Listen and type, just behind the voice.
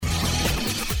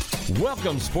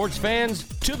Welcome, sports fans,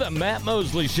 to the Matt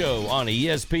Mosley Show on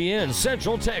ESPN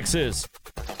Central Texas.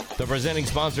 The presenting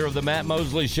sponsor of the Matt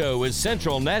Mosley Show is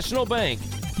Central National Bank,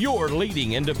 your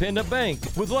leading independent bank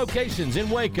with locations in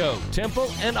Waco, Temple,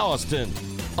 and Austin.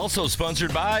 Also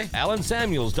sponsored by Allen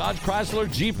Samuels Dodge Chrysler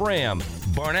Jeep Ram,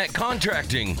 Barnett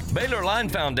Contracting, Baylor Line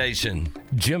Foundation,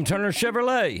 Jim Turner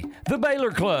Chevrolet, The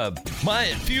Baylor Club,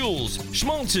 Myatt Fuels,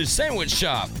 Schmaltz's Sandwich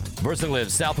Shop, VersaLive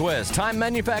Southwest Time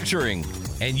Manufacturing,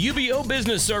 and UBO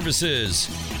Business Services.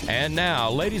 And now,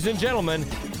 ladies and gentlemen,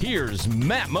 here's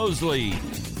Matt Mosley.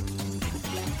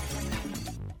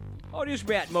 Oh, it is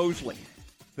Matt Mosley,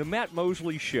 the Matt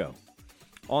Mosley Show.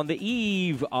 On the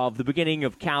eve of the beginning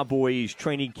of Cowboys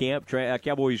training camp,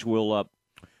 Cowboys will,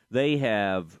 they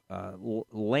have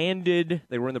landed.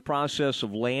 They were in the process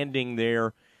of landing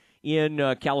there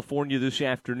in California this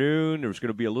afternoon. There's going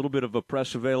to be a little bit of a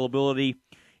press availability.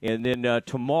 And then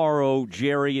tomorrow,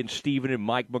 Jerry and Stephen and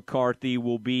Mike McCarthy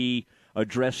will be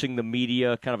addressing the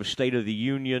media, kind of a State of the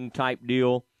Union type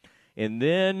deal. And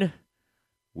then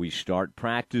we start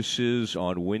practices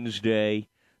on Wednesday.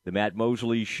 The Matt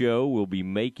Mosley Show will be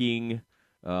making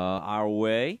our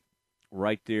way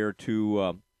right there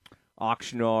to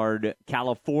Oxnard,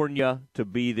 California, to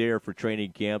be there for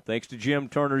training camp. Thanks to Jim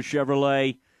Turner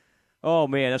Chevrolet. Oh,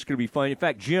 man, that's going to be fun. In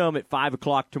fact, Jim at 5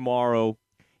 o'clock tomorrow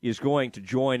is going to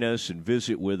join us and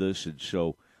visit with us. And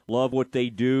so love what they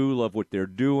do, love what they're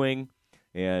doing,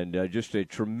 and just a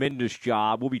tremendous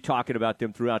job. We'll be talking about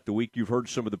them throughout the week. You've heard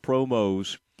some of the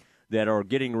promos that are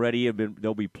getting ready.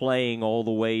 They'll be playing all the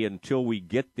way until we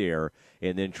get there,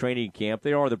 and then training camp.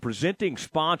 They are the presenting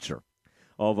sponsor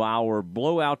of our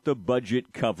Blow Out the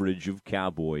Budget coverage of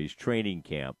Cowboys training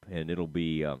camp, and it'll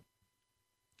be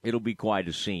quite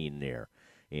a scene there.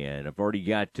 And I've already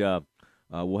got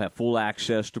we'll have full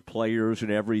access to players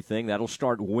and everything. That'll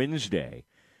start Wednesday.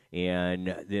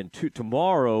 And then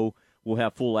tomorrow we'll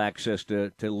have full access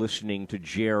to listening to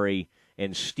Jerry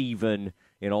and Stephen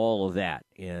and all of that.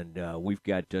 And we've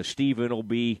got Stephen will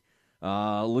be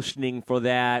listening for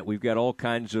that. We've got all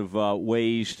kinds of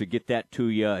ways to get that to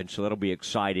you, and so that'll be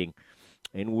exciting.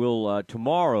 And we'll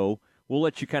tomorrow we'll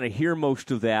let you kind of hear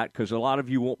most of that because a lot of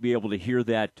you won't be able to hear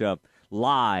that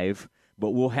live, but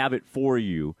we'll have it for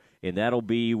you. And that'll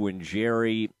be when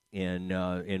Jerry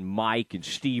and Mike and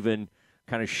Stephen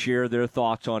kind of share their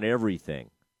thoughts on everything.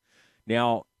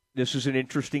 Now, this is an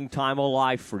interesting time of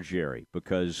life for Jerry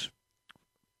because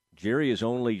Jerry is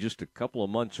only just a couple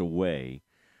of months away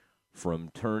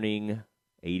from turning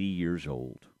 80 years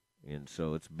old. And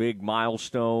so it's a big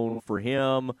milestone for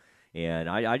him. And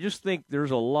I just think there's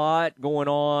a lot going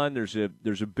on. There's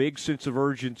a big sense of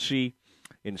urgency.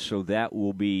 And so that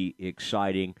will be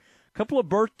exciting. A couple of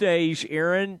birthdays,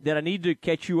 Aaron, that I need to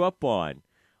catch you up on.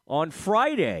 On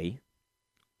Friday,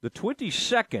 the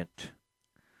 22nd,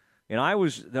 and I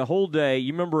was the whole day,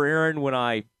 you remember, Aaron, when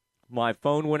my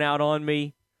phone went out on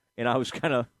me and I was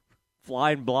kind of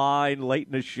flying blind late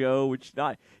in the show, which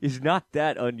is not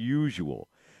that unusual.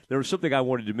 There was something I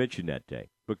wanted to mention that day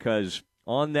because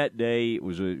on that day, it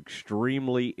was an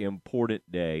extremely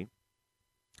important day.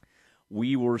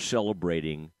 We were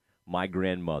celebrating my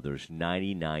grandmother's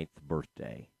 99th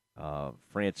birthday,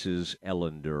 Frances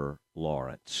Ellender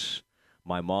Lawrence,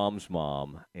 my mom's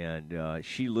mom, and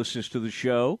she listens to the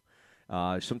show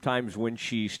sometimes when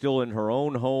she's still in her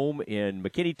own home in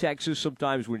McKinney, Texas,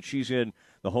 sometimes when she's in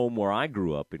the home where I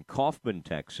grew up in Kaufman,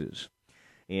 Texas.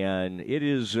 And it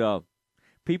is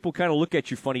people kind of look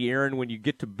at you funny, Aaron, when you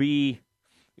get to be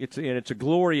it's a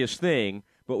glorious thing.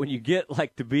 But when you get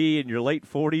like to be in your late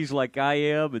 40s like I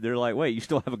am, and they're like, "Wait, you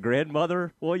still have a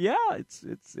grandmother?" Well, yeah,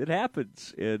 it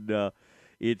happens, and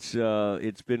it's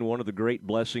been one of the great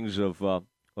blessings of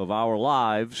our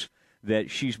lives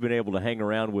that she's been able to hang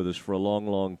around with us for a long,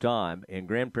 long time. And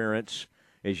grandparents,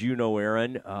 as you know,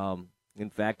 Aaron, in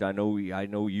fact, I know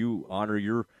you honor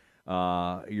your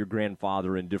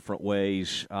grandfather in different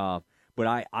ways, but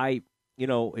I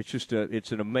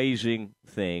it's an amazing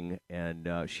thing, and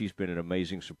she's been an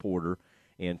amazing supporter.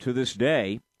 And to this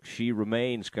day, she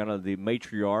remains kind of the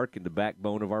matriarch and the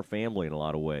backbone of our family in a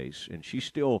lot of ways. And she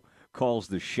still calls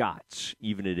the shots,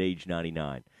 even at age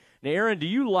 99. Now, Aaron, do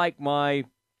you like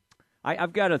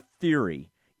I've got a theory.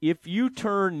 If you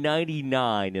turn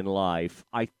 99 in life,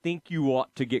 I think you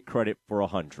ought to get credit for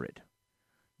 100.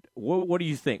 What do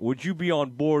you think? Would you be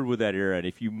on board with that, Aaron?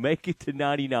 If you make it to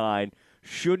 99,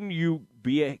 shouldn't you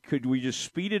be? Could we just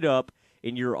speed it up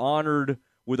and you're honored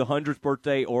with a 100th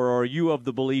birthday, or are you of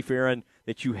the belief, Aaron,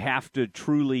 that you have to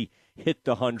truly hit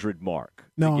the 100 mark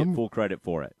to get full credit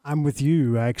for it? I'm with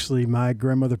you. Actually, my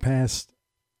grandmother passed,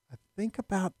 I think,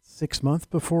 about 6 months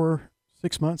before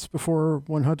 6 months before her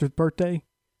 100th birthday.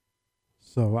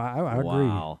 So I agree.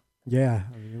 Wow. Yeah,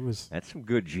 I mean, it was. That's some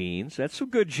good genes. That's some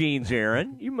good genes,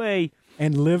 Aaron. You may.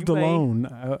 And lived alone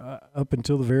up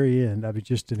until the very end. I mean,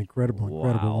 just an incredible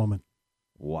woman.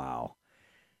 Wow.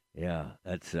 Yeah,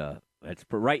 that's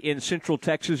right in Central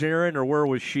Texas, Aaron, or where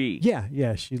was she?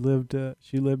 Yeah. She lived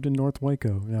in North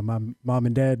Waco. Now, my mom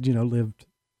and dad, lived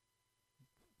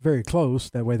very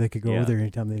close. That way they could go over there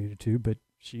anytime they needed to. But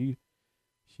she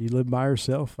lived by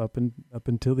herself up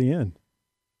until the end.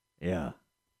 Yeah,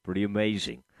 pretty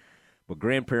amazing. But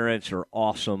grandparents are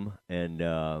awesome, and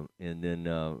then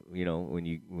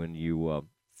when you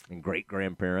and great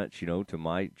grandparents, to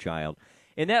my child,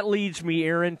 and that leads me,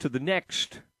 Aaron, to the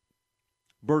next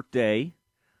birthday.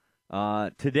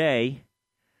 Today,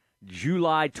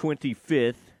 July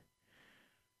 25th.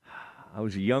 I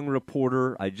was a young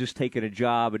reporter. I'd just taken a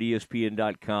job at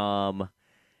ESPN.com,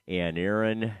 and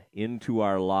Aaron, into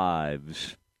our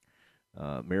lives,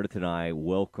 Meredith and I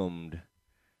welcomed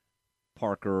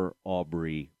Parker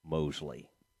Aubrey Mosley,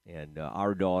 and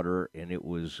our daughter, and it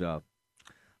was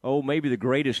maybe the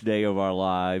greatest day of our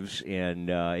lives, and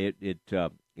I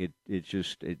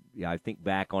think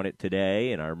back on it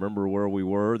today, and I remember where we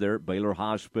were there at Baylor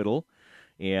Hospital,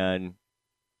 and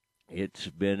it's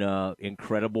been an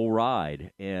incredible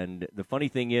ride. And the funny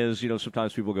thing is,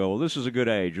 sometimes people go, well, this is a good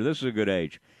age, or this is a good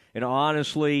age, and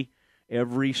honestly,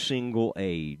 every single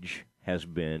age has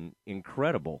been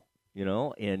incredible.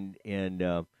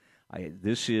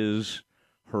 This is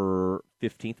her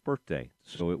 15th birthday,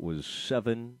 so it was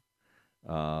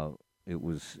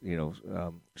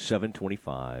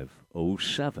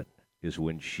 7/25/07 is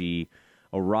when she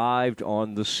arrived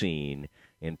on the scene,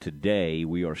 and today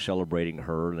we are celebrating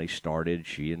her. And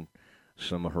she and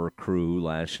some of her crew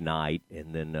last night,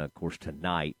 and then of course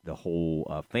tonight the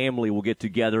whole family will get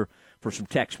together for some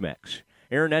Tex-Mex.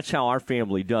 Aaron, that's how our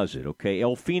family does it, okay?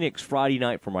 El Phoenix Friday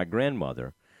night for my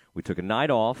grandmother. We took a night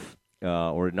off,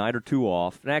 or a night or two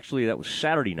off. And actually, that was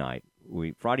Saturday night.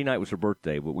 Friday night was her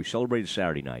birthday, but we celebrated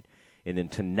Saturday night. And then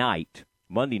tonight,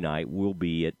 Monday night, we'll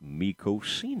be at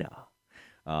Micosina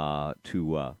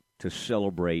to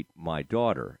celebrate my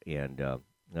daughter. And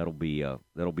that'll be a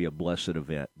blessed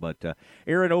event. But,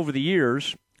 Aaron, over the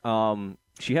years,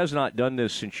 she has not done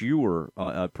this since you were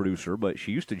a producer, but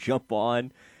she used to jump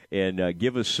on and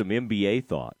give us some NBA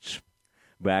thoughts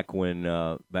back when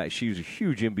she was a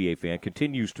huge NBA fan,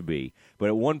 continues to be. But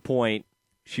at one point,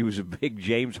 she was a big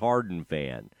James Harden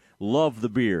fan. Loved the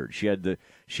beard. She had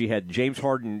James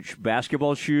Harden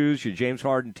basketball shoes, she had James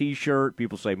Harden T-shirt.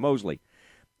 People say, Mosley,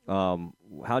 how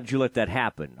did you let that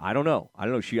happen? I don't know.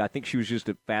 I think she was just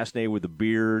fascinated with the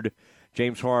beard.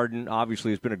 James Harden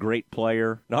obviously has been a great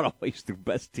player, not always the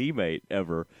best teammate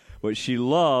ever, but she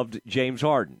loved James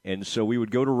Harden. And so we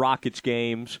would go to Rockets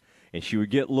games, and she would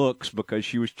get looks because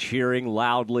she was cheering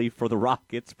loudly for the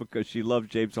Rockets because she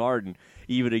loved James Harden,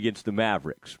 even against the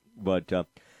Mavericks. But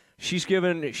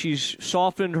she's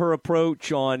softened her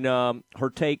approach on her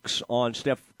takes on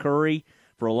Steph Curry.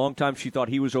 For a long time, she thought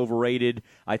he was overrated.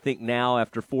 I think now,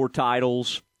 after 4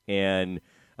 titles, and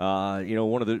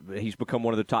he's become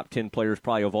one of the top 10 players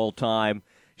probably of all time.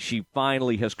 She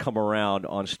finally has come around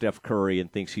on Steph Curry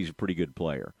and thinks he's a pretty good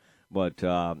player. But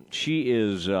she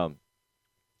is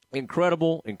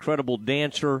incredible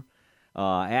dancer,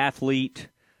 athlete,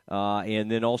 and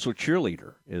then also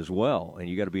cheerleader as well. And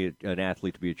you got to be an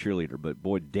athlete to be a cheerleader. But,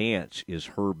 boy, dance is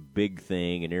her big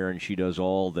thing. And, Aaron, she does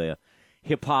all the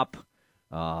hip-hop,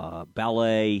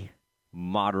 ballet,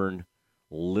 modern,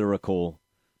 lyrical,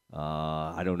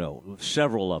 I don't know,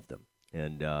 several of them.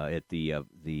 And at a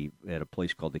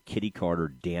place called the Kitty Carter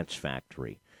Dance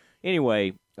Factory.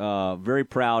 Anyway, very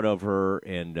proud of her,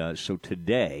 and so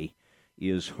today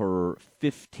is her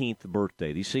 15th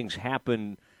birthday. These things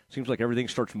happen. Seems like everything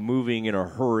starts moving in a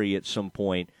hurry at some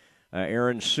point.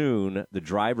 Aaron, soon the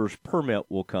driver's permit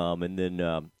will come, and then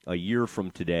a year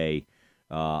from today,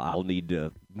 I'll need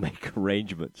to make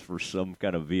arrangements for some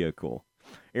kind of vehicle.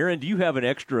 Aaron, do you have an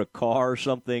extra car or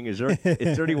something? Is there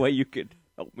any way you could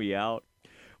help me out?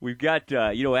 We've got,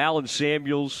 Alan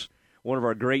Samuels, one of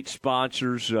our great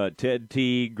sponsors, Ted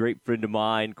T, great friend of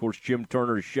mine. Of course, Jim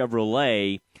Turner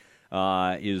Chevrolet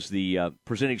is the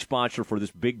presenting sponsor for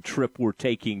this big trip we're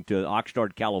taking to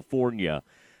Oxnard, California.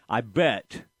 I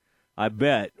bet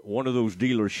one of those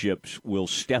dealerships will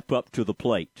step up to the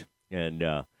plate and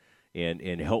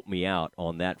help me out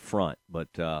on that front. But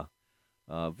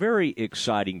very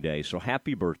exciting day. So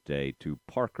happy birthday to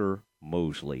Parker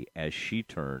Mosley as she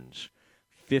turns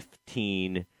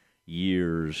 15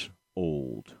 years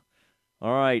old.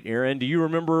 All right, Aaron, do you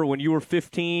remember when you were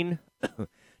 15?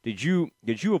 Did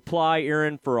you apply,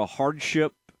 Aaron, for a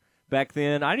hardship back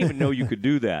then? I didn't even know you could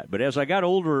do that. But as I got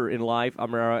older in life,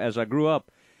 as I grew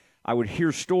up, I would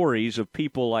hear stories of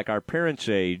people like our parents'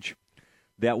 age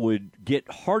that would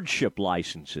get hardship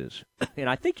licenses. And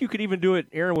I think you could even do it,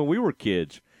 Aaron, when we were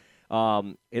kids.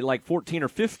 At like 14 or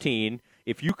 15,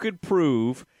 if you could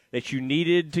prove that you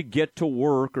needed to get to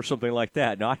work or something like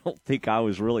that. Now, I don't think I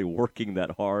was really working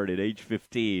that hard at age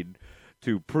 15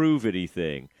 to prove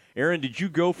anything. Aaron, did you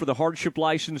go for the hardship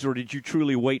license, or did you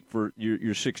truly wait for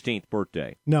your 16th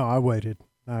birthday? No, I waited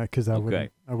because I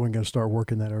wasn't going to start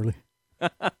working that early.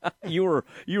 You were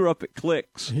up at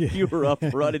Clicks. Yeah. You were up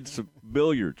running some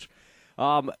billiards.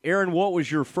 Aaron, what was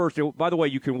your first? By the way,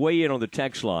 you can weigh in on the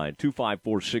text line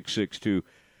 254-662-1660.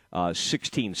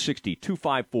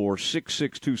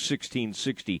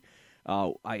 254-662-1660.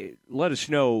 Let us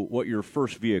know what your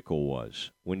first vehicle was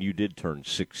when you did turn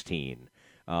 16.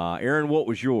 Aaron, what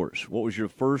was yours? What was your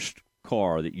first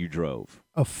car that you drove?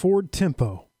 A Ford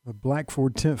Tempo, a black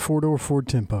four-door Ford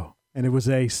Tempo, and it was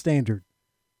a standard.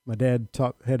 My dad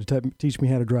had to teach me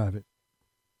how to drive it,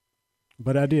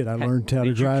 but I did. I learned how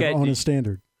to drive on a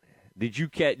standard. Did you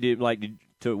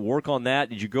to work on that?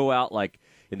 Did you go out like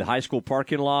in the high school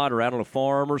parking lot or out on a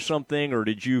farm or something, or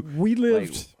did you? We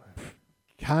lived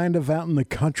kind of out in the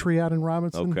country, out in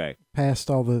Robinson. Okay, past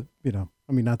all the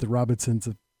not that Robinson's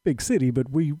a big city,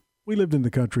 but we lived in the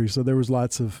country, so there was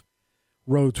lots of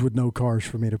roads with no cars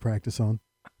for me to practice on.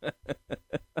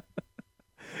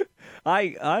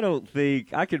 I don't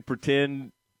think I could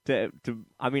pretend to.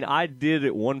 I mean, I did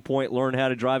at one point learn how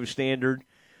to drive a standard.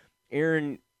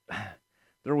 Aaron,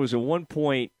 there was one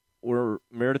point where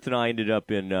Meredith and I ended up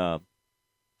in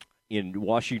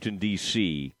Washington,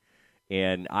 D.C.,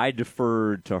 and I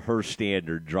deferred to her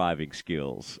standard driving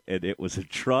skills, and it was a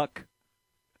truck.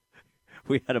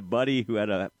 We had a buddy who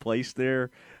had a place there,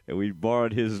 and we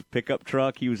borrowed his pickup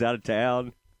truck. He was out of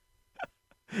town.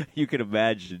 You can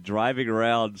imagine driving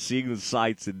around, seeing the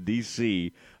sights in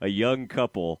D.C., a young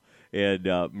couple, and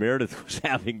Meredith was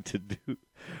having to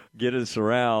get us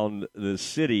around the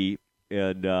city,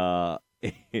 and that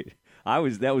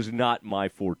was not my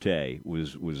forte.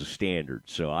 Was a standard,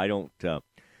 so I do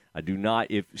not.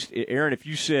 If Aaron, if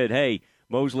you said, "Hey,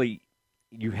 Mosley,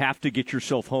 you have to get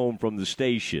yourself home from the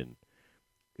station,"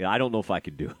 I don't know if I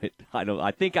could do it.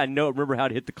 I think I remember how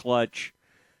to hit the clutch.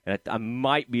 And I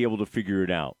might be able to figure it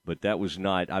out, but that was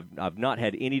not. I've not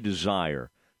had any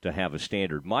desire to have a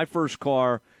standard. My first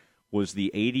car was the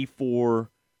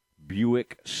 '84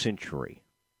 Buick Century,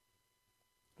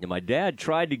 and my dad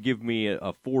tried to give me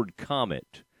a Ford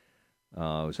Comet.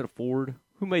 Was that a Ford?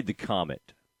 Who made the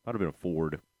Comet? Might have been a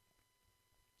Ford.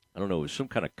 I don't know. It was some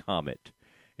kind of Comet.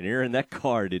 And Aaron, that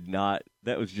car did not.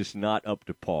 That was just not up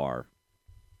to par.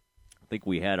 I think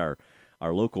we had our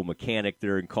local mechanic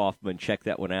there in Kaufman check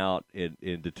that one out and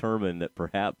determine that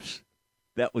perhaps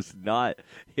it was not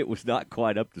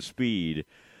quite up to speed.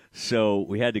 So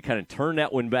we had to kind of turn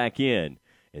that one back in.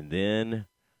 And then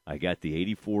I got the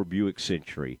 '84 Buick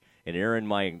Century. And Aaron,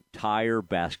 my entire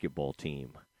basketball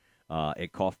team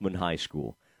at Kaufman High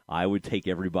School, I would take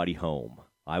everybody home.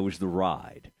 I was the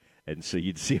ride. And so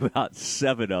you'd see about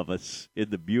 7 of us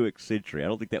in the Buick Century. I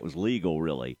don't think that was legal,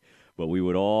 really. But we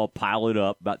would all pile it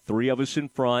up, about 3 of us in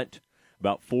front,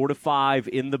 about 4 to 5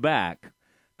 in the back,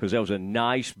 because that was a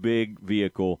nice big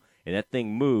vehicle, and that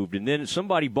thing moved. And then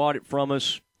somebody bought it from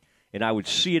us, and I would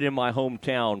see it in my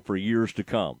hometown for years to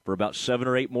come. For about 7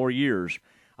 or 8 more years,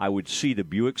 I would see the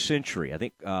Buick Century. I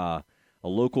think a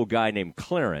local guy named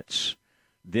Clarence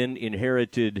then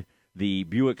inherited the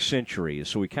Buick Century.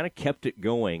 So we kind of kept it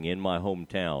going in my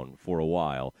hometown for a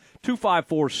while.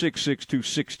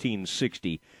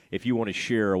 254-662-1660 if you want to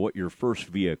share what your first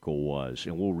vehicle was,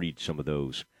 and we'll read some of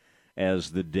those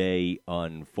as the day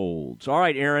unfolds. All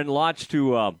right, Aaron, lots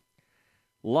to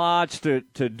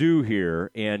do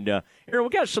here, and Aaron, we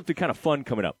got something kind of fun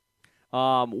coming up.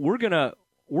 We're gonna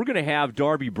have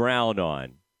Darby Brown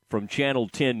on from Channel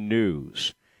 10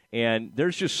 News, and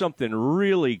there's just something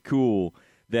really cool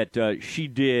that she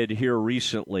did here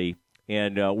recently,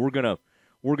 and we're gonna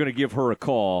give her a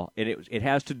call, and it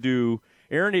has to do.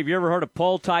 Aaron, have you ever heard of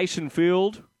Paul Tyson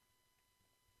Field?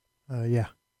 Yeah.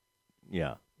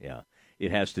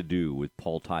 It has to do with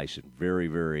Paul Tyson. Very,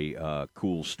 very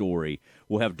cool story.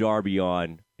 We'll have Darby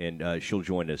on, and she'll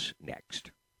join us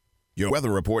next. Your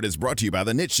weather report is brought to you by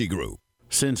the Nitshe Group.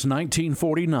 Since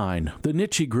 1949, the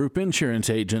Nitsche Group Insurance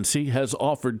Agency has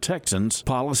offered Texans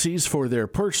policies for their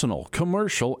personal,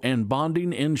 commercial, and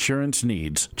bonding insurance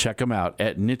needs. Check them out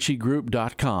at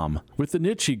NitscheGroup.com. With the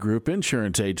Nitsche Group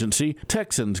Insurance Agency,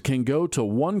 Texans can go to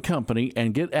one company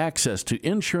and get access to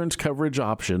insurance coverage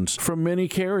options from many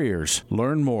carriers.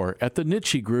 Learn more at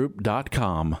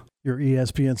thenitschegroup.com. Your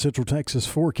ESPN Central Texas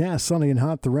forecast, sunny and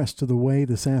hot the rest of the way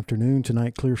this afternoon.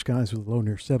 Tonight, clear skies with a low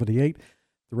near 78.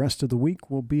 The rest of the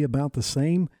week will be about the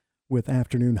same, with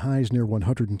afternoon highs near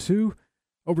 102.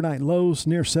 Overnight lows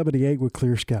near 78 with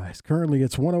clear skies. Currently,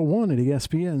 it's 101 at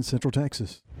ESPN Central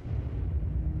Texas.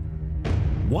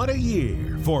 What a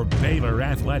year for Baylor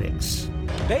Athletics.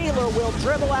 Baylor will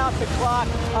dribble out the clock.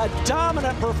 A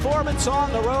dominant performance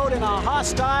on the road in a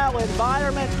hostile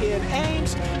environment in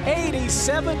Ames.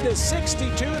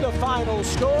 87-62 the final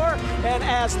score. And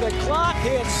as the clock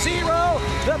hits 0,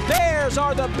 the Bears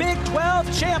are the Big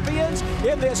 12 champions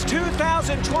in this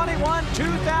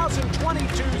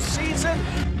 2021-2022 season.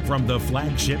 From the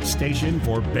flagship station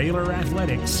for Baylor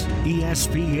Athletics,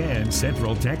 ESPN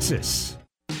Central Texas.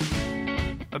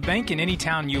 A bank in any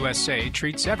town USA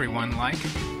treats everyone like,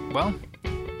 well,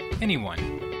 anyone.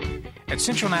 At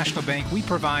Central National Bank, we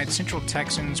provide Central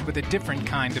Texans with a different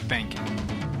kind of banking.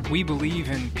 We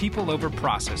believe in people over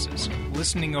processes,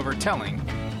 listening over telling,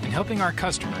 and helping our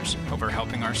customers over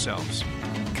helping ourselves.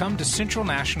 Come to Central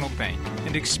National Bank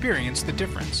and experience the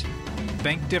difference.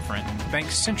 Bank different. Bank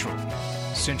Central.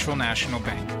 Central National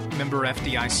Bank. Member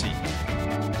FDIC.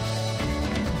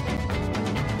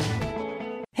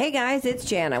 Hey guys, it's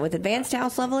Jana with Advanced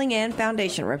House Leveling and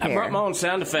Foundation Repair. I brought my own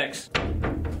sound effects.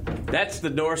 That's the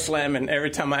door slamming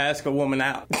every time I ask a woman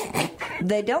out.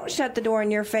 They don't shut the door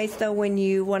in your face, though, when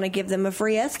you want to give them a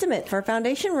free estimate for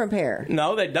foundation repair.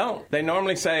 No, they don't. They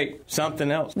normally say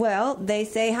something else. Well, they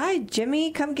say, hi,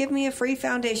 Jimmy, come give me a free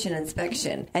foundation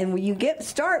inspection. And you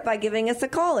start by giving us a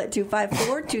call at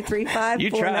 254-235-4922.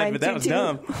 You tried, but that was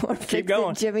dumb. Or Keep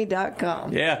going.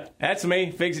 fixitjimmy.com. Yeah, that's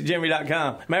me,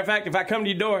 fixitjimmy.com. Matter of fact, if I come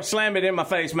to your door, slam it in my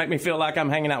face, make me feel like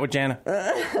I'm hanging out with Jana.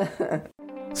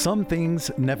 Some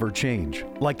things never change,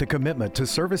 like the commitment to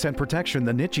service and protection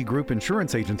the Nitsche Group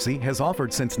Insurance Agency has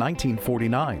offered since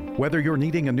 1949. Whether you're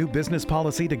needing a new business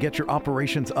policy to get your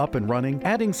operations up and running,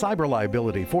 adding cyber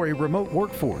liability for a remote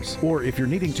workforce, or if you're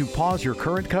needing to pause your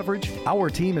current coverage, our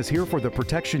team is here for the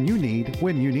protection you need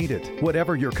when you need it.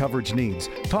 Whatever your coverage needs,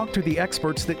 talk to the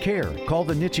experts that care. Call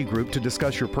the Nitsche Group to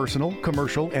discuss your personal,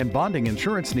 commercial, and bonding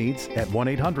insurance needs at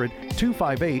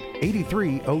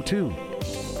 1-800-258-8302.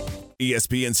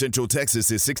 ESPN Central Texas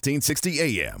is 1660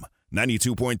 AM,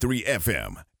 92.3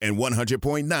 FM, and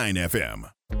 100.9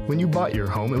 FM. When you bought your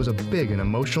home, it was a big and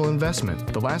emotional investment.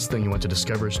 The last thing you want to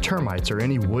discover is termites or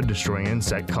any wood-destroying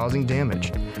insect causing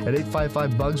damage. At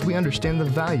 855-BUGS, we understand the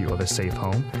value of a safe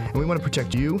home, and we want to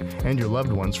protect you and your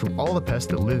loved ones from all the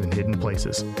pests that live in hidden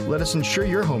places. Let us ensure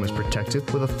your home is protected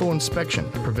with a full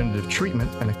inspection, preventative treatment,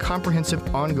 and a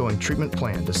comprehensive ongoing treatment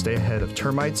plan to stay ahead of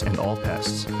termites and all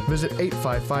pests. Visit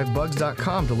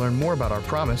 855bugs.com to learn more about our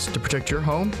promise to protect your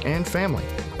home and family.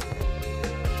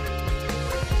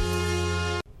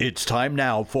 It's time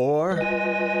now for The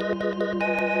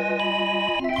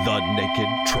Naked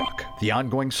Truck, the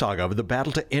ongoing saga of the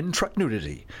battle to end truck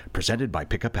nudity, presented by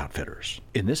Pickup Outfitters.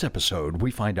 In this episode,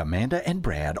 we find Amanda and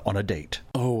Brad on a date.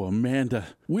 Oh, Amanda,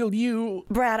 will you?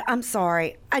 Brad, I'm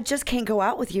sorry. I just can't go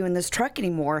out with you in this truck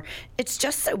anymore. It's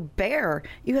just so bare.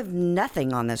 You have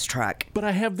nothing on this truck. But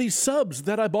I have these subs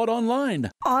that I bought online.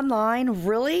 Online?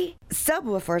 Really?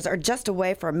 Subwoofers are just a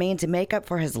way for a man to make up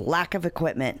for his lack of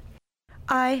equipment.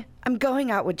 I'm going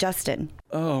out with Justin.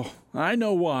 Oh, I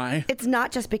know why. It's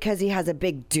not just because he has a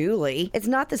big dually. It's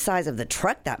not the size of the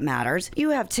truck that matters. You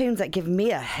have tunes that give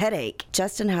me a headache.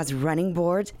 Justin has running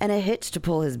boards and a hitch to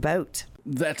pull his boat.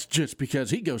 That's just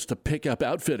because he goes to Pickup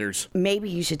Outfitters. Maybe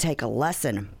you should take a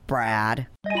lesson, Brad.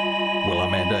 Will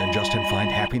Amanda and Justin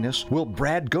find happiness? Will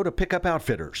Brad go to Pickup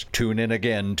Outfitters? Tune in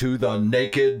again to The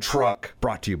Naked Truck,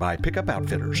 brought to you by Pickup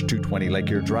Outfitters, 220 Lake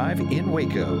Erie Drive in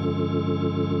Waco.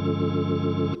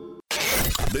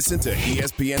 Listen to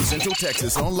ESPN Central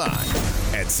Texas online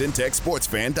at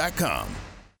syntechsportsfan.com.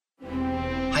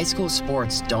 High school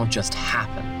sports don't just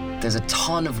happen. There's a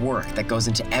ton of work that goes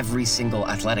into every single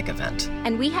athletic event.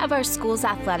 And we have our school's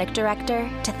athletic director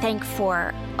to thank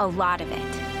for a lot of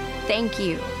it. Thank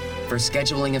you. For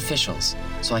scheduling officials,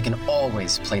 so I can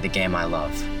always play the game I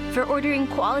love. For ordering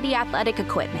quality athletic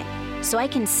equipment, so I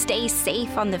can stay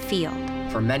safe on the field.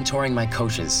 For mentoring my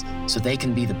coaches, so they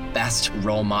can be the best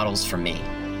role models for me.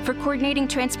 For coordinating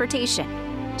transportation,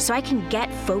 so I can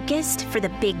get focused for the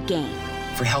big game.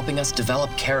 For helping us develop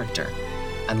character,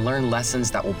 and learn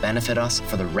lessons that will benefit us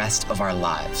for the rest of our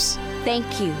lives.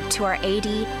 Thank you to our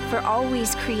AD for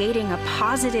always creating a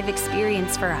positive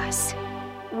experience for us.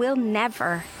 We'll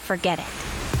never forget it.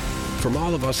 From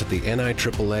all of us at the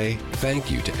NIAAA,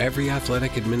 thank you to every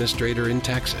athletic administrator in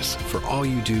Texas for all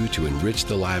you do to enrich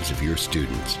the lives of your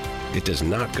students. It does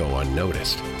not go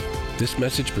unnoticed. This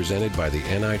message presented by the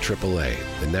NIAAA,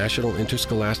 the National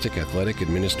Interscholastic Athletic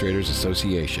Administrators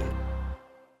Association.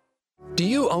 Do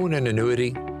you own an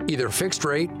annuity, either fixed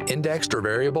rate, indexed, or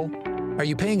variable? Are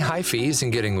you paying high fees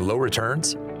and getting low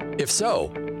returns? If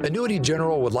so, Annuity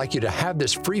General would like you to have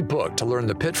this free book to learn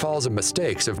the pitfalls and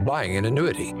mistakes of buying an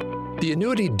annuity. The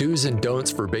Annuity Do's and Don'ts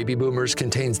for Baby Boomers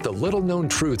contains the little-known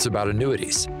truths about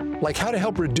annuities, like how to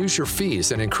help reduce your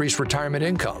fees and increase retirement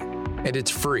income. And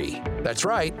it's free. That's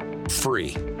right,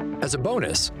 free. As a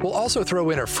bonus, we'll also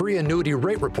throw in a free annuity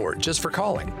rate report just for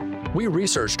calling. We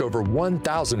researched over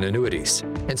 1,000 annuities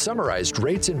and summarized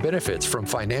rates and benefits from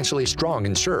financially strong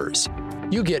insurers.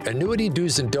 You get Annuity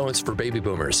Do's and Don'ts for Baby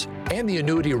Boomers and the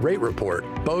Annuity Rate Report,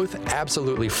 both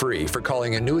absolutely free for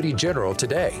calling Annuity General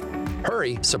today.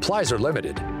 Hurry, supplies are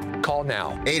limited. Call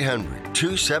now.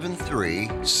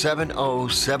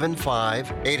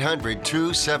 800-273-7075.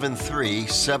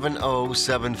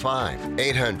 800-273-7075.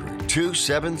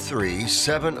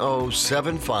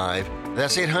 800-273-7075.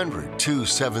 That's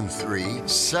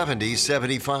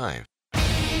 800-273-7075.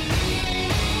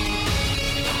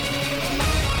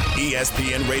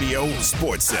 ESPN Radio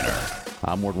Sports Center.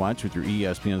 I'm Ward Weitz with your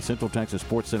ESPN Central Texas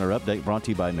Sports Center update, brought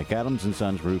to you by McAdams &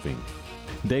 Sons Roofing.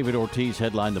 David Ortiz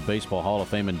headlined the Baseball Hall of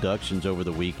Fame inductions over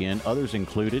the weekend. Others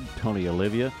included Tony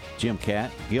Olivia, Jim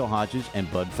Catt, Gil Hodges,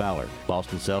 and Bud Fowler.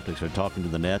 Boston Celtics are talking to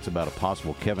the Nets about a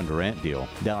possible Kevin Durant deal.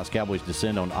 Dallas Cowboys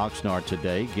descend on Oxnard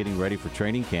today, getting ready for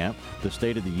training camp. The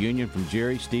State of the Union from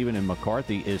Jerry, Stephen, and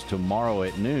McCarthy is tomorrow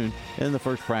at noon, and the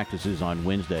first practice is on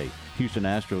Wednesday. Houston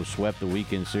Astros swept the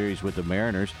weekend series with the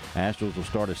Mariners. Astros will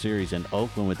start a series in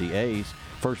Oakland with the A's.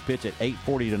 First pitch at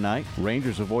 8:40 tonight.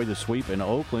 Rangers avoid the sweep in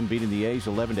Oakland, beating the A's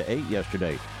 11-8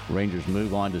 yesterday. Rangers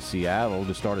move on to Seattle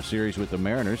to start a series with the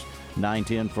Mariners.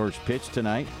 9:10 first pitch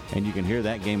tonight, and you can hear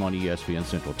that game on ESPN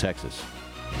Central Texas.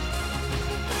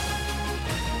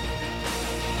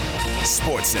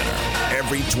 Sports Center,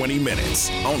 every 20 minutes,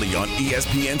 only on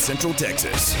ESPN Central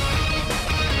Texas.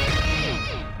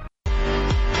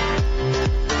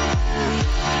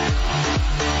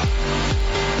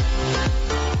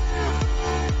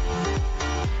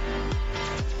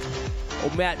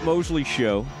 Matt Mosley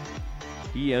Show,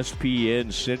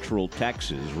 ESPN Central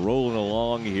Texas, rolling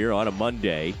along here on a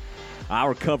Monday.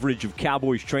 Our coverage of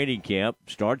Cowboys training camp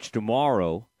starts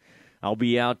tomorrow. I'll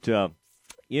be out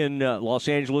in Los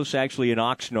Angeles, actually in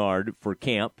Oxnard for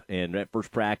camp, and that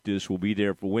first practice will be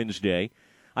there for Wednesday.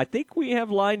 I think we have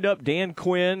lined up Dan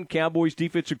Quinn, Cowboys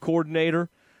defensive coordinator.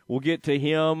 We'll get to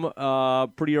him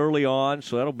pretty early on,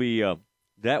 so that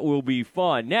will be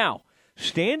fun. Now,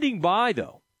 standing by,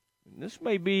 though, this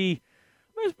must be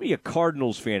a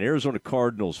Cardinals fan, Arizona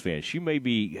Cardinals fan. She may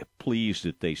be pleased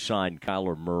that they signed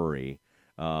Kyler Murray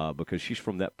because she's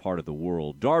from that part of the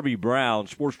world. Darby Brown,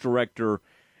 sports director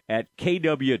at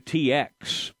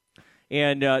KWTX.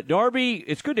 And, Darby,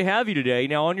 it's good to have you today.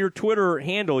 Now, on your Twitter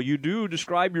handle, you do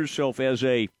describe yourself as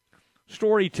a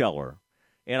storyteller.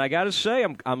 And I got to say,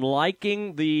 I'm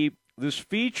liking this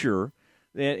feature.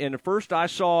 And the first I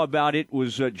saw about it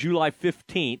was July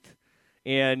 15th.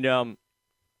 And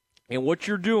what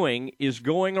you're doing is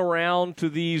going around to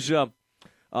these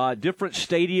different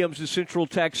stadiums in Central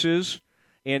Texas,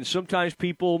 and sometimes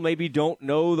people maybe don't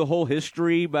know the whole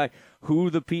history by who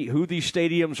these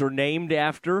stadiums are named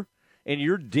after, and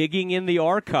you're digging in the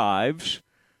archives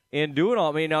and doing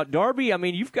all. I mean, now, Darby,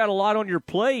 you've got a lot on your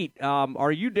plate.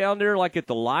 Are you down there like at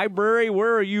the library?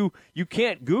 Where are you? You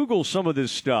can't Google some of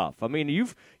this stuff. I mean,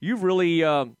 you've really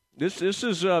this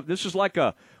is like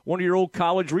one of your old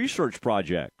college research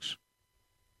projects.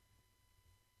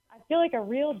 I feel like a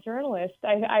real journalist.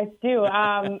 I do.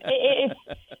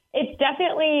 It's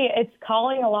definitely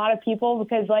calling a lot of people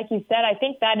because, like you said, I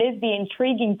think that is the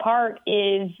intriguing part.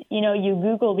 Is you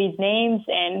Google these names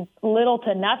and little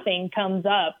to nothing comes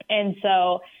up, and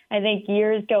so I think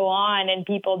years go on and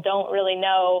people don't really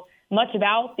know much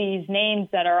about these names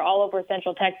that are all over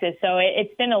Central Texas. So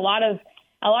it's been a lot of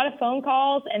phone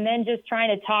calls, and then just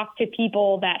trying to talk to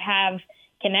people that have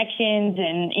connections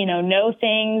and, know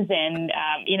things. And,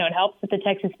 it helps that the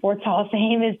Texas Sports Hall of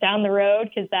Fame is down the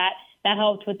road because that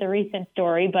helped with the recent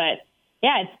story. But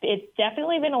yeah, it's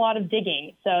definitely been a lot of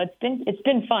digging. So it's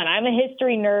been fun. I'm a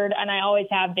history nerd and I always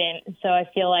have been. So I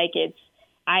feel like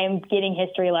I am getting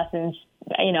history lessons,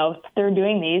 through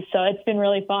doing these. So it's been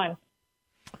really fun.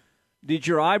 Did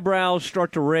your eyebrows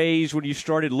start to raise when you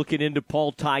started looking into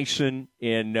Paul Tyson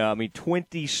in,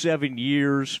 27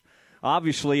 years?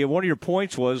 Obviously, one of your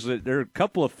points was that there are a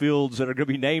couple of fields that are going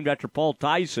to be named after Paul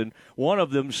Tyson. One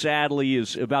of them, sadly,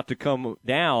 is about to come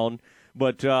down,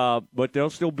 but there'll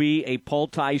still be a Paul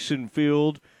Tyson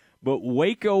field. But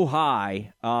Waco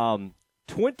High,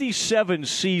 27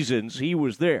 seasons he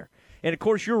was there. And, of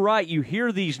course, you're right. You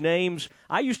hear these names.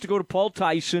 I used to go to Paul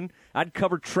Tyson. I'd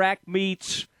cover track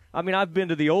meets. I've been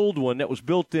to the old one that was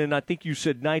built in, I think you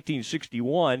said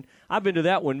 1961. I've been to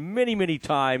that one many, many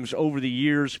times over the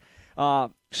years.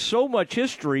 So much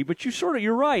history, but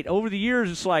you're right. Over the years,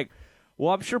 it's like,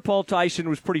 well, I'm sure Paul Tyson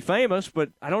was pretty famous, but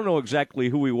I don't know exactly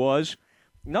who he was.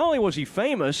 Not only was he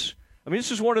famous,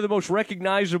 this is one of the most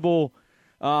recognizable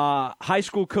high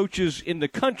school coaches in the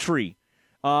country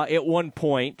at one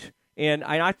point. And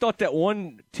I thought that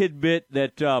one tidbit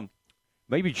that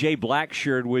maybe Jay Black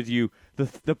shared with you,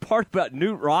 the part about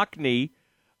Newt Rockne,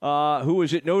 who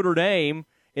was at Notre Dame,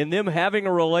 and them having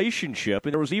a relationship.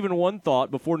 And there was even one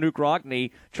thought before Newt Rockne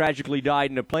tragically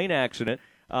died in a plane accident,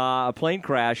 a plane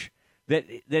crash, that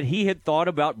he had thought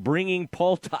about bringing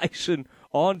Paul Tyson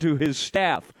onto his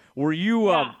staff. Were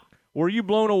you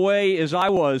blown away as I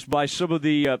was by some of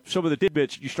the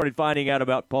tidbits you started finding out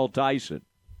about Paul Tyson?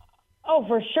 Oh,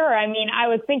 for sure. I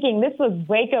was thinking this was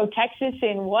Waco, Texas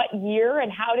in what year,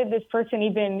 and how did this person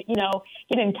even,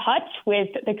 get in touch with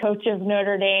the coach of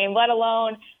Notre Dame, let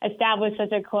alone establish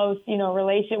such a close,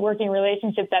 working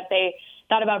relationship that they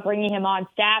thought about bringing him on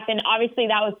staff. And obviously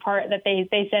that was part that they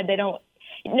said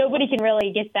nobody can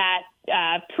really get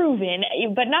that proven,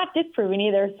 but not disproven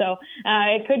either. So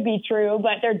it could be true,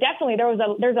 but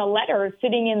there's a letter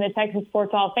sitting in the Texas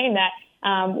Sports Hall of Fame that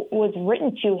was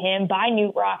written to him by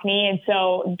Newt Rockne. And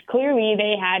so clearly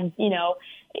they had,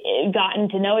 gotten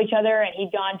to know each other, and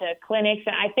he'd gone to clinics.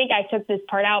 And I think I took this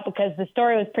part out because the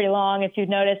story was pretty long. If you've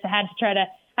noticed, I had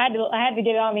to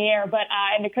get it on the air, but,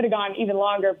 and it could have gone even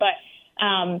longer, but,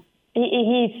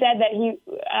 he said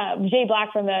that Jay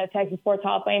Black from the Texas Sports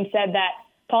Hall of Fame said that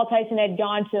Paul Tyson had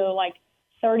gone to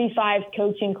 35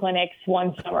 coaching clinics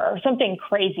one summer or something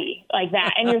crazy like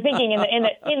that. And you're thinking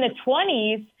in the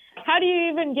 20s, how do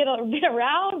you even get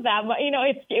around that?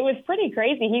 It was pretty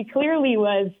crazy. He clearly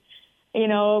was,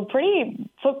 pretty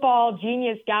football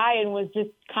genius guy and was just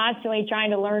constantly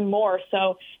trying to learn more.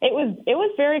 So it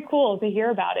was very cool to hear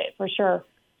about it for sure.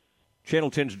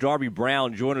 Channel 10's Darby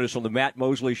Brown joining us on the Matt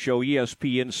Mosley Show,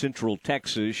 ESPN Central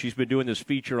Texas. She's been doing this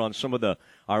feature on some of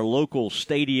our local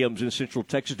stadiums in Central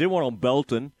Texas. Did one on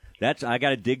Belton. I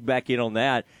got to dig back in on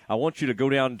that. I want you to go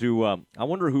down to. I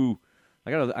wonder who.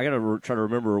 I gotta try to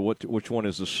remember which one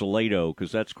is the Salado,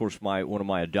 because that's of course one of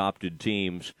my adopted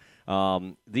teams.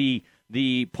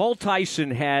 The Paul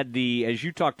Tyson had as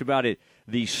you talked about it,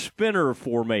 the spinner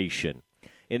formation,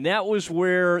 and that was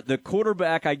where the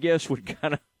quarterback, I guess, would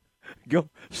kind of go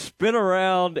spin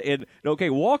around and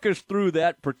walk us through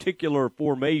that particular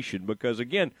formation, because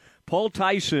again, Paul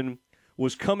Tyson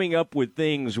was coming up with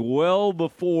things well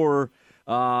before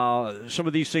some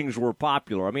of these things were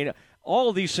popular. All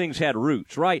of these things had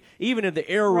roots, right? Even in the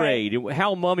air raid,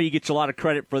 Hal Mummy gets a lot of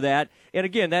credit for that, and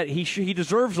again, that he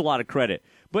deserves a lot of credit.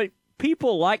 But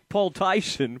people like Paul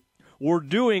Tyson were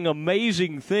doing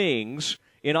amazing things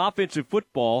in offensive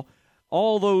football.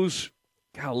 All those.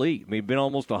 Golly, been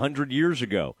almost 100 years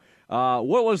ago.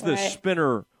 What was the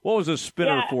spinner? What was the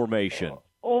spinner formation?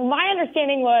 Well, my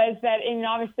understanding was that, and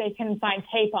obviously they couldn't find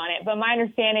tape on it, but my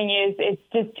understanding is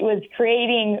it was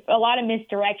creating a lot of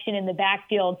misdirection in the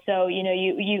backfield. So,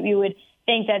 you would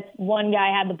think that one guy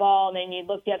had the ball, and then you'd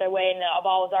look the other way, and the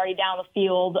ball was already down the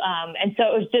field. And so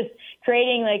it was just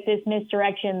creating this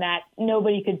misdirection that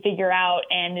nobody could figure out,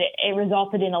 and it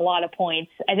resulted in a lot of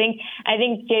points. I think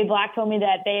Jay Black told me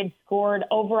that they had scored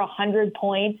over 100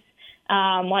 points,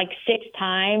 6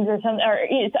 times or something. Or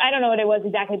I don't know what it was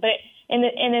exactly, but in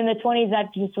the 20s,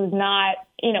 that just was not,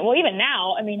 well, even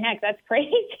now, heck, that's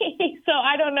crazy. So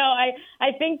I don't know.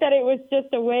 I think that it was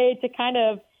just a way to kind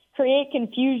of create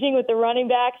confusion with the running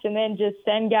backs and then just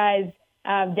send guys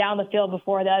down the field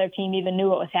before the other team even knew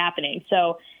what was happening.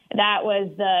 So that was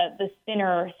the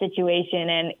spinner situation,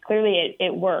 and clearly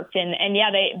it worked. And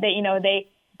yeah, they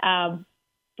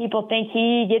people think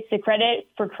he gets the credit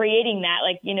for creating that.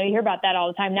 You hear about that all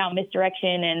the time now,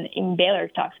 misdirection, and even Baylor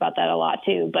talks about that a lot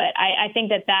too. But I think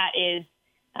that is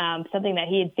something that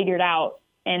he had figured out,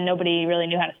 and nobody really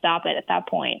knew how to stop it at that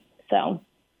point. So.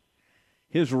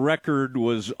 His record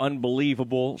was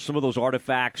unbelievable. Some of those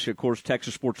artifacts, of course,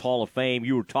 Texas Sports Hall of Fame.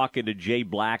 You were talking to Jay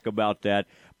Black about that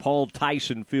Paul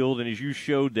Tyson Field, and as you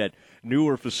showed, that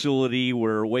newer facility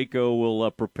where Waco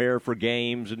will prepare for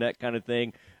games and that kind of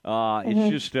thing.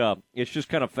 It's just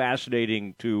kind of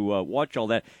fascinating to watch all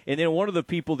that. And then one of the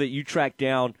people that you tracked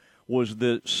down was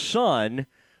the son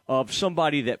of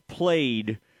somebody that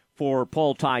played for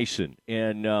Paul Tyson,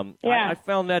 and I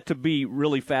found that to be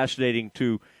really fascinating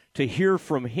to hear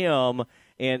from him.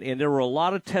 And there were a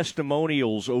lot of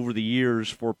testimonials over the years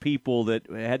for people that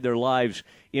had their lives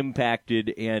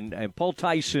impacted, and Paul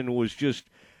Tyson was just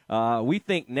we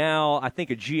think now. I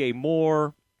think of G.A.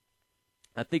 Moore.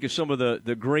 I think of some of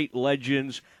the great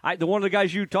legends. The one of the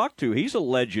guys you talked to, he's a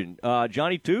legend,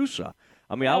 Johnny Tusa.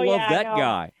 I mean, I love that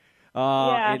guy.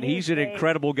 And he's an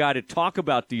incredible guy to talk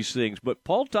about these things. But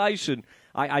Paul Tyson,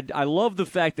 I love the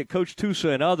fact that Coach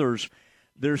Tusa and others,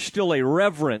 there's still a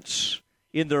reverence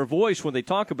in their voice when they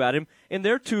talk about him. And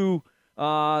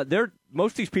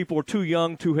most of these people are too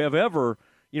young to have ever,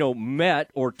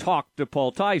 met or talked to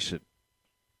Paul Tyson.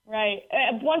 Right.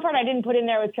 One part I didn't put in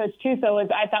there with Coach Tuso was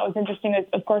I thought was interesting.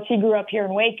 Of course, he grew up here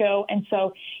in Waco, and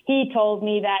so he told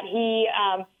me that he,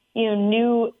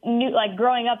 knew like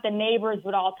growing up, the neighbors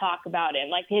would all talk about him,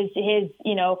 like his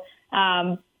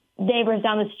neighbors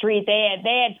down the street. They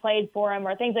had played for him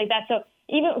or things like that. So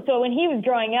when he was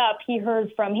growing up, he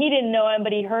didn't know him,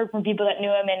 but he heard from people that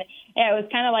knew him, and it was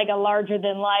kind of like a larger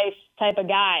than life type of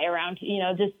guy around.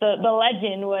 Just the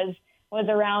legend was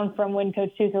around from when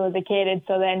Coach Tusa was a kid. And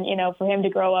so then, for him to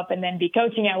grow up and then be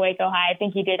coaching at Waco High, I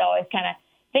think he did always kind of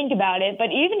think about it.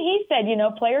 But even he said,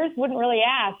 players wouldn't really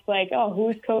ask, like, oh,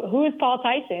 who's Paul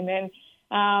Tyson? And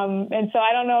so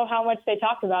I don't know how much they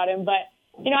talked about him. But,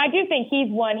 I do think he's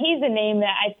a name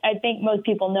that I think most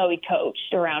people know he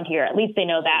coached around here. At least they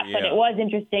know that. Yeah. But it was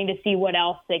interesting to see what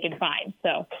else they could find.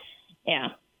 So,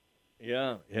 yeah.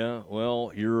 Yeah.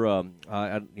 Well, your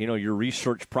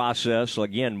research process,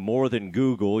 again, more than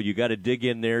Google. You got to dig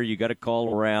in there. You got to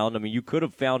call around. I mean, you could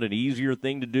have found an easier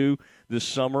thing to do this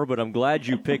summer, but I'm glad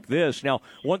you picked this. Now,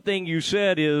 one thing you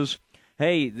said is,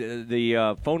 hey,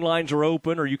 the phone lines are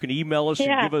open, or you can email us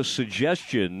and give us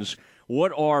suggestions.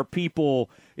 What are people?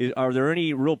 Are there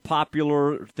any real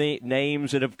popular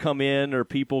names that have come in, or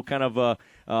people kind of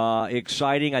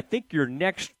exciting? I think your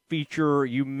next feature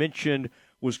you mentioned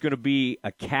was going to be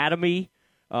Academy.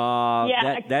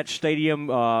 That stadium,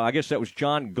 I guess that was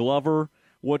John Glover.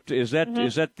 What is that? Mm-hmm.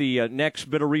 Is that the next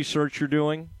bit of research you're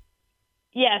doing?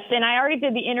 Yes, and I already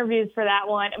did the interviews for that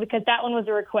one because that one was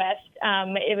a request.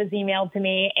 It was emailed to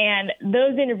me, and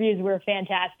those interviews were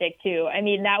fantastic too. I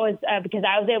mean, that was because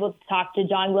I was able to talk to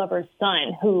John Glover's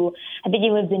son, who I think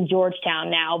he lives in Georgetown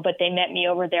now, but they met me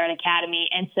over there at Academy,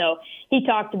 and so he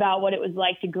talked about what it was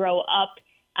like to grow up.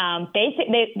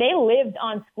 They lived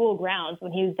on school grounds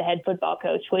when he was the head football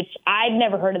coach, which I'd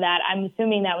never heard of that. I'm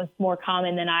assuming that was more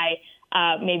common than I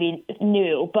maybe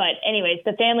knew. But anyways,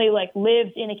 the family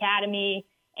lived in Academy,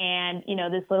 and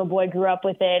this little boy grew up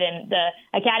with it. And the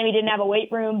Academy didn't have a weight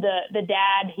room. The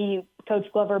dad, Coach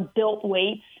Glover, built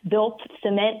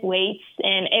cement weights,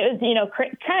 and it was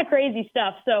kind of crazy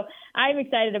stuff. So I'm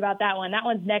excited about that one. That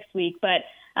one's next week. But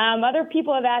other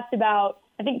people have asked about,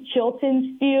 I think,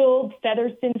 Chilton's Field,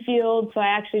 Featherston Field. So I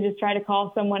actually just tried to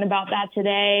call someone about that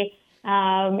today.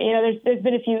 There's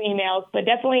been a few emails, but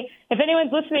definitely if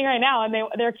anyone's listening right now and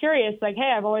they're curious, like,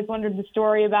 hey, I've always wondered the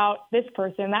story about this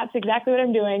person, that's exactly what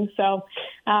I'm doing. So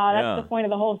that's the point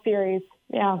of the whole series.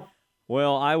 Yeah.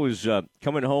 Well, I was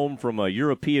coming home from a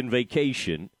European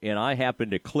vacation, and I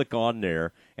happened to click on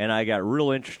there, and I got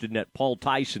real interested in that Paul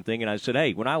Tyson thing. And I said,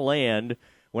 hey, when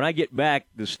I get back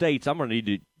to the States, I'm going to need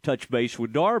to touch base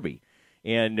with Darby.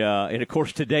 And of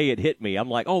course today it hit me. I'm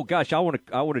like, oh gosh, I want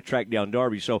to track down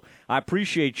Darby. So I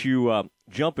appreciate you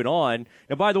jumping on.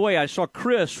 And by the way, I saw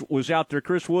Chris was out there.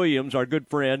 Chris Williams, our good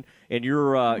friend, and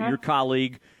your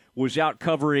colleague was out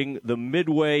covering the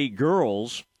Midway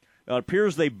girls. It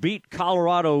appears they beat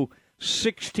Colorado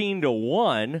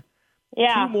 16-1.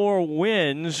 Yeah. 2 more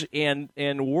wins and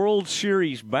World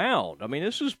Series bound. I mean,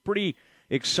 this is pretty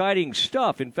exciting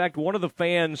stuff. In fact, one of the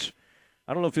fans,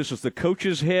 I don't know if this is the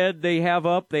coach's head they have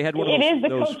up. They had one of those. It is the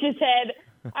coach's head.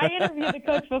 I interviewed the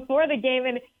coach before the game,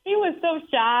 and he was so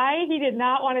shy. He did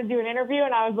not want to do an interview,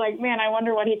 and I was like, man, I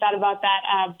wonder what he thought about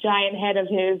that giant head of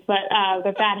his. But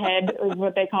the fat head is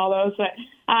what they call those. But,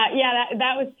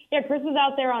 Chris was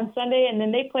out there on Sunday, and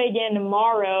then they play again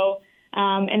tomorrow.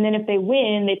 And then if they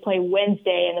win, they play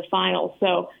Wednesday in the finals.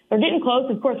 So they're getting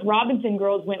close. Of course, Robinson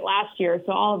girls went last year,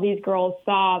 so all of these girls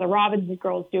saw the Robinson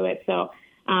girls do it. So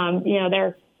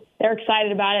they're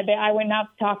excited about it. I went out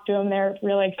to talk to them. They're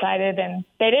really excited, and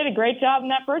they did a great job in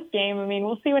that first game. I mean,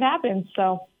 we'll see what happens.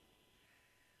 So,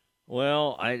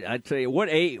 well, I tell you, what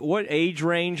age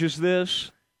range is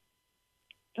this?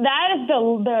 That is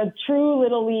the true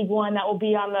Little League one that will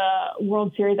be on the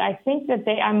World Series. I think that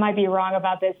I might be wrong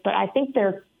about this, but I think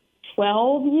they're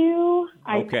 12U.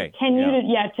 Okay.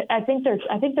 I think they're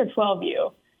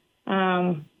 12U.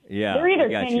 They're either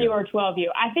 10U or 12U.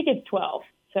 I think it's 12.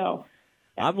 So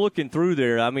I'm looking through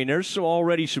there. I mean, there's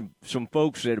already some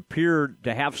folks that appear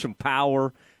to have some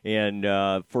power and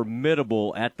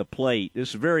formidable at the plate. This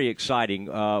is very exciting.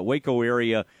 Waco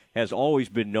area has always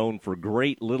been known for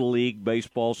great Little League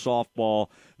baseball, softball,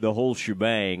 the whole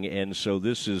shebang, and so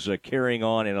this is carrying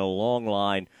on in a long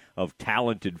line of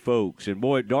talented folks. And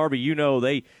boy, Darby, you know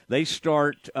they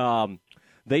start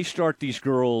these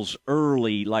girls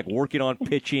early, like working on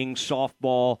pitching,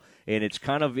 softball, and it's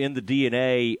kind of in the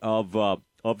DNA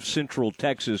of Central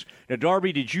Texas. Now,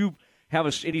 Darby, did you have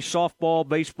any softball,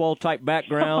 baseball type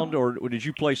background, or did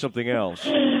you play something else?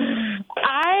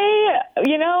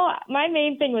 My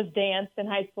main thing was dance in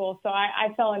high school, so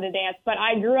I fell into dance. But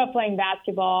I grew up playing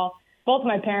basketball. Both of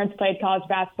my parents played college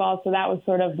basketball, so that was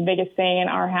sort of the biggest thing in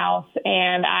our house.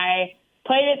 And I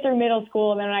played it through middle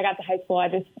school, and then when I got to high school,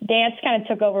 dance kind of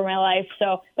took over my life.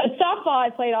 So, but softball, I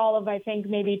played all of, I think,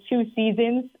 maybe 2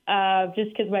 seasons,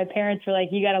 just because my parents were like,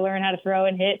 you got to learn how to throw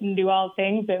and hit and do all the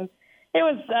things. And it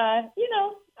was,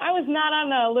 I was not on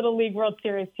the Little League World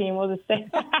Series team, we'll just say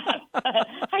that.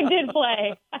 I did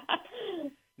play.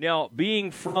 Now,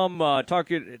 being from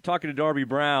talking to Darby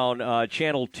Brown,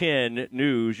 Channel 10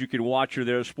 News, you can watch her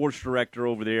there, sports director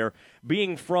over there.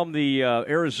 Being from the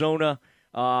Arizona,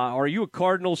 are you a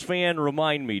Cardinals fan?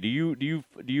 Remind me. Do you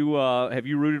have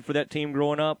you rooted for that team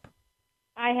growing up?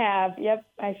 I have. Yep,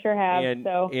 I sure have.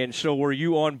 And so were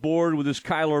you on board with this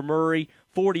Kyler Murray?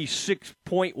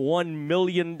 $46.1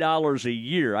 million a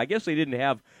year. I guess they didn't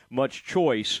have much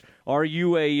choice. Are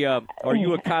you a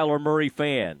Kyler Murray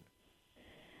fan?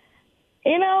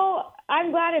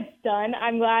 I'm glad it's done.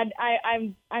 I'm glad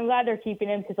I'm glad they're keeping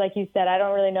him because, like you said, I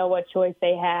don't really know what choice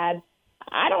they had.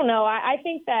 I don't know. I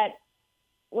think that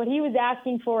what he was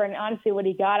asking for and honestly what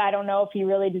he got, I don't know if he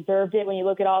really deserved it when you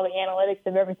look at all the analytics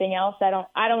of everything else. I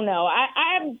don't know.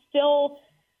 I'm still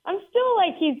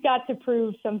like he's got to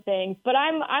prove some things, but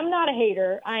I'm not a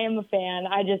hater. I am a fan.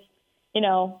 I just,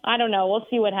 I don't know. We'll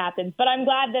see what happens. But I'm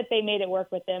glad that they made it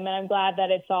work with him, and I'm glad that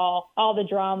it's all the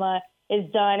drama is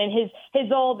done. And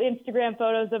his old Instagram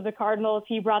photos of the Cardinals,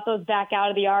 he brought those back out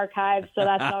of the archives, so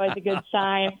that's always a good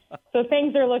sign. So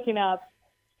things are looking up.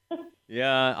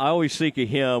 Yeah, I always think of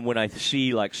him when I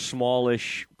see like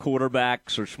smallish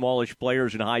quarterbacks or smallish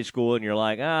players in high school, and you're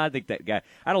like, I don't think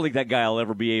that guy will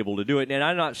ever be able to do it. And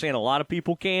I'm not saying a lot of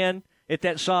people can at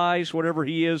that size, whatever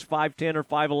he is, 5'10" or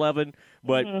 5'11",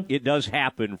 but it does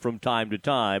happen from time to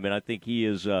time, and I think he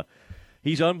is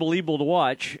he's unbelievable to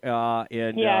watch,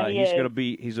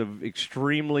 he's an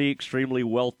extremely, extremely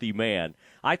wealthy man.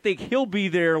 I think he'll be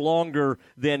there longer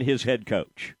than his head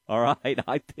coach. All right,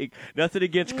 I think nothing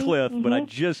against Cliff, but I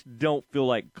just don't feel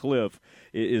like Cliff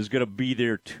is going to be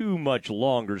there too much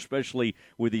longer, especially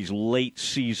with these late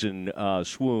season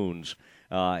swoons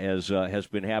as has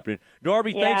been happening.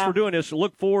 Darby, thanks for doing this.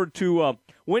 Look forward to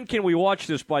when can we watch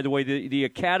this? By the way, the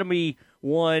Academy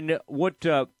one.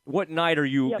 What night are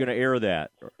you going to air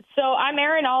that? So I'm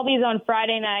airing all these on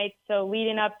Friday nights. So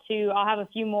leading up to, I'll have a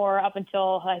few more up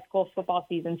until high school football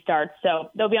season starts. So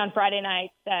they'll be on Friday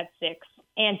nights at 6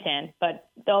 and 10, but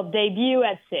they'll debut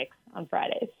at 6 on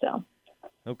Fridays. So.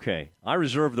 Okay, I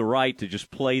reserve the right to just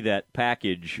play that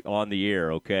package on the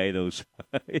air. Okay, those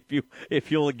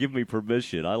if you'll give me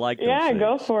permission, I like those things.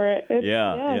 Go for it.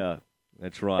 Yeah.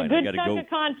 That's right. A good chunk of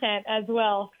content as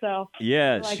well. So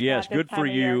yes. Good for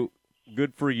you.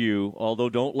 Good for you. Although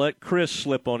don't let Chris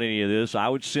slip on any of this. I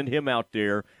would send him out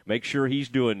there, make sure he's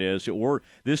doing this.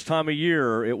 This time of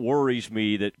year, it worries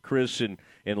me that Chris and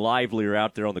Lively are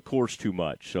out there on the course too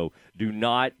much. So do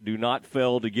not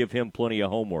fail to give him plenty of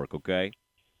homework. Okay.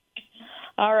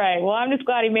 All right. Well, I'm just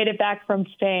glad he made it back from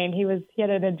Spain. He had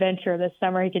an adventure this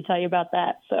summer. He could tell you about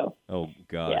that. So. Oh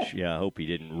gosh, yeah. I hope he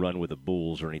didn't run with the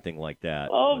bulls or anything like that.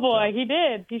 Oh boy, he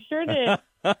did. He sure did.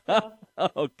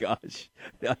 Oh gosh,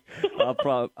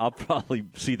 I'll probably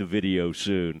see the video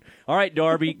soon. All right,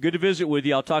 Darby, good to visit with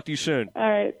you. I'll talk to you soon. All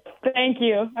right, thank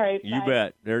you. All right, you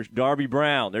bet. There's Darby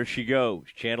Brown. There she goes,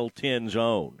 Channel 10's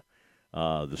own,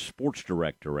 the sports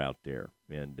director out there,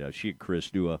 and she and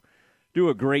Chris do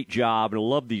a great job, and I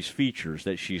love these features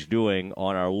that she's doing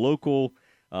on our local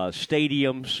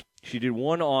stadiums. She did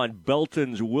one on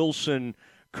Belton's Wilson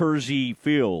Kersey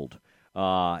Field,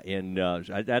 and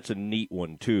that's a neat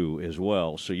one, too, as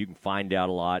well. So you can find out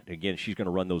a lot. Again, she's going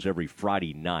to run those every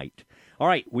Friday night. All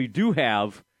right, we do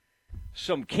have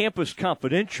some Campus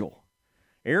Confidential.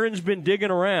 Aaron's been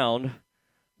digging around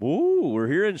Ooh, we're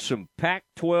hearing some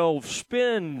Pac-12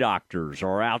 spin doctors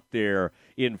are out there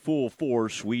in full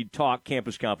force. We talk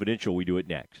Campus Confidential. We do it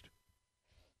next.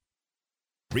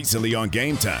 Recently on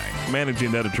Game Time.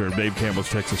 Managing editor of Dave Campbell's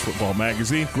Texas Football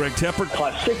Magazine, Greg Tepper.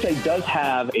 Class 6A does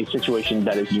have a situation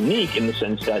that is unique in the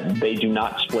sense that they do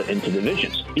not split into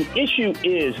divisions. The issue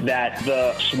is that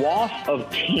the swath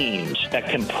of teams that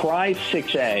comprise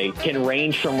 6A can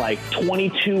range from like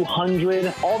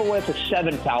 2,200 all the way up to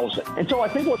 7,000. And so I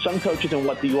think what some coaches and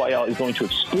what the UIL is going to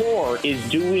explore is,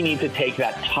 do we need to take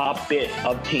that top bit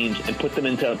of teams and put them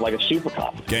into like a super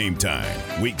conference? Game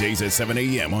Time, weekdays at 7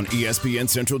 a.m. on ESPN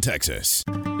Central Texas.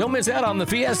 Don't miss out on the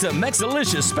Fiesta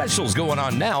Mexalicious specials going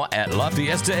on now at La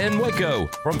Fiesta in Waco.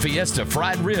 From Fiesta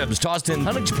fried ribs tossed in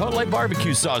honey chipotle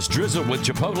barbecue sauce drizzled with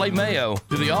chipotle mayo,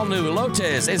 to the all-new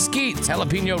elotes, esquites,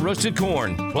 jalapeno roasted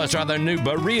corn. Plus our new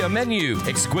birria menu.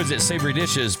 Exquisite savory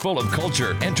dishes full of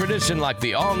culture and tradition like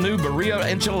the all-new birria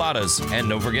enchiladas. And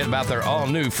don't forget about their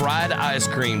all-new fried ice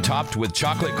cream topped with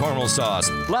chocolate caramel sauce.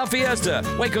 La Fiesta,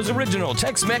 Waco's original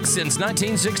Tex-Mex since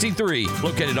 1963.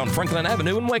 Located on Franklin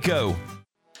Avenue in Waco.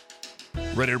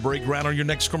 Ready to break ground on your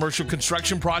next commercial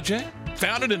construction project?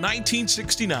 Founded in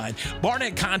 1969,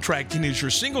 Barnett Contracting is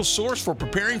your single source for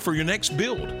preparing for your next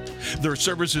build. Their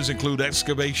services include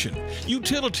excavation,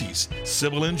 utilities,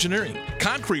 civil engineering,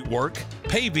 concrete work,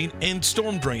 paving, and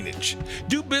storm drainage.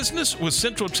 Do business with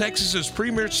Central Texas's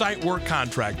premier site work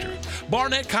contractor,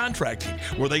 Barnett Contracting,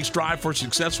 where they strive for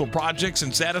successful projects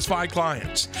and satisfied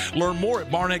clients. Learn more at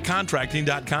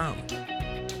barnettcontracting.com.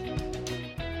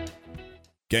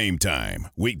 Game Time,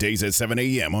 weekdays at 7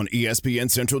 a.m. on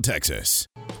ESPN Central Texas.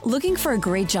 Looking for a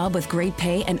great job with great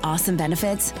pay and awesome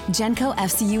benefits? Genco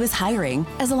FCU is hiring.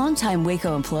 As a longtime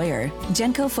Waco employer,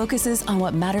 Genco focuses on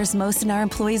what matters most in our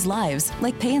employees' lives,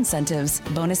 like pay incentives,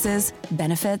 bonuses,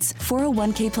 benefits,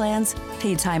 401k plans,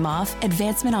 paid time off,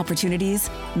 advancement opportunities,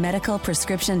 medical,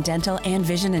 prescription, dental, and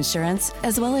vision insurance,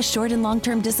 as well as short and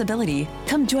long-term disability.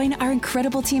 Come join our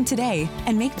incredible team today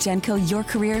and make Genco your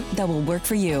career that will work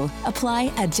for you. Apply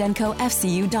at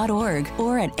gencofcu.org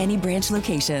or at any branch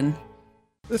location.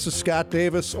 This is Scott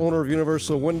Davis, owner of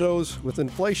Universal Windows. With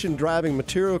inflation driving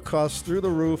material costs through the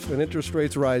roof and interest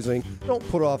rates rising, don't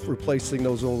put off replacing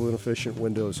those old inefficient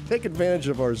windows. Take advantage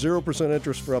of our 0%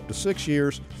 interest for up to 6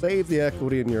 years. Save the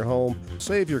equity in your home.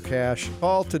 Save your cash.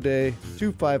 Call today,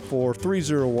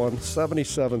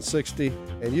 254-301-7760,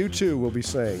 and you too will be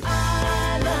saying,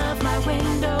 I love my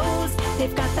windows.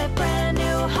 They've got that brand new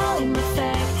home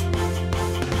effect.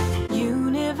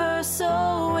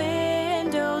 Universal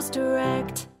Windows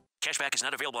Direct. Cashback is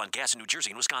not available on gas in New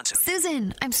Jersey and Wisconsin.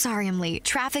 Susan, I'm sorry I'm late.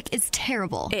 Traffic is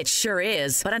terrible. It sure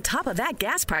is. But on top of that,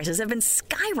 gas prices have been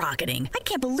skyrocketing. I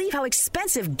can't believe how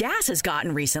expensive gas has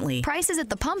gotten recently. Prices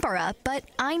at the pump are up, but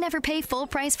I never pay full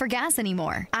price for gas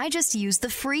anymore. I just use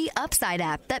the free Upside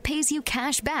app that pays you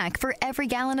cash back for every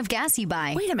gallon of gas you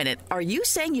buy. Wait a minute. Are you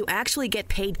saying you actually get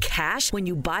paid cash when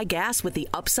you buy gas with the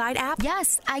Upside app?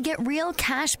 Yes, I get real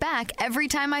cash back every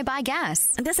time I buy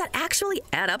gas. And does that actually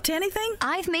add up to anything?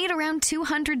 I've made around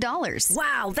 $200.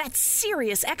 Wow, that's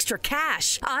serious extra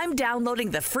cash. I'm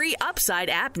downloading the free Upside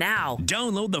app now.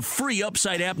 Download the free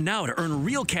Upside app now to earn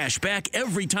real cash back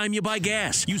every time you buy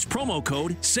gas. Use promo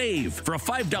code SAVE for a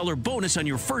 $5 bonus on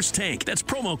your first tank. That's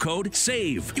promo code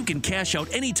SAVE. You can cash out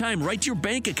anytime right to your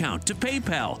bank account, to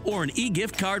PayPal, or an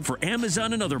e-gift card for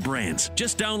Amazon and other brands.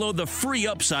 Just download the free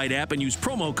Upside app and use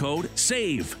promo code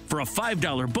SAVE for a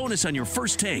 $5 bonus on your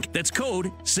first tank. That's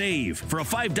code SAVE for a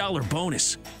 $5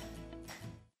 bonus.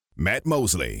 Matt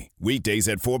Mosley, weekdays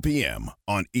at 4 p.m.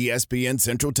 on ESPN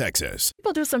Central Texas.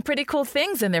 People do some pretty cool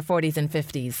things in their 40s and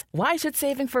 50s. Why should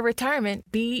saving for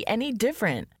retirement be any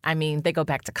different? I mean, they go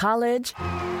back to college,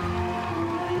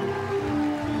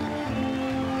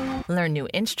 learn new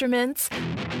instruments,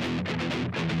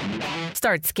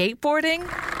 start skateboarding.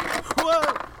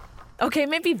 Whoa! Okay,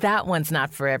 maybe that one's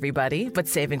not for everybody, but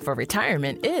saving for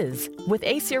retirement is. With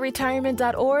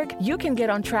aceyourretirement.org, you can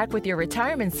get on track with your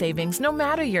retirement savings no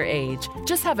matter your age.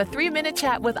 Just have a 3-minute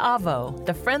chat with Avo,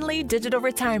 the friendly digital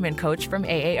retirement coach from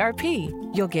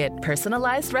AARP. You'll get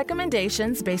personalized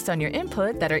recommendations based on your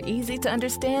input that are easy to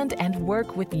understand and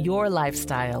work with your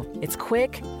lifestyle. It's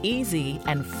quick, easy,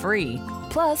 and free.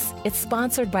 Plus, it's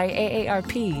sponsored by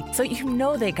AARP, so you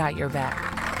know they got your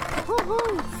back.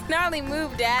 Gnarly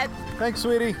move, Dad. Thanks,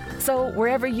 sweetie. So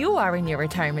wherever you are in your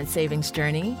retirement savings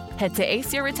journey, head to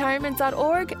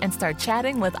aceyourretirement.org and start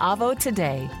chatting with Avo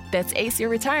today. That's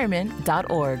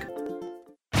aceyourretirement.org.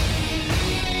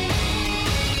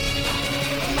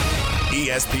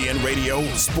 ESPN Radio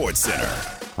Sports Center.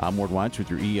 I'm Ward Weitz with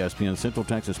your ESPN Central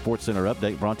Texas Sports Center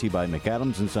update, brought to you by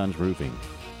McAdams & Sons Roofing.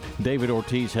 David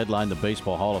Ortiz headlined the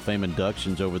Baseball Hall of Fame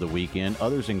inductions over the weekend.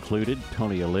 Others included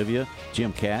Tony Olivia,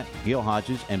 Jim Catt, Gil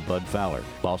Hodges, and Bud Fowler.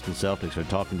 Boston Celtics are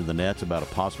talking to the Nets about a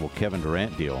possible Kevin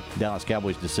Durant deal. Dallas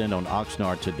Cowboys descend on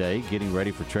Oxnard today, getting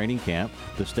ready for training camp.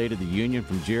 The State of the Union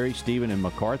from Jerry, Stephen, and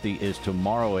McCarthy is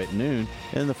tomorrow at noon,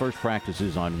 and the first practice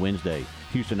is on Wednesday.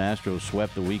 Houston Astros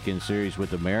swept the weekend series with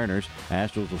the Mariners.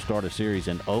 Astros will start a series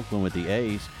in Oakland with the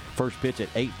A's. First pitch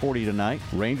at 8:40 tonight.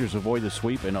 Rangers avoid the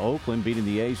sweep in Oakland, beating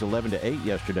the A's 11-8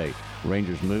 yesterday.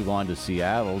 Rangers move on to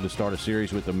Seattle to start a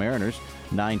series with the Mariners.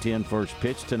 9:10 first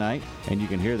pitch tonight, and you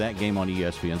can hear that game on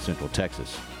ESPN Central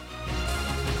Texas.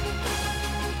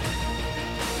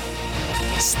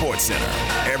 Sports Center,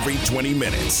 every 20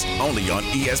 minutes, only on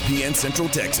ESPN Central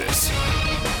Texas.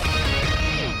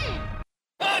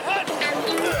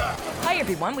 Hi,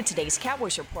 everyone. With today's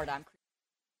Cowboys Report, I'm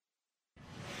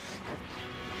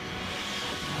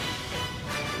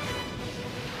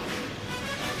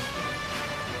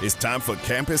It's time for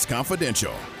Campus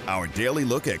Confidential, our daily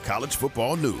look at college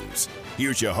football news.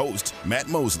 Here's your host, Matt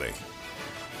Mosley.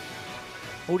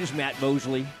 Oh, just Matt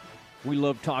Mosley. We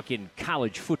love talking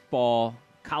college football,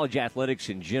 college athletics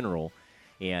in general.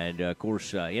 And, of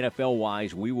course,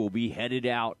 NFL-wise, we will be headed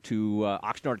out to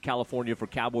Oxnard, California for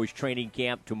Cowboys training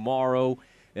camp tomorrow.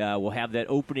 We'll have that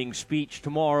opening speech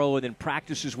tomorrow, and then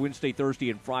practices Wednesday,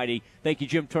 Thursday, and Friday. Thank you,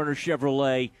 Jim Turner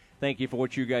Chevrolet. Thank you for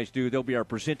what you guys do. They'll be our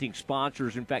presenting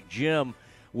sponsors. In fact, Jim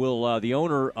will, the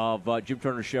owner of Jim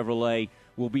Turner Chevrolet,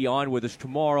 will be on with us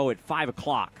tomorrow at 5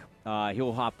 o'clock.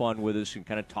 He'll hop on with us and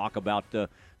kind of talk about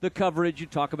the coverage and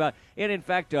talk about – and, in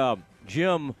fact,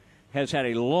 Jim has had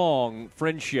a long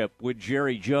friendship with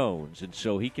Jerry Jones, and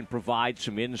so he can provide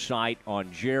some insight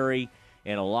on Jerry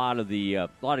and a lot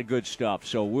of good stuff.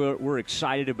 So we're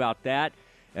excited about that.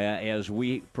 As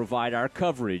we provide our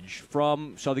coverage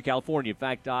from Southern California. In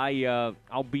fact,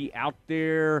 I'll be out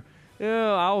there.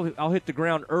 I'll hit the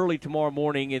ground early tomorrow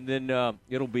morning, and then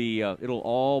it'll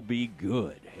all be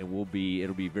good. It'll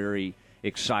be very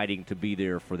exciting to be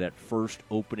there for that first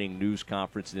opening news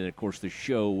conference, and then of course the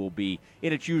show will be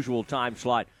in its usual time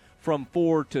slot from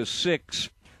 4 to 6.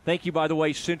 Thank you, by the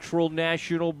way, Central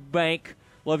National Bank.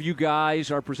 Love you guys,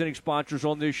 our presenting sponsors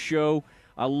on this show.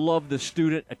 I love the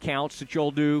student accounts that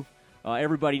y'all do.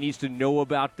 Everybody needs to know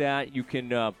about that. You can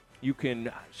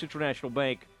Central National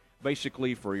Bank,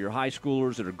 basically for your high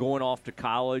schoolers that are going off to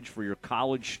college, for your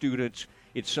college students,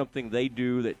 it's something they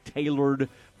do that tailored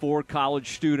for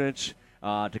college students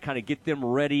to kind of get them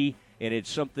ready. And it's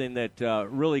something that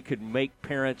really could make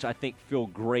parents, I think, feel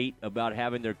great about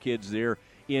having their kids there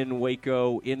in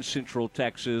Waco, in Central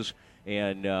Texas.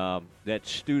 And that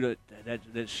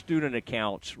student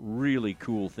account's really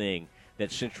cool thing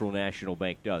that Central National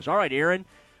Bank does. All right, Aaron,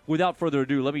 without further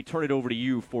ado, let me turn it over to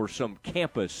you for some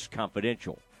Campus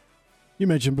Confidential. You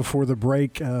mentioned before the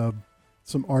break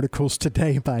some articles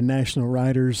today by national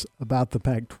writers about the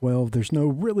Pac-12. There's no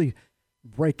really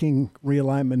breaking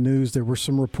realignment news. There were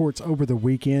some reports over the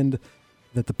weekend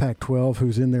that the Pac-12,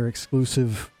 who's in their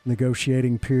exclusive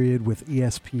negotiating period with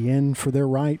ESPN for their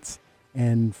rights,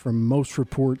 and from most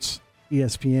reports,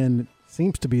 ESPN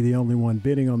seems to be the only one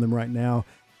bidding on them right now,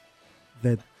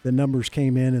 that the numbers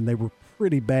came in and they were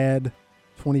pretty bad,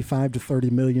 25 to 30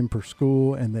 million per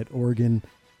school, and that Oregon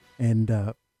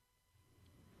and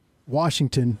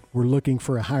Washington were looking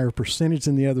for a higher percentage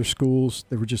than the other schools.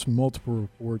 There were just multiple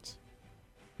reports,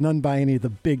 none by any of the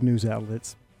big news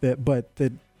outlets, but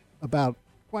that about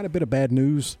quite a bit of bad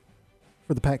news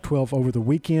for the Pac-12 over the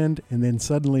weekend, and then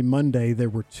suddenly Monday there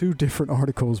were two different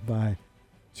articles by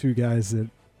two guys, that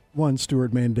one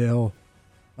Stuart Mandel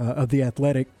of The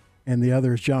Athletic, and the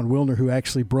other is John Wilner, who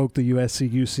actually broke the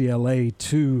USC-UCLA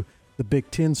to the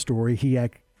Big Ten story. He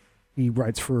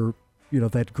writes for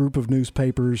that group of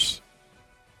newspapers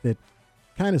that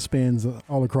kind of spans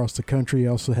all across the country. He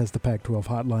also has the Pac-12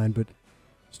 hotline, but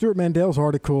Stuart Mandel's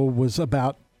article was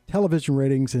about television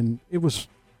ratings, and it was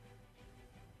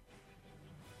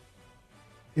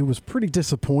pretty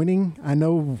disappointing. I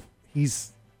know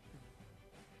he's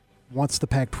wants the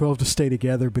Pac-12 to stay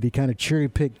together, but he kind of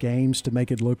cherry-picked games to make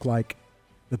it look like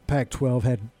the Pac-12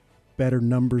 had better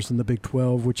numbers than the Big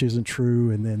 12, which isn't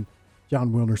true. And then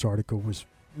John Wilner's article was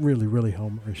really, really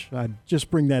homerish. I'd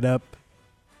just bring that up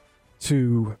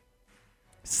to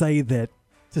say that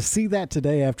to see that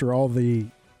today after all the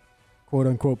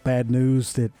quote-unquote bad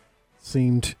news that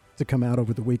seemed to come out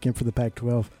over the weekend for the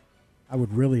Pac-12, I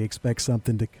would really expect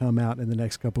something to come out in the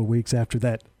next couple of weeks after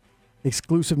that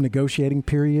exclusive negotiating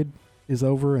period is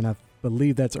over, and I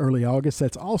believe that's early August.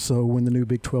 That's also when the new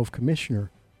Big 12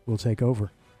 commissioner will take over.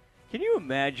 Can you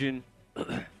imagine,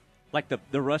 like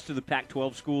the rest of the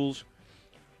Pac-12 schools,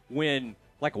 when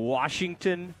like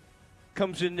Washington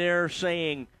comes in there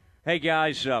saying, hey,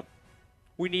 guys,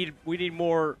 we need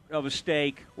more of a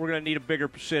stake. We're going to need a bigger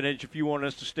percentage if you want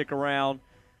us to stick around.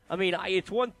 I mean,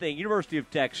 it's one thing, University of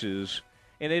Texas,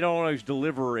 and they don't always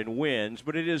deliver in wins,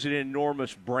 but it is an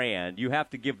enormous brand. You have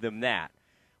to give them that.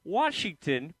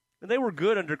 Washington, they were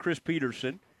good under Chris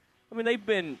Peterson. I mean, they've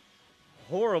been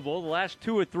horrible the last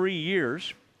 2 or 3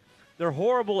 years. They're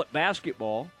horrible at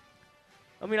basketball.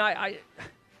 I mean, I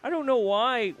don't know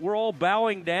why we're all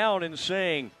bowing down and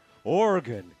saying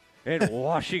Oregon and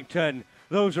Washington,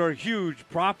 those are huge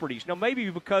properties. Now, maybe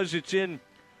because it's in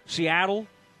Seattle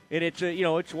and it's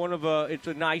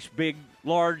a nice, big,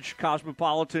 large,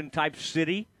 cosmopolitan type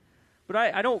city. But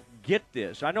I don't get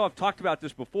this. I know I've talked about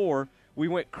this before. We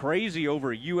went crazy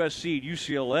over USC and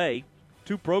UCLA,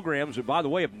 2 programs that, by the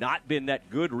way, have not been that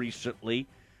good recently.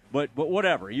 But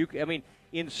whatever.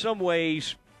 In some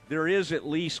ways, there is at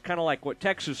least kind of like what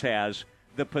Texas has,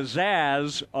 the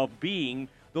pizzazz of being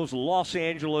those Los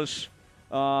Angeles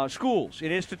schools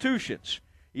and institutions.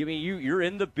 I mean, you're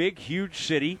in the big, huge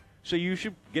city, so you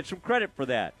should get some credit for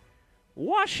that.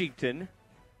 Washington,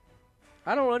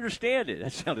 I don't understand it.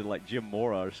 That sounded like Jim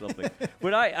Mora or something.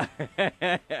 But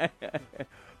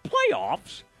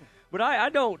playoffs. But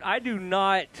I do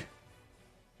not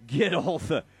get all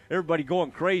the everybody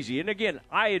going crazy. And again,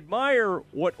 I admire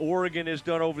what Oregon has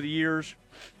done over the years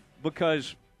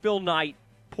because Phil Knight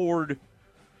poured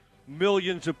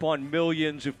millions upon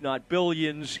millions, if not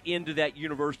billions, into that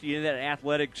university, into that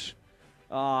athletics.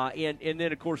 And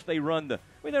then, of course, they were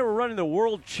running the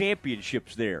world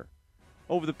championships there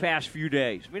over the past few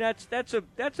days. I mean,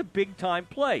 that's a big-time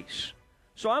place.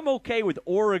 So I'm okay with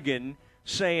Oregon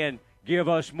saying, give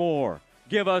us more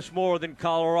than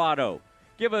Colorado.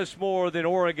 Give us more than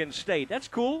Oregon State. That's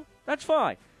cool. That's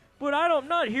fine. But I'm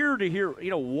not here to hear,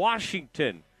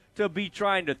 Washington to be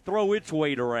trying to throw its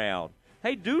weight around.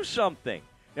 Hey, do something.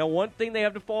 Now, one thing they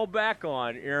have to fall back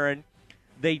on, Aaron,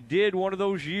 they did one of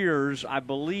those years, I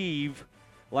believe,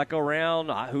 like around,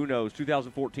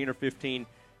 2014 or 15,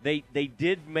 they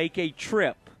did make a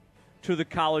trip to the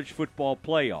college football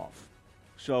playoff.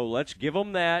 So let's give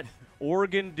them that.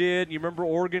 Oregon did. You remember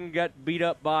Oregon got beat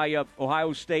up by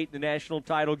Ohio State in the national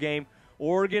title game.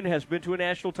 Oregon has been to a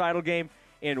national title game,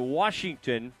 and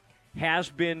Washington has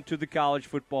been to the college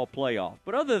football playoff.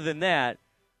 But other than that,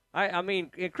 I mean,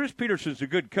 Chris Peterson's a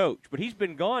good coach, but he's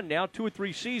been gone now 2 or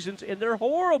 3 seasons, and they're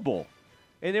horrible.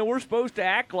 And then we're supposed to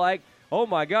act like, oh,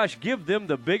 my gosh, give them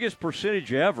the biggest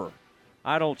percentage ever.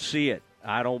 I don't see it.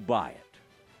 I don't buy it.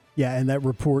 Yeah, and that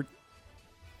report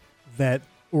that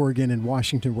Oregon and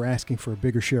Washington were asking for a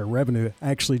bigger share of revenue.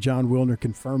 Actually, John Wilner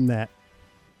confirmed that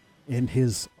in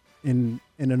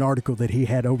an article that he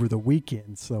had over the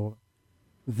weekend. So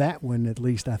that one, at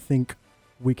least, I think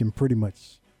we can pretty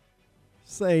much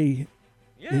say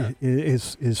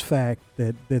is fact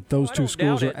that those two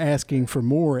schools are asking for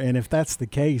more. And if that's the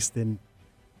case, then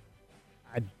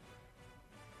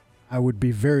I would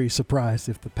be very surprised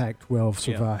if the Pac-12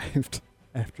 survived.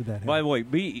 After that, by the way,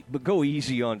 but go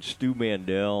easy on Stu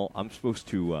Mandel. I'm supposed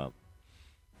to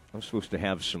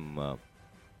have some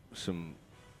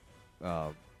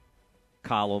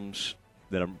columns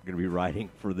that I'm going to be writing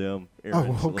for them.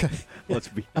 Aaron. Oh, okay. So let's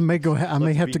be. I may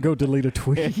have to go delete a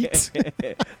tweet.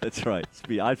 That's right.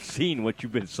 I've seen what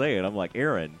you've been saying. I'm like,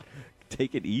 Aaron,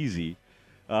 take it easy.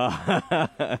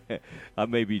 I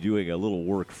may be doing a little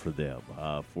work for them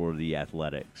for the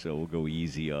Athletics, so we'll go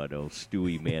easy on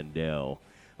Stewie Mandel.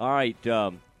 All right,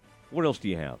 what else do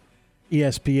you have?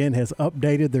 ESPN has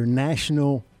updated their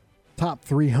national top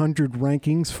 300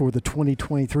 rankings for the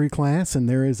 2023 class, and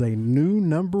there is a new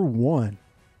number 1.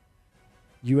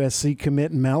 USC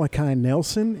commit Malachi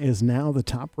Nelson is now the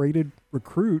top-rated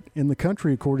recruit in the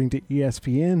country, according to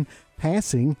ESPN,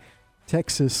 passing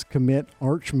Texas commit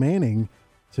Arch Manning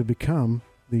to become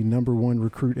the number 1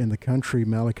 recruit in the country.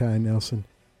 Malachi Nelson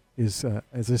is,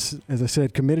 as I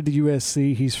said, committed to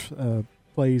USC. He's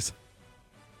plays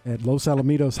at Los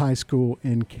Alamitos High School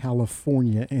in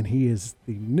California, and he is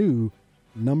the new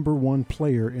number 1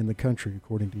 player in the country,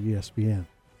 according to ESPN.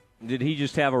 Did he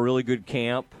just have a really good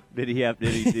camp? Did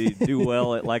he do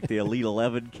well at like the Elite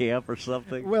 11 camp or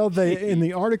something? Well, in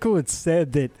the article it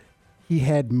said that he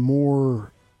had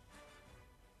more.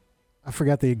 I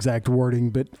forgot the exact wording,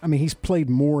 but I mean he's played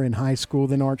more in high school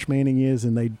than Arch Manning is,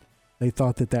 and they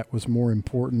thought that was more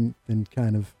important than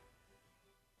kind of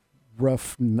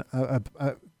rough, not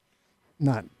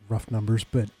rough numbers,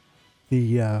 but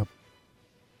the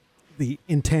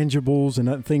intangibles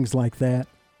and things like that,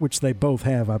 which they both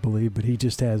have, I believe. But he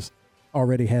just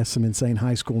already has some insane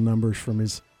high school numbers from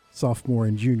his sophomore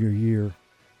and junior year.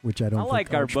 which I don't. I like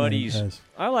think our Archman buddies. has.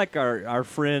 I like our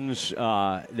friends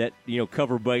that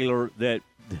cover Baylor that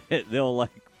they'll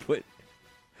like put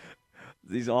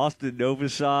these Austin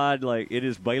Novosad like it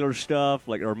is Baylor stuff,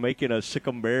 like are making a Sick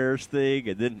 'em Bears thing,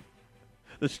 and then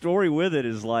the story with it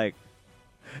is like.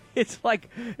 It's like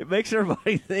it makes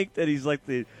everybody think that he's like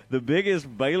the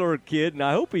biggest Baylor kid, and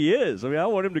I hope he is. I mean, I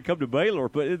want him to come to Baylor,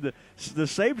 but in the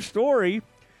same story,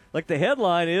 like the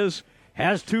headline is,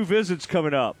 has 2 visits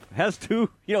coming up, has 2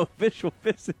 official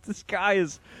visits. This guy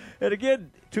is, and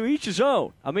again, to each his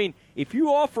own. I mean, if you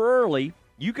offer early,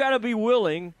 you got to be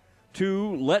willing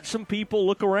to let some people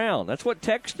look around. That's what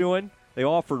Tech's doing. They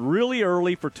offered really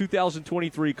early for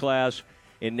 2023 class,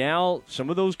 and now some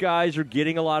of those guys are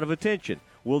getting a lot of attention.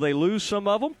 Will they lose some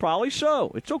of them? Probably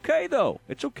so. It's okay, though.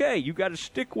 It's okay. You got to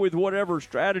stick with whatever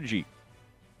strategy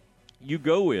you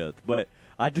go with. But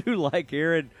I do like,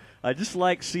 Aaron, I just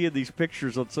like seeing these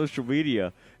pictures on social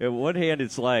media. On one hand,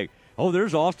 it's like, oh,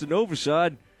 there's Austin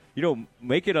Novosad,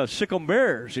 making a Sick 'em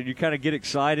Bears, and you kind of get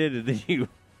excited, and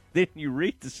then you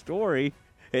read the story,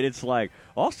 and it's like,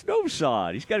 Austin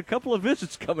Novosad, he's got a couple of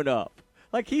visits coming up.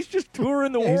 Like, he's just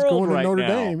touring the world he's going right to Notre now.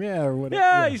 Dame, or whatever.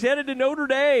 Yeah, he's headed to Notre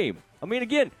Dame. I mean,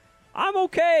 again, I'm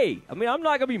okay. I mean, I'm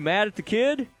not going to be mad at the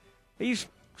kid. He's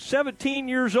 17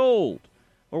 years old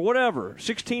or whatever,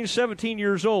 16, 17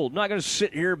 years old. I'm not going to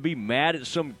sit here and be mad at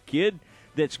some kid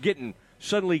that's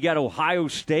suddenly got Ohio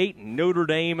State and Notre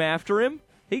Dame after him.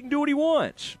 He can do what he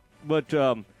wants. But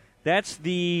that's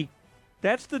the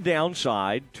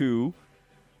downside to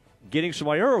getting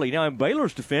somebody early. Now, in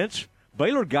Baylor's defense,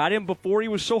 Baylor got him before he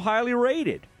was so highly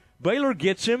rated. Baylor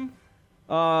gets him,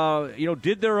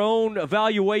 did their own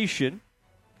evaluation,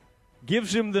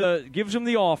 gives him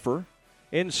the offer,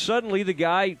 and suddenly the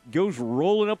guy goes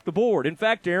rolling up the board. In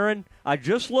fact, Aaron, I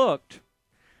just looked,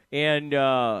 and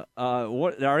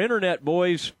our internet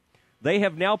boys, they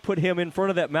have now put him in front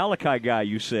of that Malachi guy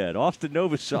you said, Austin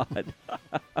Novosad.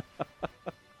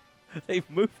 They've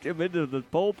moved him into the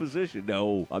pole position.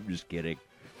 No, I'm just kidding.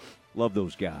 Love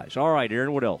those guys. All right,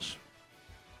 Aaron, what else?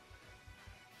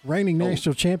 Reigning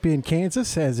national champion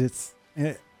Kansas has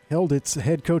held its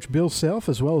head coach Bill Self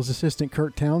as well as assistant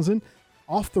Kurt Townsend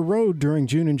off the road during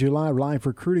June and July live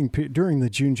recruiting during the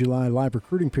June-July live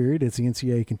recruiting period as the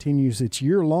NCAA continues its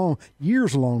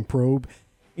years-long probe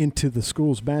into the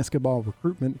school's basketball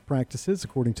recruitment practices.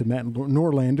 According to Matt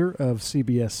Norlander of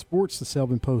CBS Sports, the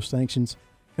self-imposed sanctions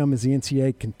come as the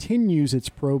NCAA continues its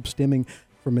probe stemming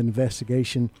from an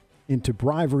investigation into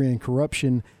bribery and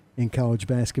corruption in college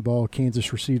basketball.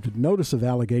 Kansas received a notice of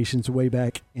allegations way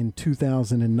back in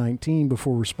 2019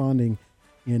 before responding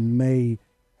in May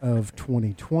of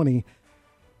 2020.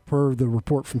 Per the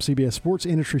report from CBS Sports,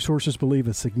 industry sources believe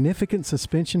a significant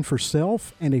suspension for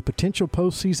Self and a potential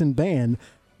postseason ban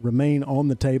remain on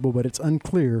the table, but it's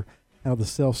unclear how the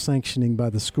self-sanctioning by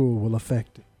the school will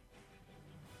affect it.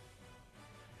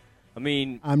 I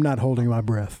mean, I'm not holding my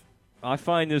breath. I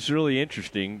find this really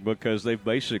interesting because they've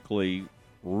basically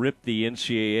ripped the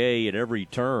NCAA at every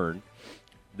turn.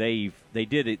 They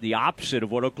did it the opposite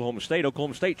of what Oklahoma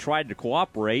State tried to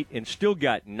cooperate and still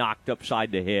got knocked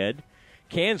upside the head.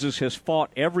 Kansas has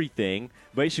fought everything,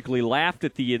 basically laughed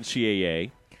at the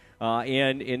NCAA,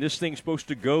 and this thing's supposed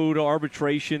to go to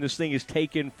arbitration. This thing is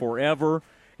taken forever,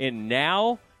 and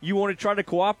now you want to try to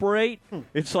cooperate?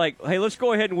 It's like, hey, let's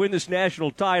go ahead and win this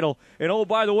national title. And oh,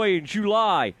 by the way, in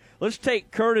July, let's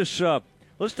take Curtis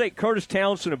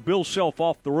Townsend and Bill Self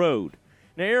off the road.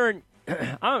 Now, Aaron,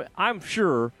 I'm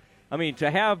sure. I mean, to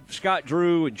have Scott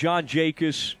Drew and John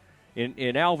Jacobs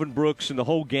and Alvin Brooks and the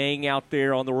whole gang out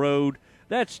there on the road,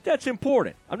 that's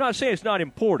important. I'm not saying it's not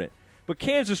important, but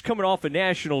Kansas coming off a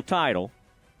national title.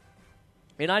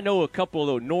 And I know a couple of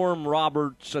those. Norm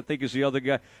Roberts, I think, is the other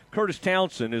guy. Curtis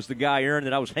Townsend is the guy, Aaron,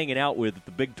 that I was hanging out with at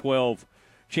the Big 12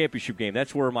 championship game.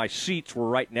 That's where my seats were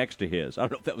right next to his. I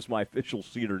don't know if that was my official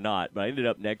seat or not, but I ended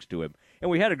up next to him. And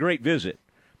we had a great visit,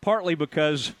 partly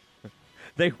because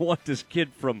they want this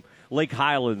kid from Lake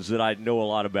Highlands that I know a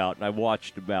lot about and I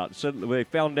watched about. Suddenly, when they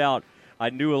found out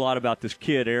I knew a lot about this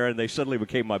kid, Aaron, they suddenly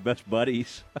became my best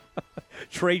buddies.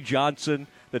 Trey Johnson,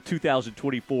 the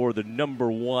 2024, the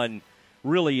number one,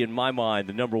 really in my mind,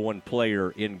 the number one player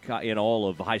in all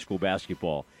of high school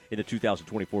basketball in the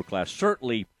 2024 class.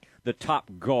 Certainly the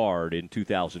top guard in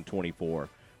 2024.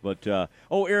 But,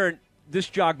 Aaron, this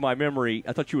jogged my memory.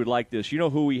 I thought you would like this. You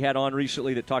know who we had on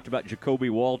recently that talked about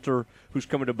Jacoby Walter, who's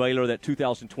coming to Baylor, that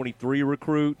 2023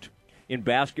 recruit in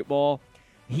basketball?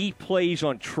 He plays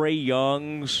on Trey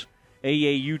Young's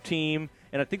AAU team,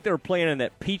 and I think they were playing in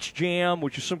that Peach Jam,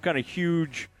 which is some kind of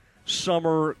huge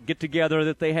summer get-together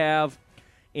that they have.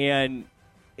 And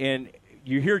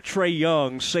you hear Trey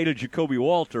Young say to Jacoby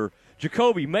Walter,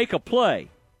 Jacoby, make a play.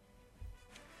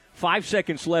 5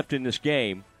 seconds left in this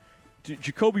game.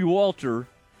 Jacoby Walter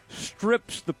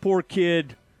strips the poor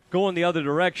kid going the other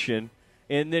direction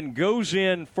and then goes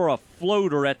in for a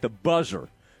floater at the buzzer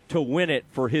to win it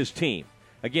for his team.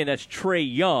 Again, that's Trey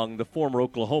Young, the former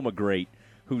Oklahoma great,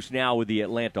 who's now with the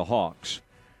Atlanta Hawks.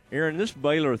 Aaron, this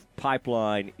Baylor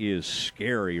pipeline is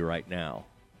scary right now.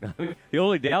 The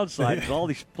only downside is all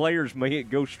these players may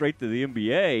go straight to the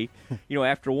NBA,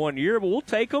 after 1 year, but we'll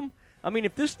take them. I mean,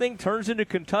 if this thing turns into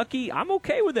Kentucky, I'm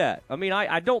okay with that. I mean,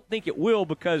 I don't think it will,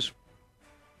 because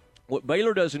what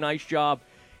Baylor does a nice job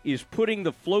is putting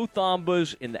the Flo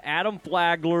Thambas and the Adam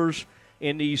Flaglers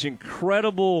and these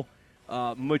incredible,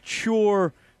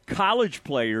 mature college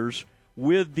players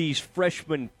with these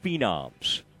freshman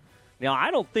phenoms. Now,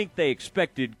 I don't think they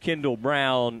expected Kendall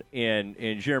Brown and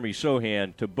Jeremy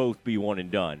Sohan to both be one and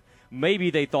done.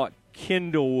 Maybe they thought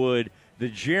Kendall would. The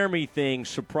Jeremy thing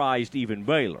surprised even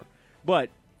Baylor. But,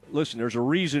 listen, there's a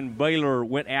reason Baylor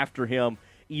went after him,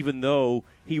 even though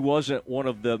he wasn't one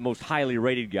of the most highly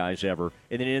rated guys ever,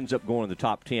 and then ends up going in the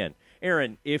top 10.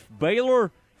 Aaron, if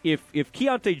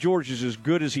Keontae George is as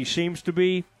good as he seems to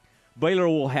be, Baylor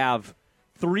will have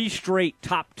 3 straight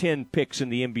top 10 picks in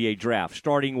the NBA draft,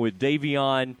 starting with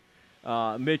Davion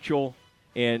Mitchell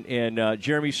and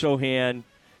Jeremy Sohan,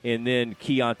 and then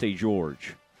Keontae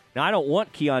George. Now, I don't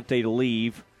want Keontae to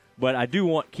leave, but I do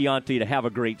want Keontae to have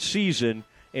a great season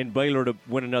and Baylor to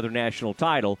win another national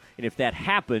title. And if that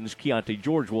happens, Keontae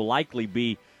George will likely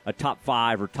be a top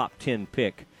 5 or top 10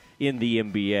 pick in the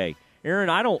NBA.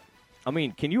 Aaron,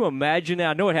 can you imagine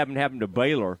that? I know it hasn't happened to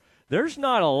Baylor. There's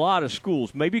not a lot of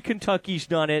schools. Maybe Kentucky's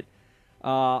done it.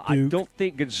 I don't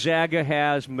think Gonzaga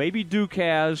has. Maybe Duke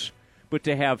has. But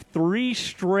to have 3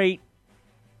 straight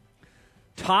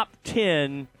top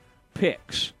 10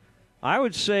 picks, I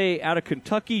would say out of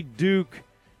Kentucky, Duke,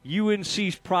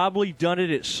 UNC's probably done it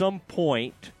at some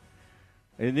point.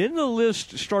 And then the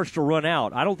list starts to run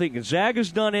out. I don't think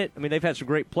Gonzaga's done it. I mean, they've had some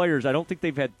great players. I don't think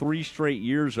they've had 3 straight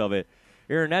years of it.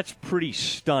 Aaron, that's pretty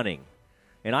stunning.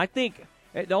 And I think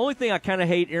the only thing I kind of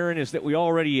hate, Aaron, is that we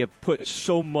already have put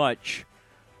so much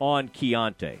on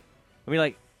Keontae. I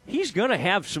mean, he's going to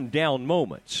have some down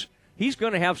moments. He's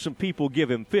going to have some people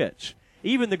give him fits.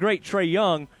 Even the great Trey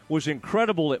Young was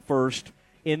incredible at first,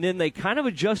 and then they kind of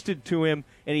adjusted to him,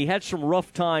 and he had some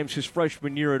rough times his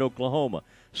freshman year at Oklahoma.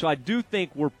 So I do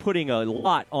think we're putting a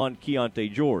lot on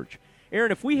Keontae George.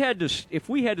 Aaron, if we had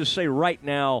to say right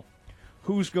now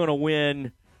who's going to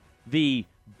win the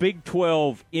Big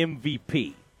 12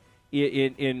 MVP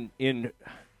in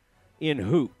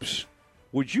hoops,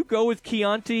 would you go with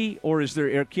Keontae, or is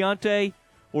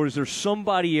there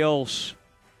somebody else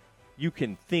you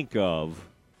can think of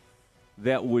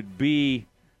that would be?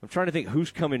 I'm trying to think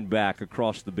who's coming back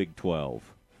across the Big 12,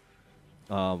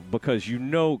 because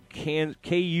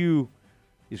KU,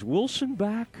 is Wilson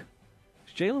back?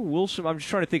 Is Jalen Wilson? I'm just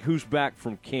trying to think who's back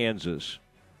from Kansas.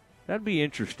 That'd be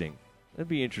interesting. That'd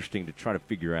be interesting to try to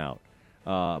figure out.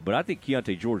 But I think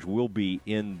Keontae George will be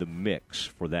in the mix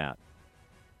for that.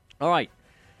 All right.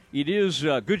 It is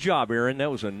good job, Aaron.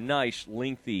 That was a nice,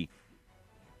 lengthy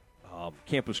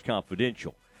Campus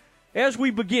Confidential. As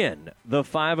we begin the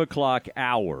 5 o'clock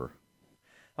hour,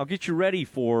 I'll get you ready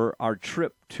for our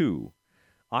trip to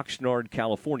Oxnard,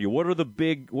 California. What are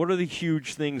the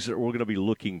huge things that we're going to be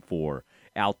looking for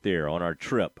out there on our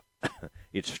trip?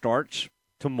 It starts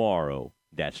tomorrow.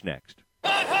 That's next.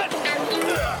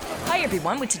 Hi,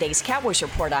 everyone. With today's Cowboys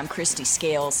Report, I'm Christy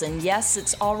Scales. And yes,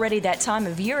 it's already that time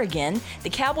of year again. The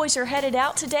Cowboys are headed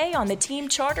out today on the team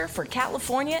charter for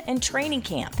California and training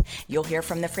camp. You'll hear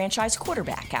from the franchise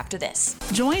quarterback after this.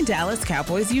 Join Dallas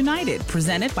Cowboys United,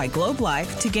 presented by Globe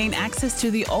Life, to gain access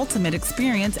to the ultimate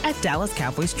experience at Dallas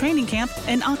Cowboys training camp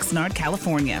in Oxnard,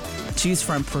 California. Choose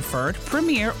from preferred,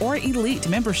 premier, or elite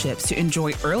memberships to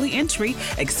enjoy early entry,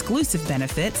 exclusive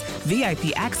benefits,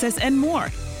 VIP access, and more.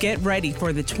 Get ready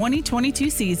for the 2022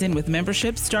 season with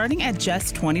memberships starting at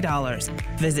just $20.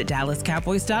 Visit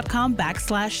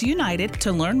DallasCowboys.com/United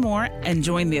to learn more and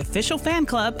join the official fan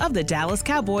club of the Dallas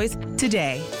Cowboys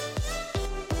today.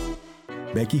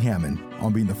 Becky Hammond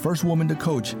on being the first woman to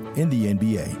coach in the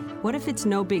NBA. What if it's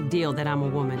no big deal that I'm a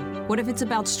woman? What if it's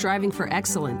about striving for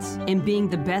excellence and being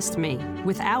the best me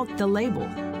without the label?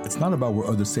 It's not about where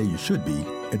others say you should be.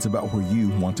 It's about where you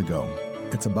want to go.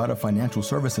 It's about a financial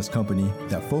services company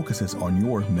that focuses on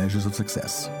your measures of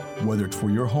success. Whether it's for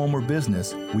your home or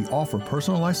business, we offer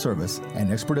personalized service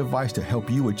and expert advice to help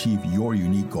you achieve your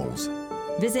unique goals.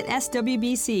 Visit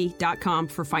SWBC.com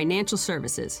for financial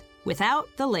services without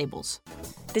the labels.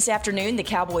 This afternoon, the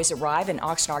Cowboys arrive in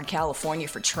Oxnard, California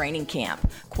for training camp.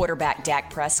 Quarterback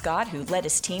Dak Prescott, who led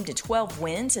his team to 12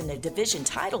 wins and a division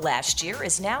title last year,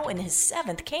 is now in his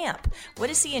 7th camp. What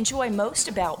does he enjoy most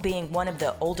about being one of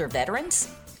the older veterans?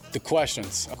 The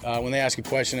questions. When they ask a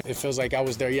question, it feels like I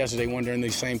was there yesterday wondering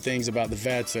these same things about the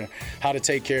vets or how to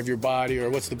take care of your body or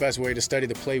what's the best way to study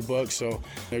the playbook. So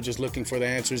they're just looking for the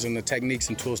answers and the techniques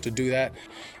and tools to do that.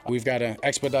 We've got to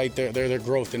expedite their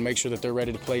growth and make sure that they're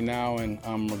ready to play now, and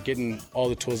we're getting all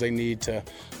the tools they need to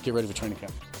get ready for training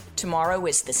camp. Tomorrow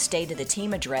is the State of the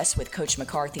Team address with Coach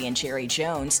McCarthy and Jerry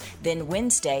Jones. Then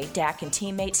Wednesday, Dak and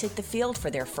teammates hit the field for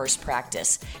their first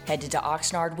practice. Headed to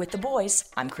Oxnard with the boys,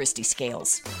 I'm Christy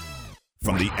Scales.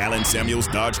 From the Allen Samuels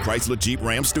Dodge Chrysler Jeep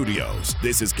Ram Studios,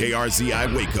 this is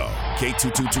KRZI Waco,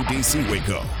 K222DC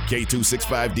Waco,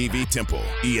 K265DV Temple,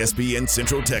 ESPN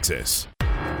Central Texas.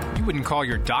 You wouldn't call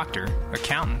your doctor,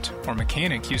 accountant, or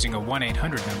mechanic using a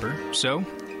 1-800 number, so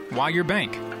why your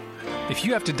bank? If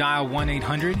you have to dial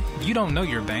 1-800, you don't know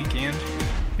your bank, and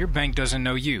your bank doesn't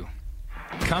know you.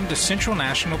 Come to Central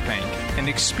National Bank and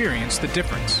experience the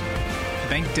difference.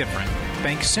 Bank different.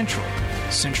 Bank Central.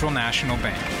 Central National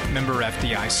Bank. Member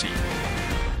FDIC.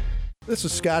 This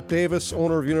is Scott Davis,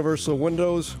 owner of Universal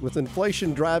Windows. With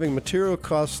inflation driving material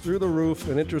costs through the roof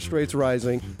and interest rates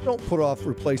rising, don't put off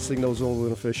replacing those old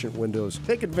inefficient windows.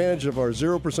 Take advantage of our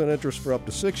 0% interest for up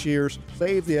to 6 years.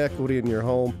 Save the equity in your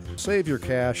home. Save your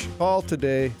cash. Call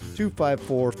today,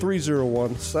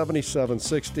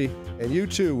 254-301-7760, and you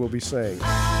too will be saying,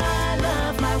 I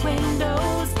love my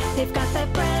windows. They've got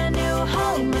that brand new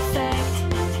home effect.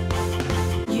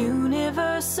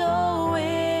 Universal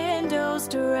Windows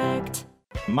Direct.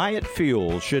 Myatt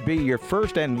Fuels should be your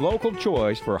first and local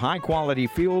choice for high-quality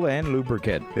fuel and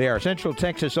lubricant. They are Central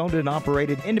Texas owned and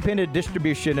operated independent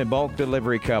distribution and bulk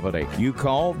delivery company. You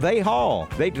call, they haul.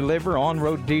 They deliver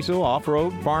on-road diesel,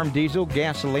 off-road, farm diesel,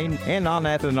 gasoline, and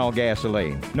non-ethanol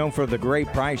gasoline. Known for the great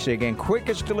pricing and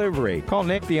quickest delivery. Call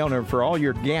Nick, the owner, for all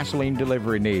your gasoline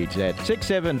delivery needs at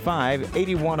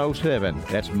 675-8107.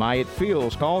 That's Myatt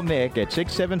Fuels. Call Nick at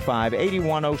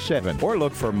 675-8107 or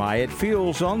look for Myatt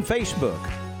Fuels on Facebook.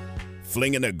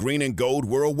 Flinging the green and gold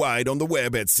worldwide on the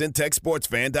web at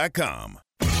syntechsportsfan.com.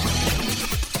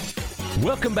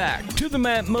 Welcome back to the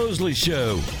Matt Mosley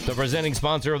Show. The presenting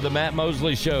sponsor of the Matt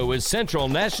Mosley Show is Central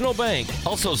National Bank.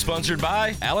 Also sponsored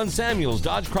by Allen Samuels,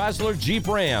 Dodge Chrysler Jeep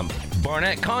Ram,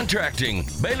 Barnett Contracting,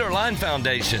 Baylor Line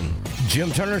Foundation,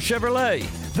 Jim Turner Chevrolet,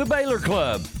 The Baylor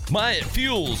Club, Myatt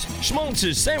Fuels,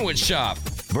 Schmaltz's Sandwich Shop,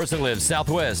 VersaLive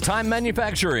Southwest Time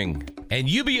Manufacturing, and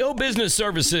UBO Business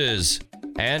Services.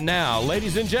 And now,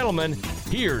 ladies and gentlemen,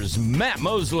 here's Matt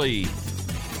Mosley.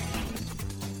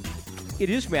 It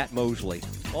is Matt Mosley.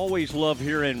 Always love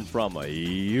hearing from a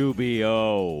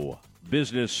UBO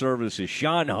Business Services.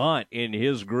 Sean Hunt in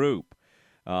his group.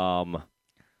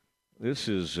 This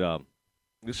is a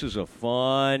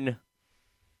fun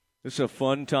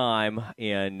time,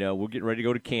 and we're getting ready to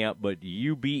go to camp. But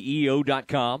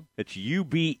ubeo.com. That's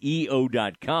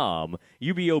ubeo.com.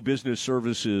 UBO Business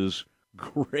Services.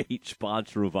 Great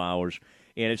sponsor of ours.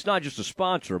 And it's not just a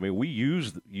sponsor. I mean, we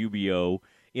use UBO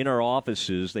in our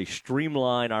offices. They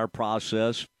streamline our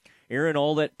process. Aaron,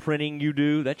 all that printing you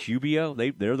do, that's UBO.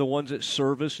 They're the ones that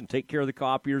service and take care of the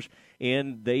copiers,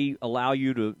 and they allow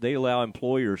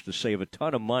employers to save a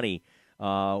ton of money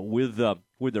with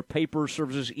their paper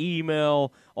services,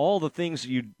 email, all the things that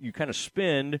you kind of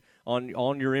spend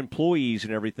on your employees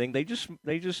and everything. They just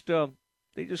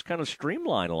kind of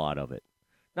streamline a lot of it.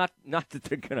 Not that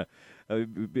they're going to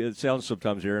it sounds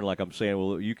sometimes, Aaron, like I'm saying,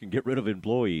 well, you can get rid of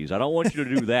employees. I don't want you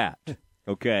to do that,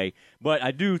 okay? But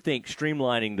I do think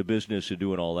streamlining the business and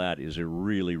doing all that is a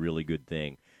really, really good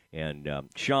thing. And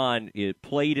Sean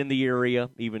played in the area,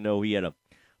 even though he had a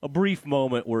brief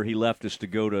moment where he left us to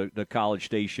go to the College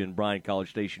Station, Bryan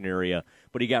College Station area,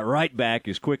 but he got right back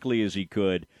as quickly as he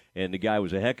could, and the guy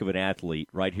was a heck of an athlete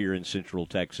right here in Central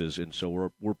Texas, and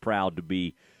so we're proud to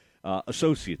be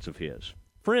associates of his.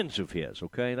 Friends of his,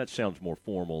 okay? That sounds more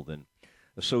formal than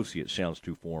associate sounds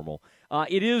too formal.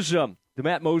 It is the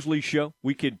Matt Mosley Show.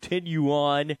 We continue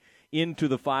on into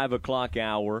the 5 o'clock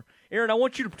hour. Aaron, I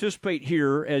want you to participate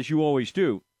here, as you always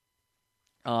do.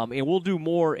 And we'll do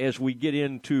more as we get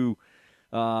into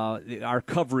our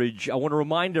coverage. I want to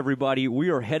remind everybody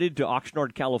we are headed to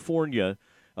Oxnard, California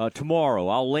tomorrow.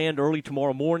 I'll land early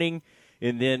tomorrow morning.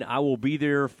 And then I will be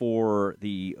there for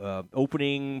the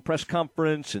opening press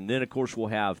conference. And then, of course, we'll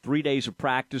have 3 days of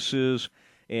practices.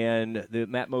 And the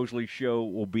Matt Mosley Show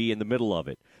will be in the middle of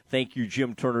it. Thank you,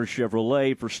 Jim Turner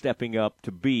Chevrolet, for stepping up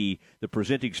to be the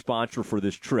presenting sponsor for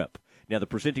this trip. Now, the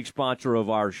presenting sponsor of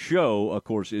our show, of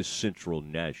course, is Central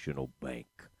National Bank.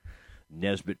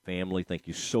 Nesbitt family, thank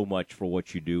you so much for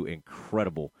what you do.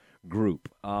 Incredible group.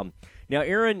 Now,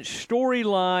 Aaron,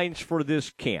 storylines for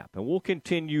this camp, and we'll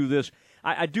continue this.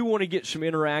 I do want to get some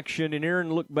interaction. And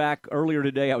Aaron, look back earlier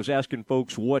today, I was asking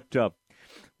folks what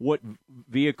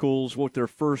vehicles, what their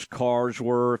first cars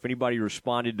were. If anybody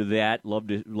responded to that, love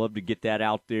to get that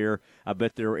out there. I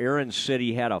bet there. Aaron said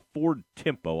he had a Ford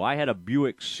Tempo. I had a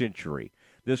Buick Century.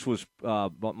 This was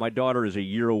my daughter is a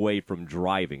year away from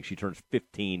driving. She turns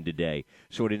 15 today,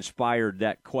 so it inspired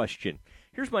that question.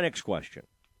 Here's my next question,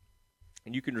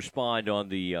 and you can respond on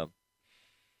the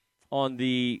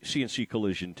CNC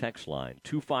Collision text line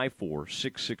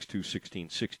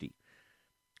 254-662-1660.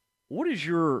 What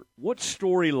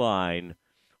storyline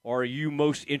are you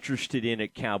most interested in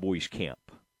at Cowboys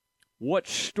camp? What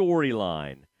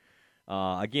storyline?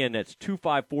 Again, that's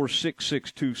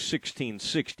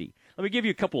 254-662-1660. Let me give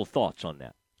you a couple of thoughts on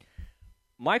that.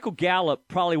 Michael Gallup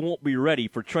probably won't be ready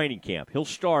for training camp. He'll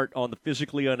start on the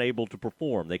physically unable to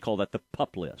perform. They call that the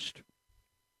PUP list.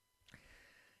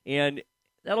 And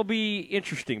that'll be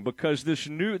interesting because this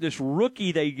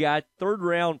rookie they got,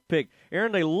 third-round pick.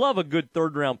 Aaron, they love a good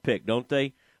third-round pick, don't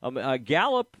they?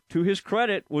 Gallup, to his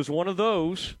credit, was one of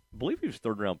those. I believe he was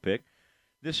third-round pick.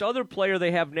 This other player they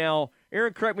have now,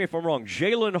 Aaron, correct me if I'm wrong,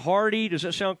 Jalen Hardy, does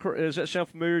that sound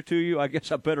familiar to you? I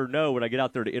guess I better know when I get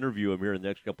out there to interview him here in the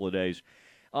next couple of days.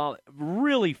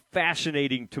 Really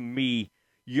fascinating to me,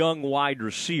 young wide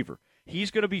receiver.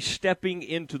 He's going to be stepping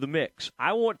into the mix.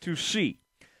 I want to see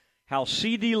how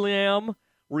CeeDee Lamb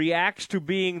reacts to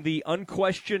being the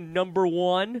unquestioned number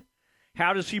one.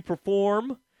 How does he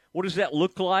perform? What does that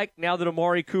look like now that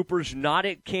Amari Cooper's not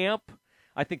at camp?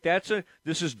 I think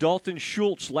this is Dalton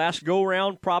Schultz's last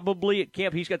go-round probably at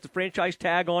camp. He's got the franchise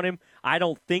tag on him. I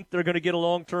don't think they're going to get a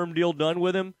long-term deal done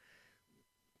with him.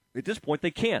 At this point,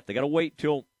 they can't. They got to wait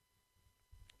till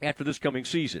after this coming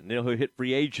season. Then he'll hit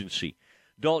free agency.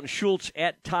 Dalton Schultz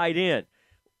at tight end.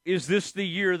 Is this the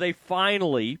year they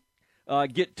finally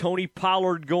get Tony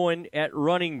Pollard going at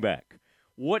running back?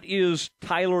 What is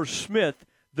Tyler Smith,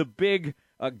 the big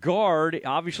guard?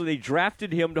 Obviously, they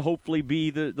drafted him to hopefully be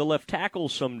the left tackle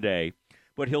someday,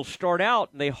 but he'll start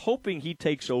out, and they're hoping he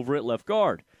takes over at left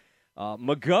guard.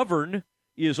 McGovern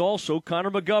is also,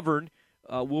 Connor McGovern,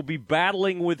 will be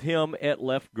battling with him at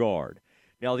left guard.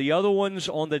 Now, the other ones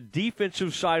on the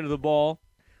defensive side of the ball,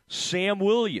 Sam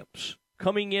Williams,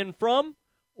 coming in from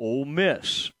Ole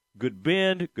Miss. Good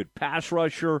bend, good pass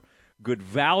rusher, good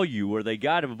value where they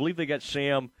got him. I believe they got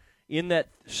Sam in that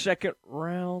second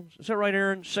round. Is that right,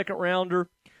 Aaron? Second rounder,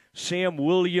 Sam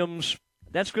Williams.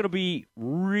 That's going to be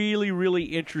really, really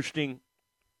interesting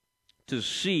to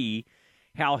see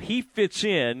how he fits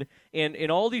in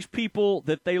and all these people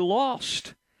that they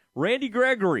lost. Randy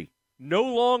Gregory, no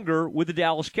longer with the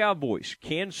Dallas Cowboys.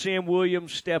 Can Sam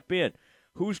Williams step in?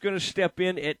 Who's going to step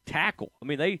in at tackle? I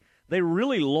mean, they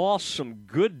really lost some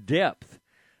good depth,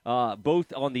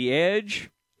 both on the edge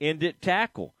and at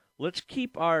tackle. Let's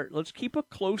keep a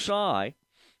close eye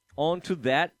onto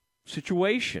that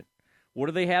situation. What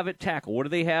do they have at tackle? What do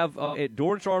they have at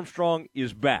Dorrance Armstrong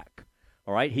is back.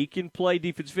 All right, he can play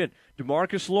defensive end.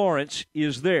 DeMarcus Lawrence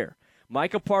is there.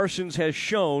 Micah Parsons has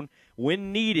shown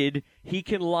when needed he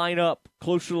can line up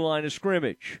close to the line of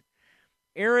scrimmage.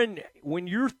 Aaron, when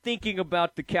you're thinking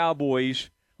about the Cowboys,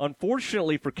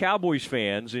 unfortunately for Cowboys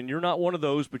fans, and you're not one of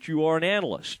those, but you are an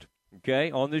analyst,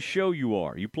 okay? On this show you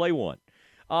are. You play one.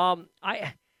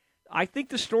 I think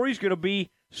the story is going to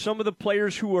be some of the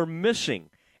players who are missing.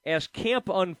 As camp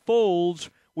unfolds,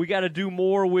 we got to do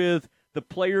more with the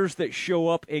players that show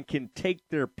up and can take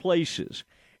their places.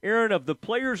 Aaron, of the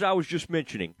players I was just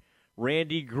mentioning,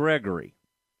 Randy Gregory,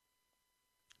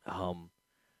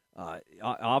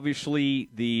 obviously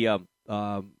the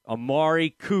Amari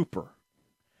Cooper.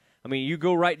 I mean, you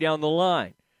go right down the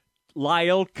line.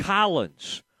 Lyle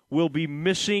Collins will be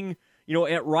missing,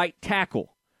 at right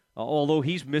tackle, although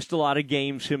he's missed a lot of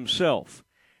games himself.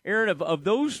 Aaron, of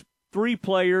those three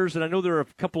players, and I know there are a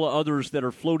couple of others that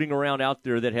are floating around out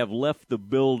there that have left the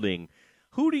building,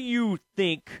 who do you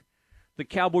think the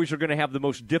Cowboys are going to have the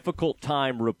most difficult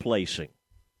time replacing?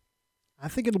 I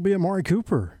think it'll be Amari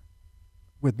Cooper.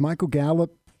 With Michael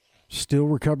Gallup still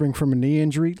recovering from a knee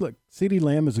injury. Look, CeeDee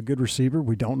Lamb is a good receiver.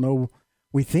 We don't know.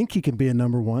 We think he can be a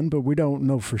number one, but we don't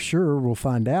know for sure. We'll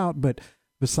find out. But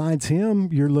besides him,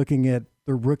 you're looking at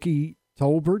the rookie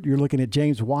Tolbert. You're looking at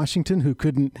James Washington, who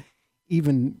couldn't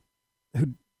even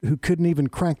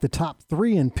crack the top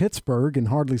three in Pittsburgh and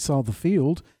hardly saw the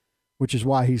field, which is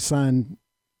why he signed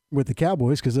with the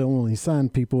Cowboys, because they only sign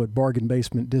people at bargain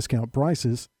basement discount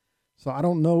prices. So I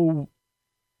don't know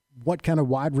what kind of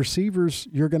wide receivers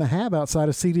you're going to have outside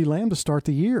of CeeDee Lamb to start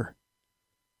the year.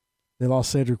 They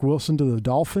lost Cedric Wilson to the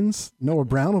Dolphins. Noah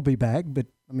Brown will be back, but,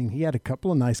 I mean, he had a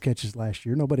couple of nice catches last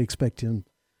year. Nobody expected him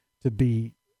to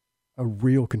be a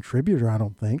real contributor, I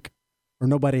don't think. Or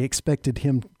nobody expected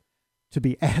him to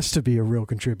be asked to be a real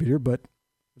contributor, but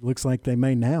it looks like they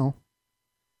may now.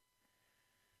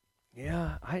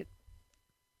 Yeah, I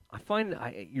find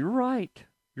you're right.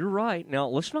 You're right. Now,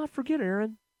 let's not forget,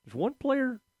 Aaron, there's one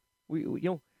player,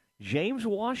 James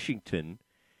Washington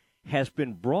has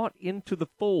been brought into the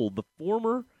fold, the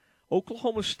former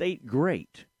Oklahoma State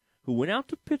great who went out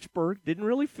to Pittsburgh, didn't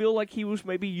really feel like he was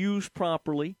maybe used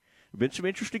properly. There have been some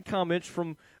interesting comments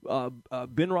from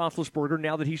Ben Roethlisberger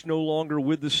now that he's no longer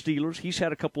with the Steelers. He's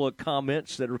had a couple of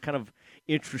comments that are kind of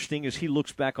interesting as he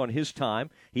looks back on his time.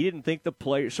 He didn't think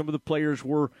some of the players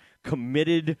were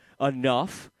committed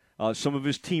enough. Some of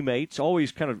his teammates,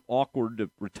 always kind of awkward to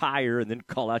retire and then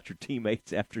call out your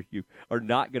teammates after you are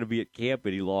not going to be at camp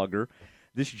any longer.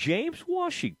 This James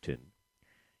Washington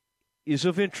is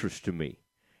of interest to me.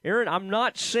 Aaron, I'm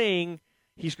not saying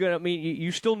he's going to,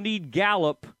 you still need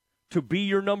Gallup to be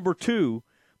your number 2,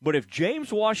 but if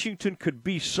James Washington could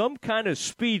be some kind of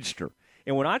speedster,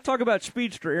 and when I talk about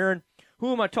speedster, Aaron,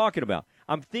 who am I talking about?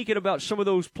 I'm thinking about some of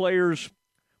those players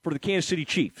for the Kansas City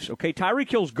Chiefs. Okay, Tyreek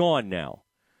Hill's gone now.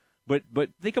 But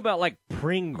think about like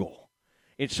Pringle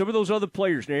and some of those other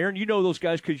players. Now, Aaron, you know those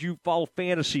guys because you follow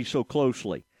fantasy so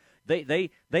closely. They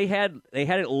had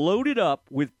it loaded up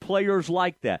with players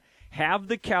like that. Have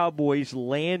the Cowboys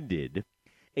landed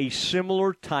a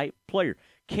similar type player?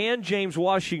 Can James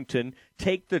Washington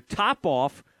take the top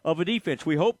off of a defense?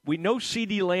 We know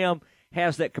CeeDee Lamb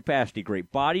has that capacity.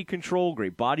 Great body control,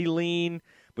 great body lean.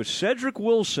 But Cedric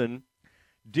Wilson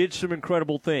did some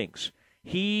incredible things.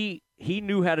 He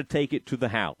knew how to take it to the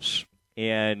house,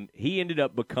 and he ended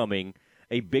up becoming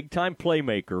a big-time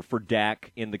playmaker for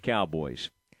Dak in the Cowboys.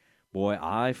 Boy,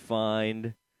 I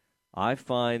find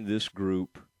this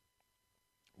group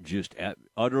just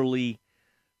utterly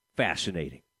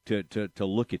fascinating to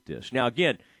look at this. Now,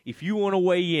 again, if you want to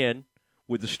weigh in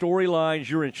with the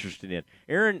storylines you're interested in,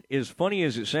 Aaron, as funny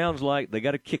as it sounds like, they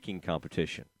got a kicking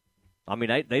competition. I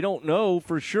mean, they don't know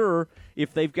for sure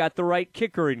if they've got the right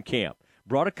kicker in camp.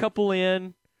 Brought a couple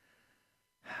in.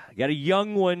 Got a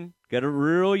young one. Got a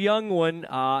real young one.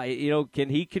 Can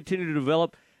he continue to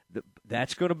develop?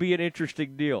 That's going to be an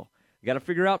interesting deal. Got to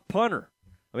figure out punter.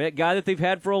 I mean, that guy that they've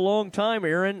had for a long time,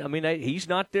 Aaron, he's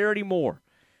not there anymore.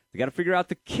 They got to figure out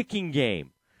the kicking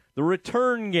game, the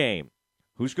return game.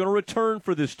 Who's going to return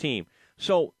for this team?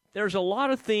 So there's a lot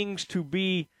of things to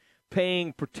be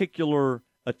paying particular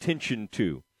attention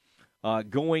to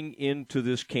going into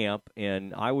this camp.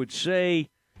 And I would say,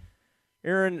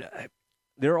 Aaron,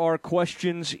 there are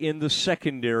questions in the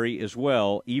secondary as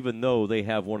well, even though they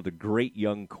have one of the great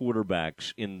young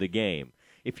quarterbacks in the game.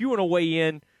 If you want to weigh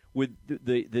in with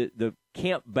the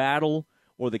camp battle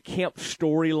or the camp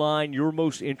storyline you're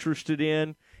most interested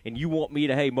in, and you want me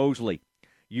to, hey, Mosley,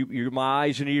 you're my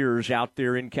eyes and ears out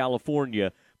there in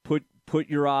California, put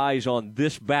your eyes on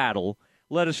this battle,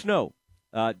 let us know.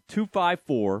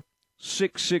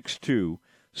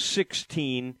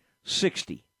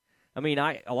 254-662-1660.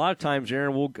 A lot of times,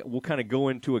 Aaron, we'll kind of go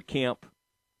into a camp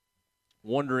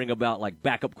wondering about, like,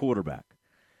 backup quarterback.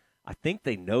 I think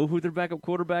they know who their backup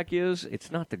quarterback is.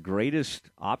 It's not the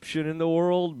greatest option in the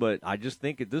world, but I just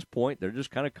think at this point they're just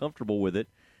kind of comfortable with it,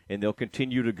 and they'll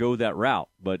continue to go that route.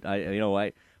 But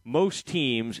most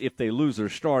teams, if they lose their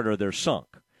starter, they're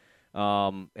sunk.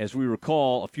 As we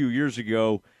recall, a few years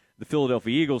ago, the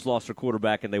Philadelphia Eagles lost their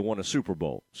quarterback and they won a Super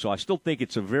Bowl. So I still think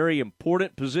it's a very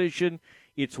important position.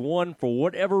 It's one, for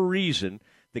whatever reason,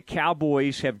 the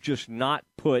Cowboys have just not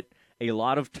put a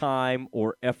lot of time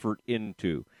or effort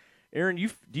into. Aaron, you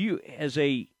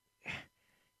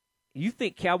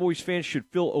think Cowboys fans should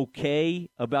feel okay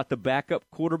about the backup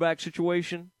quarterback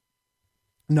situation?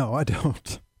 No, I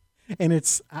don't. And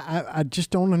I just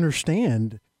don't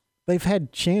understand. They've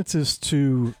had chances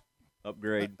to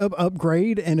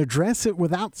upgrade and address it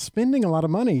without spending a lot of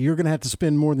money. You're going to have to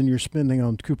spend more than you're spending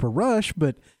on Cooper Rush,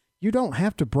 but you don't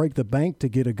have to break the bank to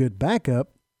get a good backup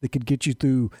that could get you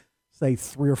through, say,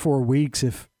 3 or 4 weeks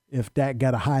if Dak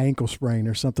got a high ankle sprain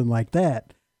or something like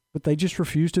that. But they just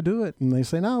refuse to do it, and they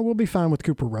say, no, we'll be fine with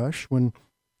Cooper Rush, when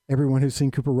everyone who's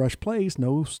seen Cooper Rush plays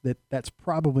knows that that's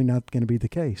probably not going to be the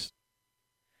case.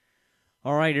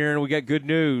 All right, Aaron, we got good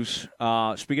news.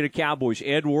 Speaking of Cowboys,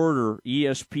 Ed Werder,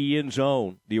 ESPN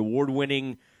Zone, the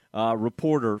award-winning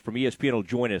reporter from ESPN, will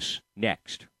join us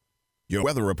next. Your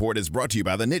weather report is brought to you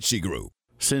by the Nitshe Group.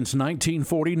 Since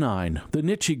 1949, the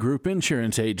Nitsche Group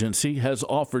Insurance Agency has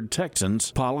offered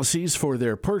Texans policies for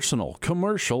their personal,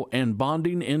 commercial, and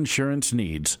bonding insurance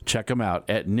needs. Check them out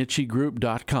at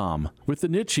NitscheGroup.com. With the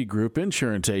Nitsche Group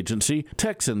Insurance Agency,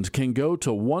 Texans can go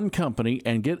to one company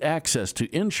and get access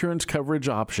to insurance coverage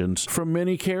options from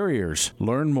many carriers.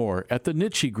 Learn more at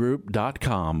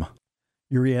thenitschegroup.com.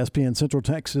 Your ESPN Central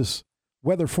Texas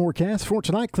weather forecast for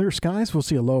tonight: clear skies. We'll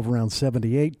see a low of around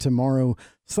 78. Tomorrow,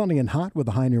 sunny and hot with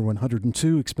a high near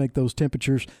 102. Expect those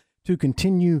temperatures to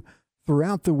continue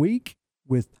throughout the week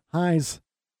with highs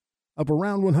of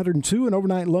around 102 and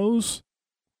overnight lows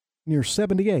near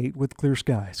 78 with clear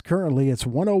skies. Currently, it's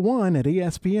 101 at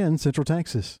ESPN Central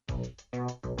Texas.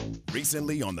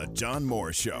 Recently on the John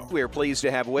Moore Show. We're pleased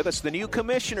to have with us the new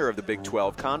commissioner of the Big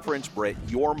 12 Conference, Brett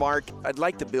Yormark. I'd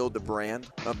like to build the brand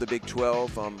of the Big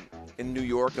 12. In New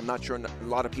York, I'm not sure a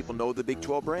lot of people know the Big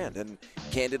 12 brand. And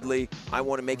candidly, I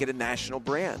want to make it a national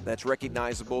brand that's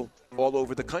recognizable all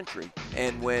over the country.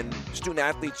 And when student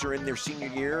athletes are in their senior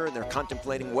year and they're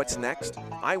contemplating what's next,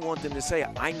 I want them to say,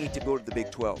 I need to go to the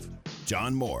Big 12.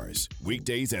 John Moore's,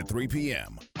 weekdays at 3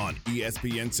 p.m. on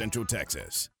ESPN Central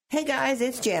Texas. Hey guys,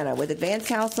 it's Jana with Advanced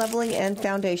House Leveling and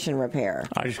Foundation Repair.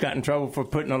 I just got in trouble for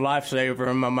putting a lifesaver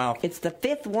in my mouth. It's the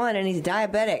fifth one and he's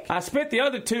diabetic. I spit the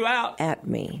other two out. At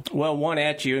me. Well, one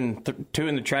at you and two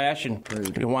in the trash, and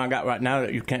the one I got right now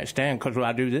that you can't stand because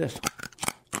I do this.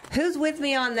 Who's with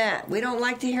me on that? We don't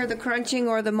like to hear the crunching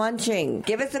or the munching.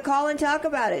 Give us a call and talk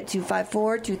about it.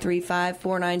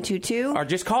 254-235-4922. Or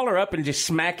just call her up and just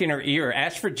smack in her ear.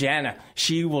 Ask for Jana.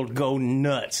 She will go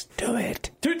nuts. Do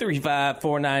it.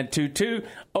 235-4922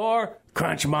 or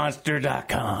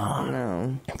crunchmonster.com.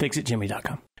 No.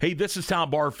 FixItJimmy.com. Hey, this is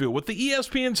Tom Barfield with the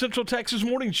ESPN Central Texas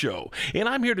Morning Show, and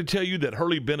I'm here to tell you that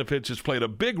Hurley Benefits has played a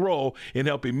big role in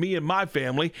helping me and my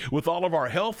family with all of our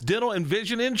health, dental, and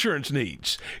vision insurance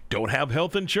needs. Don't have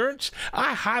health insurance?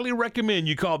 I highly recommend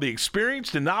you call the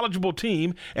experienced and knowledgeable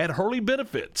team at Hurley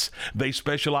Benefits. They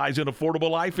specialize in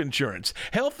affordable life insurance,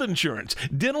 health insurance,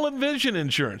 dental and vision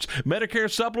insurance,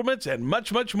 Medicare supplements, and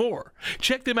much, much more.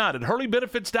 Check them out at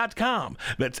hurleybenefits.com.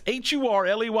 That's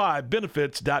HURLEY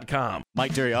benefits.com.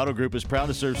 Mike Terry Auto Group is proud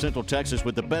to serve Central Texas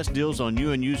with the best deals on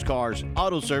new and used cars,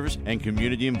 auto service, and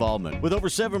community involvement. With over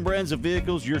 7 brands of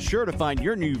vehicles, you're sure to find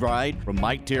your new ride from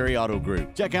Mike Terry Auto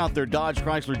Group. Check out their Dodge,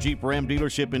 Chrysler, Jeep, Ram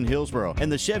dealership in Hillsboro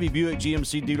and the Chevy Buick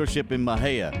GMC dealership in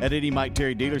Mahia. At any Mike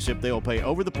Terry dealership, they will pay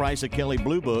over the price of Kelly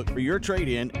Blue Book for your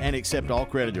trade-in and accept all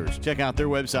creditors. Check out their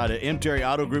website at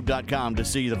mterryautogroup.com to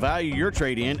see the value of your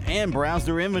trade-in and browse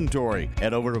their inventory.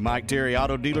 Head over to Mike Terry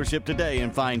Auto Dealership today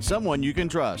and find someone you can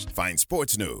trust. Find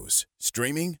sports news,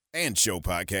 streaming, and show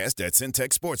podcast at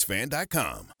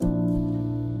centexsportsfan.com.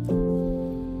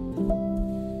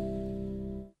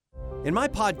 In my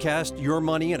podcast, Your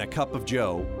Money in a Cup of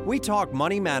Joe, we talk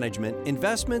money management,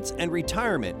 investments, and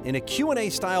retirement in a Q&A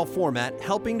style format,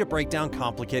 helping to break down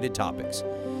complicated topics.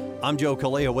 I'm Joe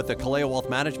Kaleo with the Kaleo Wealth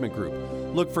Management Group.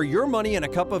 Look for Your Money in a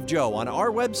Cup of Joe on our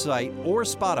website or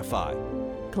Spotify.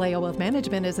 Kaleo Wealth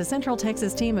Management is a Central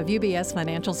Texas team of UBS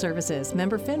Financial Services,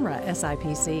 member FINRA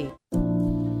SIPC.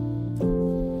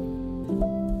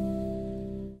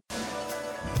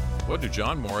 What do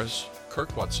John Morris,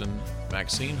 Kirk Watson,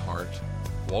 Maxine Hart,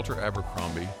 Walter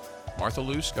Abercrombie, Martha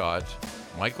Lou Scott,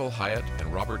 Michael Hyatt,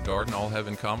 and Robert Darden all have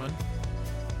in common?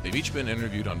 They've each been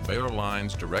interviewed on Baylor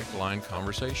Line's Direct Line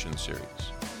Conversation series.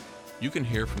 You can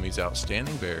hear from these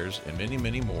outstanding Bears and many,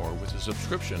 many more with a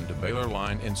subscription to Baylor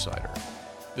Line Insider.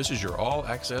 This is your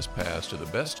all-access pass to the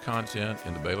best content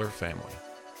in the Baylor family.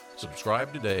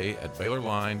 Subscribe today at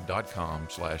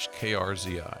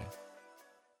BaylorLine.com/KRZI.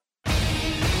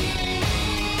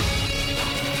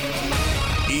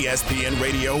 ESPN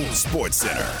Radio Sports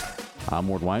Center. I'm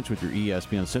Ward Weitz with your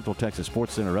ESPN Central Texas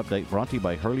Sports Center update, brought to you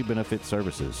by Hurley Benefit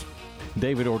Services.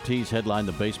 David Ortiz headlined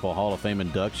the Baseball Hall of Fame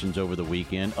inductions over the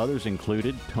weekend. Others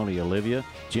included Tony Olivia,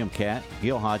 Jim Catt,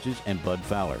 Gil Hodges, and Bud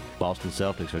Fowler. Boston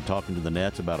Celtics are talking to the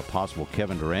Nets about a possible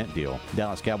Kevin Durant deal.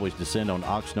 Dallas Cowboys descend on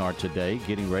Oxnard today,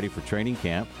 getting ready for training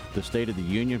camp. The State of the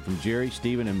Union from Jerry,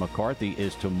 Stephen, and McCarthy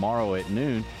is tomorrow at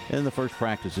noon, and the first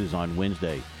practice is on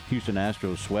Wednesday. Houston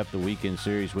Astros swept the weekend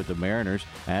series with the Mariners.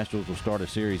 Astros will start a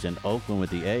series in Oakland with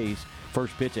the A's.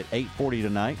 First pitch at 8:40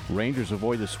 tonight. Rangers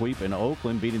avoid the sweep in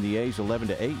Oakland, beating the A's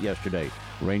 11-8 yesterday.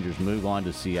 Rangers move on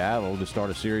to Seattle to start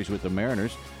a series with the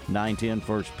Mariners. 9:10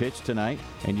 first pitch tonight,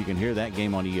 and you can hear that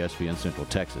game on ESPN Central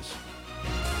Texas.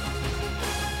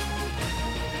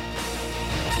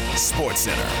 Sports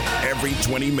Center, every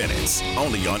 20 minutes,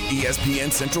 only on ESPN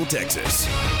Central Texas.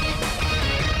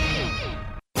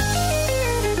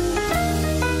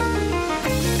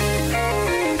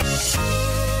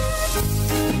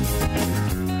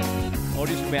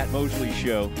 It is the Matt Mosley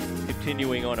Show,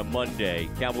 continuing on a Monday.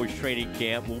 Cowboys training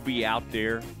camp. We'll be out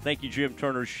there. Thank you, Jim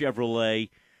Turner Chevrolet,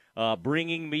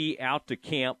 bringing me out to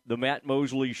camp. The Matt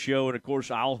Mosley Show, and, of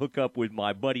course, I'll hook up with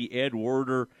my buddy Ed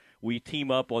Werder. We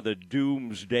team up on the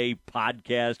Doomsday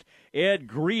podcast. Ed,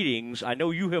 greetings. I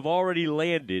know you have already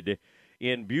landed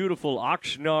in beautiful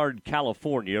Oxnard,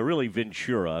 California, really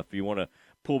Ventura, if you want to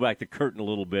pull back the curtain a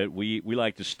little bit. We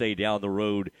like to stay down the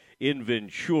road in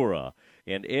Ventura.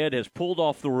 And Ed has pulled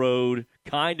off the road,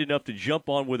 kind enough to jump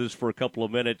on with us for a couple of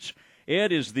minutes.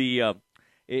 Ed is the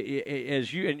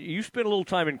you spend a little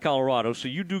time in Colorado, so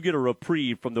you do get a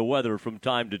reprieve from the weather from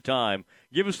time to time.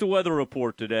 Give us the weather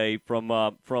report today from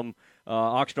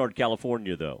Oxnard,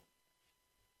 California, though.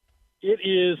 It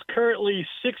is currently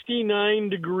 69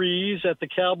 degrees at the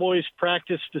Cowboys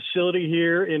practice facility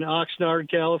here in Oxnard,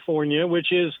 California,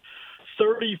 which is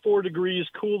 34 degrees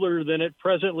cooler than it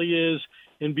presently is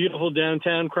in beautiful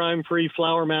downtown crime-free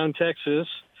Flower Mound, Texas.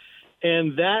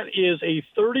 And that is a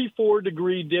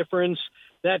 34-degree difference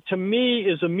that, to me,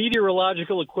 is a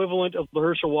meteorological equivalent of the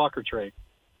Herschel Walker trade.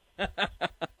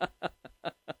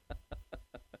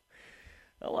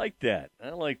 I like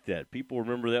that. People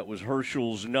remember that was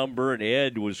Herschel's number, and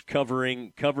Ed was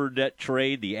covered that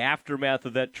trade, the aftermath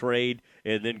of that trade,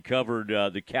 and then covered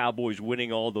the Cowboys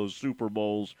winning all those Super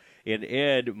Bowls, and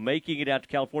Ed making it out to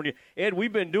California. Ed,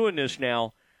 we've been doing this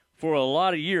now for a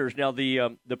lot of years. Now,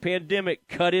 the pandemic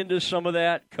cut into some of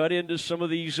that, cut into some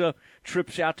of these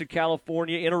trips out to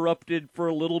California, interrupted for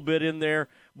a little bit in there,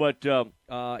 but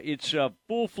it's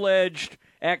full-fledged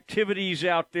activities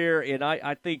out there, and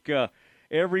I think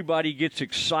everybody gets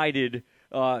excited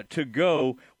to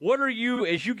go. What are you,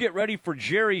 as you get ready for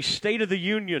Jerry's State of the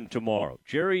Union tomorrow?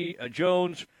 Jerry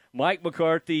Jones, Mike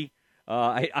McCarthy.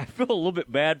 I feel a little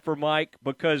bit bad for Mike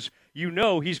because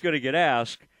he's going to get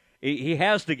asked. He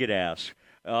has to get asked.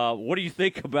 What do you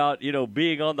think about,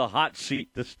 being on the hot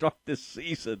seat to start this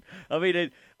season? I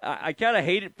mean, I kind of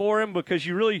hate it for him because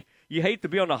you hate to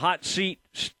be on the hot seat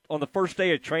on the first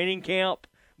day of training camp.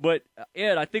 But,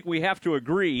 Ed, I think we have to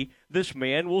agree this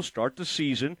man will start the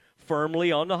season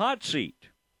firmly on the hot seat.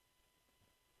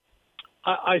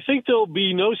 I think there'll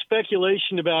be no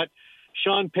speculation about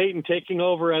Sean Payton taking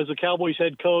over as the Cowboys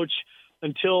head coach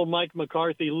until Mike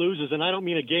McCarthy loses. And I don't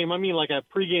mean a game. I mean like a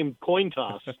pregame coin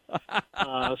toss.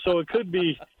 So it could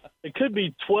be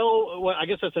 12. Well, I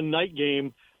guess that's a night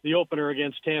game, the opener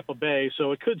against Tampa Bay.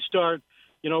 So it could start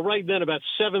right then about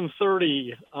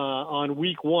 7:30 on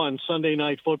week one, Sunday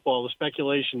Night Football, the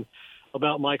speculation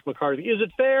about Mike McCarthy. Is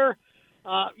it fair?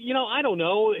 I don't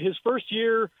know. His first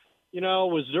year,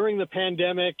 was during the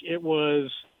pandemic. It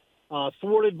was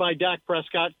thwarted by Dak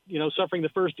Prescott, suffering the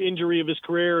first injury of his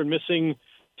career and missing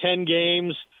 10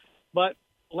 games. But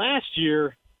last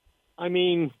year, I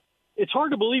mean, it's hard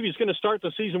to believe he's going to start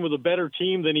the season with a better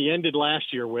team than he ended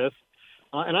last year with.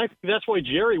 And I think that's why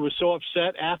Jerry was so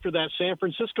upset after that San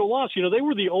Francisco loss. They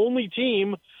were the only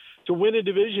team to win a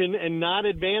division and not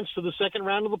advance to the second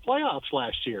round of the playoffs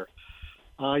last year.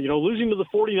 Losing to the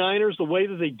 49ers the way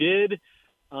that they did,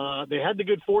 they had the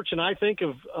good fortune, I think,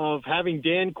 of having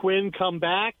Dan Quinn come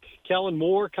back, Kellen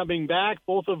Moore coming back,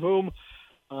 both of whom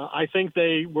I think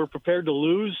they were prepared to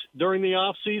lose during the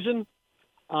offseason.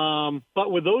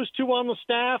 But with those two on the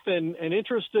staff and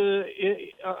interest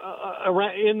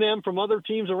in them from other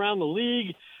teams around the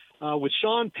league, with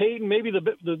Sean Payton, maybe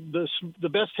the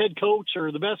best head coach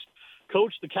or the best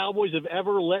coach the Cowboys have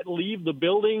ever let leave the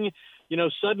building,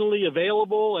 suddenly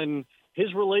available, and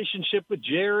his relationship with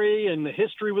Jerry and the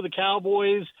history with the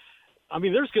Cowboys. I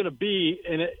mean, there's going to be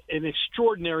an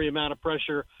extraordinary amount of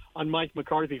pressure on Mike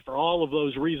McCarthy for all of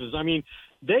those reasons. I mean,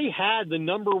 they had the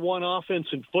number one offense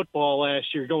in football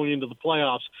last year going into the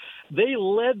playoffs. They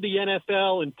led the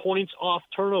NFL in points off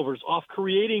turnovers, off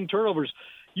creating turnovers.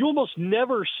 You almost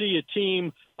never see a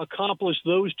team accomplish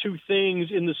those two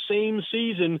things in the same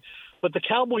season, but the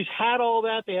Cowboys had all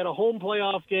that. They had a home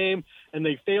playoff game, and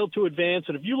they failed to advance.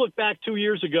 And if you look back 2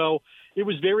 years ago, it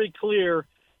was very clear,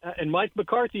 and Mike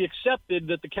McCarthy accepted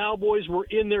that the Cowboys were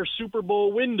in their Super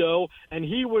Bowl window, and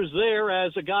he was there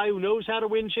as a guy who knows how to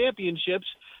win championships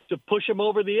to push him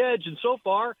over the edge. And so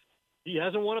far, he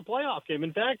hasn't won a playoff game.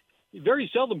 In fact, he very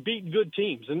seldom beat good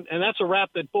teams. And that's a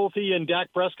rap that both he and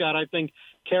Dak Prescott, I think,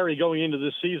 carry going into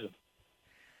this season.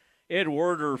 Ed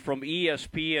Werder from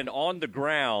ESPN on the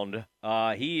ground.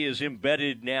 He is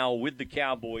embedded now with the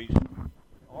Cowboys.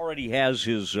 Already has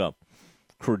his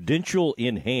credential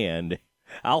in hand.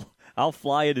 I'll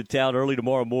fly into town early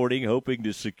tomorrow morning, hoping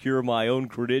to secure my own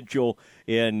credential,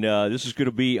 and this is going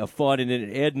to be a fun. And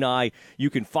then Ed and I, you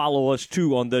can follow us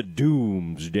too on the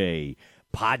Doomsday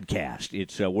podcast.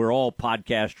 It's where all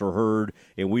podcasts are heard,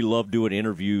 and we love doing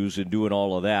interviews and doing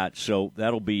all of that. So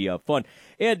that'll be fun.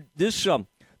 Ed,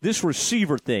 this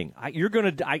receiver thing,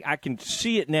 I can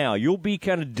see it now. You'll be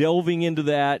kind of delving into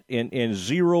that and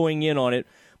zeroing in on it,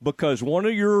 because one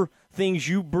of your things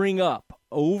you bring up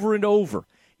over and over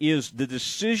is the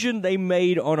decision they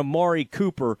made on Amari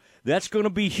Cooper. That's going to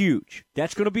be huge.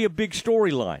 That's going to be a big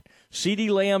storyline.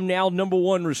 CeeDee Lamb now number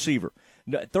 1 receiver.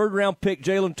 Third-round pick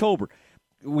Jalen Tolbert.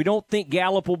 We don't think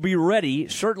Gallup will be ready,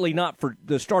 certainly not for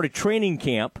the start of training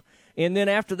camp. And then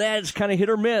after that, it's kind of hit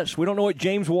or miss. We don't know what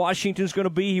James Washington's going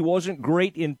to be. He wasn't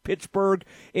great in Pittsburgh.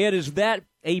 Ed, is that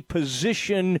a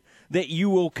position that you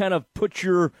will kind of put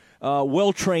your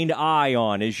well-trained eye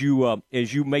on as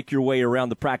you make your way around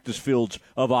the practice fields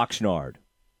of Oxnard?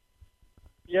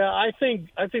 Yeah, I think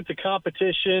the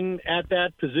competition at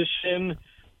that position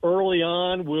early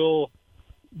on will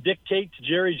dictate to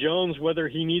Jerry Jones whether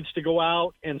he needs to go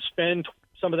out and spend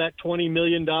some of that $20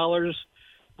 million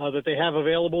that they have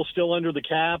available still under the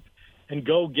cap and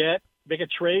make a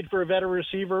trade for a veteran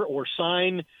receiver, or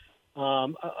sign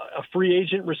a free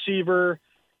agent receiver,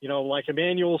 like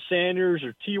Emmanuel Sanders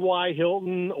or T.Y.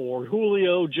 Hilton or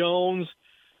Julio Jones.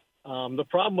 The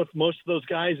problem with most of those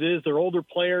guys is they're older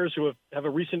players who have a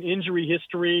recent injury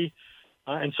history,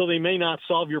 and so they may not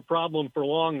solve your problem for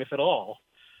long, if at all.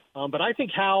 But I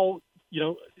think how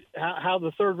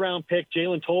the third-round pick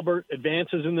Jalen Tolbert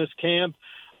advances in this camp,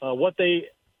 what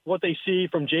they see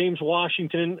from James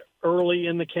Washington early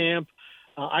in the camp,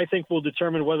 I think will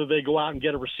determine whether they go out and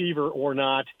get a receiver or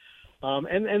not.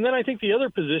 And then I think the other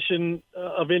position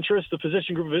of interest, the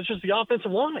position group of interest, the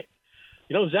offensive line.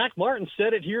 Zach Martin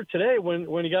said it here today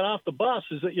when he got off the bus,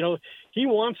 is that, he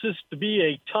wants this to be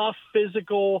a tough,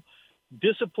 physical,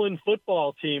 disciplined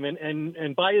football team.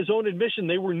 And by his own admission,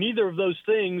 they were neither of those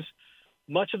things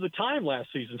much of the time last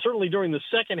season, certainly during the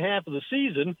second half of the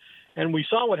season. And we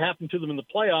saw what happened to them in the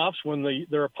playoffs when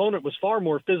their opponent was far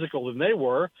more physical than they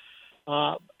were.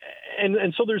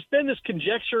 And so there's been this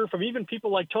conjecture from even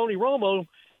people like Tony Romo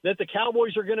that the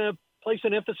Cowboys are going to place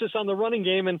an emphasis on the running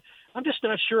game, and I'm just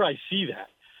not sure I see that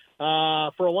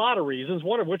for a lot of reasons,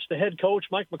 one of which the head coach,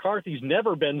 Mike McCarthy's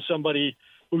never been somebody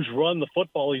who's run the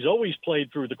football. He's always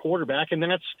played through the quarterback, and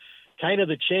that's kind of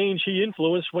the change he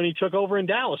influenced when he took over in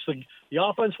Dallas. The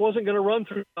offense wasn't going to run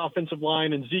through the offensive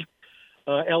line and Zeke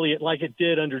Elliott like it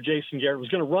did under Jason Garrett. It was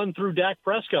going to run through Dak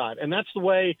Prescott, and that's the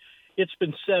way it's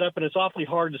been set up, and it's awfully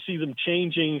hard to see them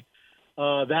changing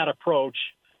that approach.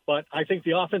 But I think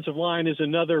the offensive line is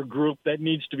another group that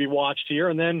needs to be watched here.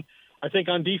 And then I think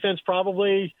on defense,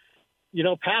 probably,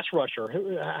 pass rusher.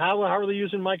 How are they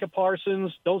using Micah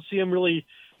Parsons? Don't see him really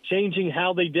changing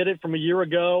how they did it from a year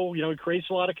ago. It creates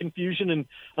a lot of confusion and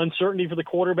uncertainty for the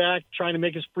quarterback trying to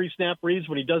make his pre-snap reads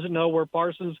when he doesn't know where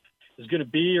Parsons is going to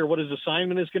be or what his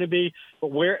assignment is going to be.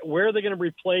 But where are they going to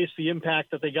replace the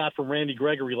impact that they got from Randy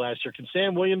Gregory last year? Can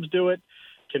Sam Williams do it?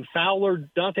 Can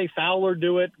Dante Fowler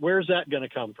do it? Where's that going to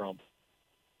come from?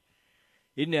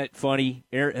 Isn't that funny?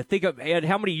 Think of, Ed,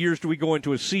 how many years do we go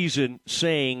into a season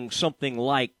saying something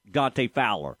like Dante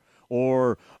Fowler?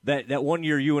 Or that one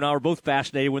year you and I were both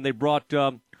fascinated when they brought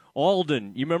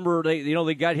Alden. You remember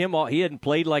they got him. He hadn't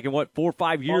played like in 4 or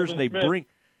 5 years, Alden and they Smith. bring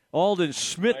Alden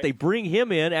Smith. Right. They bring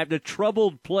him in after a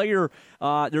troubled player.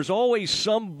 There's always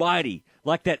somebody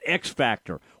like that X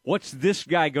factor. What's this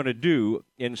guy going to do?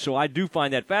 And so I do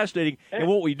find that fascinating. And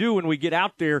what we do when we get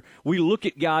out there, we look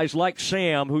at guys like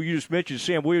Sam, who you just mentioned,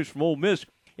 Sam Williams from Ole Miss,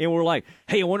 and we're like,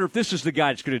 hey, I wonder if this is the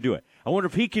guy that's going to do it. I wonder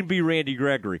if he can be Randy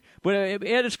Gregory. But, Ed,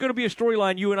 it's going to be a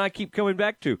storyline you and I keep coming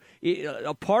back to.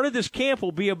 A part of this camp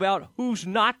will be about who's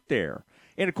not there.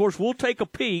 And, of course, we'll take a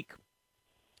peek,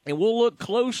 and we'll look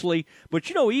closely. But,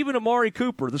 even Amari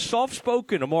Cooper, the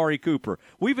soft-spoken Amari Cooper,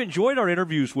 we've enjoyed our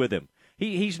interviews with him.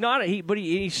 But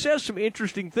he says some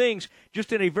interesting things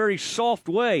just in a very soft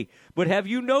way. But have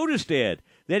you noticed, Ed,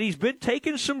 that he's been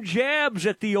taking some jabs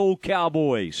at the old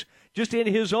Cowboys? Just in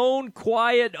his own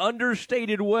quiet,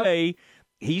 understated way,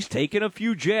 he's taken a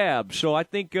few jabs. So I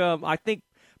think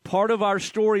part of our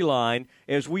storyline,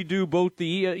 as we do both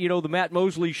the Matt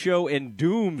Mosley Show and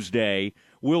Doomsday,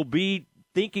 will be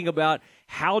thinking about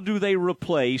how do they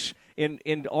replace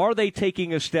and are they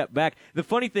taking a step back. The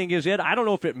funny thing is, Ed, I don't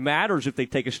know if it matters if they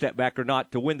take a step back or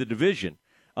not to win the division,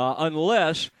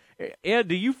 unless, Ed,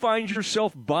 do you find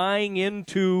yourself buying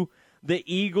into the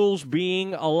Eagles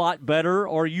being a lot better?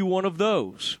 Or are you one of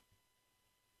those?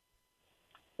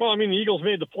 Well, the Eagles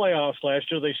made the playoffs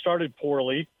last year. They started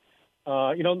poorly.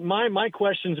 My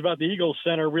questions about the Eagles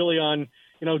center really on,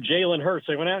 Jalen Hurts.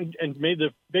 They went out and made the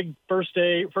big first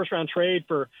round trade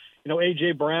for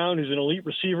A.J. Brown, who's an elite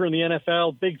receiver in the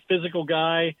NFL, big physical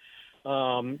guy.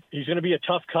 He's going to be a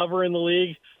tough cover in the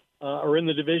league or in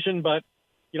the division. But,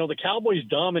 the Cowboys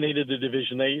dominated the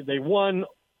division. They won.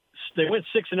 They went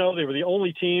 6-0. They were the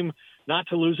only team not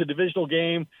to lose a divisional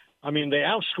game. I mean, they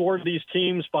outscored these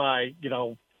teams by,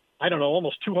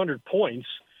 almost 200 points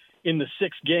in the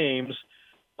 6 games.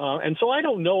 And so I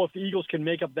don't know if the Eagles can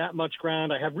make up that much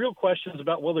ground. I have real questions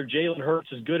about whether Jalen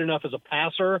Hurts is good enough as a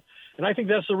passer. And I think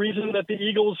that's the reason that the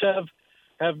Eagles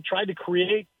have tried to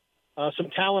create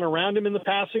some talent around him in the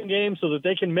passing game so that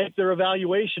they can make their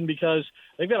evaluation, because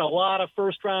they've got a lot of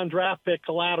first-round draft pick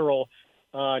collateral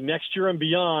next year and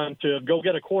beyond to go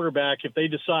get a quarterback if they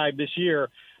decide this year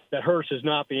that Hurts is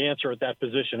not the answer at that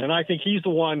position. And I think he's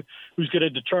the one who's going to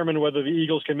determine whether the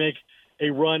Eagles can make a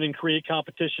run and create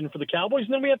competition for the Cowboys.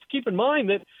 And then we have to keep in mind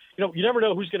that, you never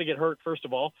know who's going to get hurt, first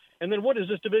of all. And then what has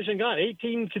this division got?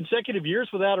 18 consecutive years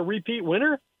without a repeat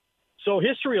winner? So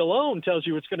history alone tells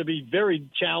you it's going to be very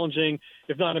challenging,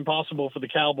 if not impossible, for the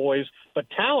Cowboys. But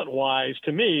talent-wise,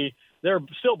 to me, they're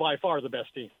still by far the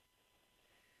best team.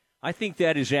 I think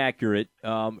that is accurate.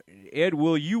 Ed,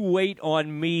 will you wait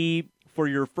on me for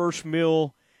your first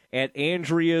meal at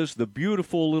Andrea's, the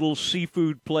beautiful little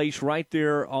seafood place right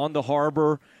there on the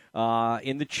harbor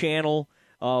in the channel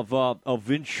of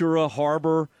Ventura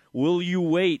Harbor? Will you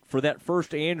wait for that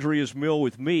first Andrea's meal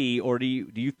with me, or do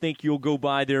you think you'll go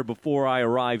by there before I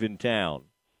arrive in town?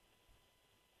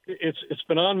 It's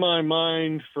been on my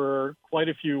mind for quite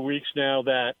a few weeks now,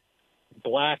 that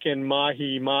black and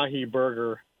mahi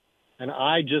burger, and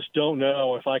I just don't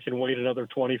know if I can wait another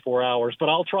 24 hours, but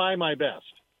I'll try my best.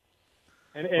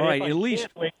 And all right, if I at least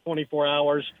can't wait 24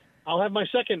 hours, I'll have my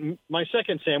second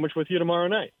sandwich with you tomorrow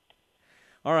night.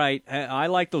 All right, I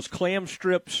like those clam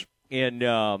strips, and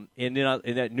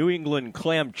that New England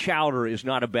clam chowder is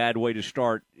not a bad way to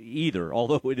start either.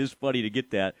 Although it is funny to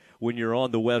get that when you're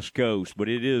on the West Coast, but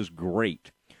it is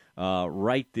great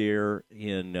right there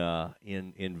in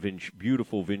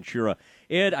beautiful Ventura.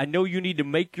 Ed, I know you need to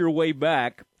make your way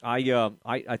back.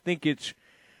 I think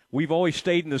we've always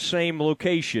stayed in the same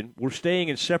location. We're staying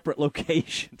in separate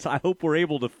locations. I hope we're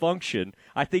able to function.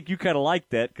 I think you kind of like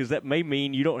that, because that may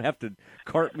mean you don't have to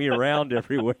cart me around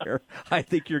everywhere. I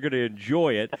think you're going to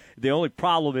enjoy it. The only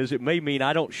problem is it may mean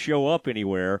I don't show up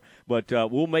anywhere, but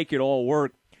we'll make it all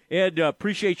work. Ed,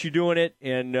 appreciate you doing it,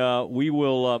 and we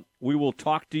will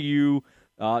talk to you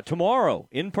tomorrow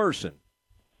in person.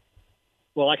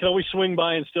 Well, I can always swing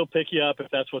by and still pick you up if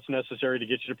that's what's necessary to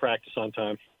get you to practice on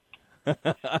time.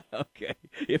 Okay,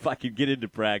 if I can get into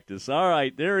practice. All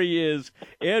right, there he is,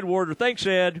 Ed Werder. Thanks,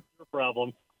 Ed. No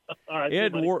problem. All right,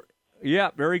 Ed Werder.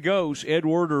 Yeah, there he goes. Ed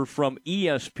Werder from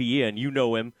ESPN. You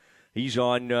know him. He's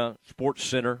on Sports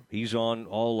Center. He's on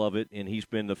all of it, and he's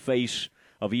been the face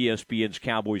of ESPN's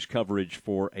Cowboys coverage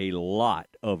for a lot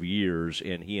of years,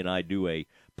 and he and I do a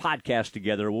podcast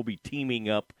together. We'll be teaming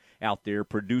up out there,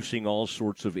 producing all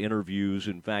sorts of interviews.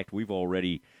 In fact, we've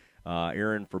already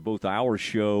Aaron, for both our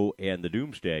show and the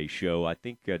Doomsday Show, I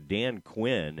think Dan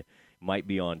Quinn might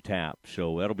be on tap.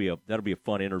 So that'll be a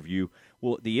fun interview.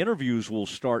 Well, the interviews will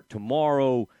start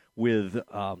tomorrow with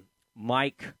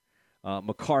Mike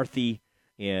McCarthy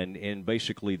and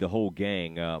basically the whole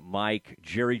gang. Mike,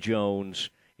 Jerry Jones,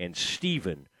 and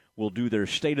Steven will do their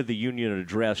State of the Union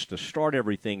address to start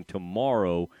everything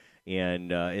tomorrow, and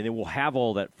then we'll have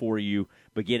all that for you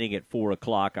beginning at 4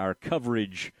 o'clock. Our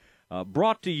coverage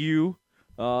brought to you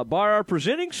by our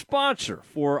presenting sponsor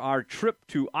for our trip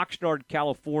to Oxnard,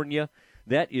 California.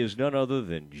 That is none other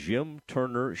than Jim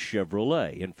Turner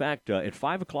Chevrolet. In fact, at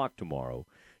 5 o'clock tomorrow,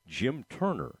 Jim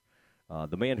Turner,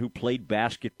 the man who played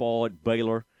basketball at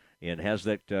Baylor and has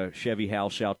that Chevy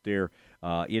house out there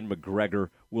in McGregor,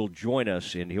 will join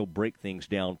us, and he'll break things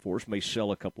down for us, may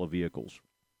sell a couple of vehicles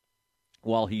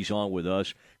while he's on with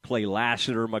us. Clay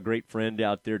Lassiter, my great friend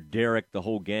out there, Derek, the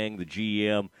whole gang, the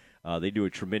GM, they do a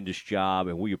tremendous job,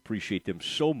 and we appreciate them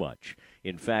so much.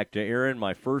 In fact, Aaron,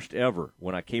 my first ever,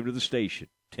 when I came to the station,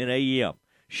 10 a.m.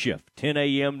 shift, 10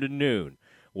 a.m. to noon,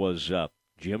 was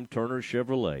Jim Turner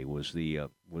Chevrolet was the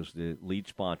lead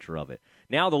sponsor of it.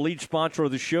 Now the lead sponsor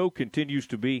of the show continues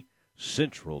to be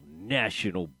Central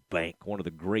National Bank, one of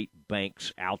the great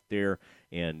banks out there,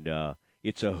 and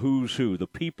it's a who's who. The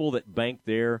people that bank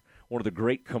there, one of the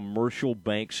great commercial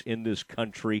banks in this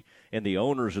country, and the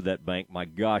owners of that bank, my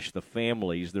gosh, the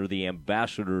families, they're the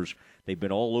ambassadors. They've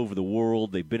been all over the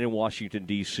world. They've been in Washington,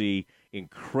 D.C.,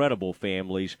 incredible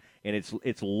families, and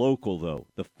it's local, though.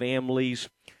 The families,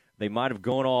 they might have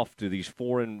gone off to these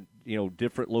foreign,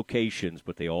 different locations,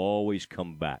 but they always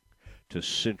come back to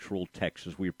Central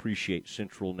Texas. We appreciate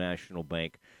Central National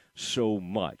Bank, so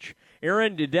much.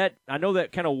 Aaron, I know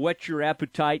that kind of whet your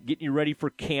appetite, getting you ready for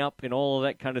camp and all of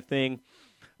that kind of thing.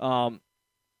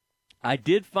 I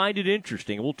did find it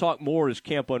interesting. We'll talk more as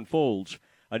camp unfolds.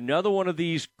 Another one of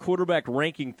these quarterback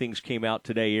ranking things came out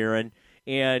today, Aaron,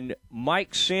 and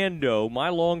Mike Sando, my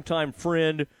longtime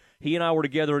friend, he and I were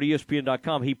together at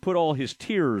ESPN.com. He put all his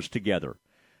tiers together.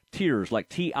 Tiers, like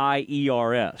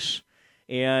Tiers.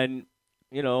 And,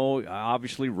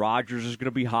 obviously Rodgers is going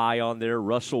to be high on there,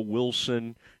 Russell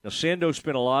Wilson. Now, Sando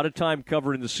spent a lot of time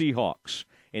covering the Seahawks,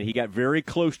 and he got very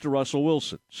close to Russell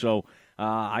Wilson. So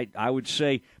I would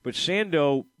say, but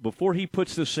Sando, before he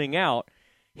puts this thing out,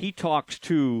 he talks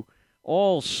to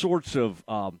all sorts of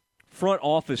front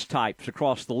office types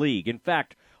across the league. In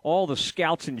fact, all the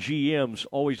scouts and GMs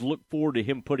always look forward to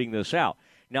him putting this out.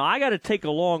 Now, I got to take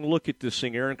a long look at this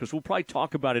thing, Aaron, because we'll probably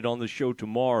talk about it on the show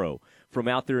tomorrow from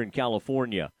out there in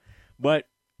California. But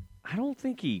I don't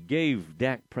think he gave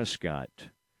Dak Prescott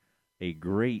a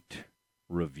great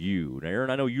review. Now, Aaron,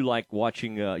 I know you like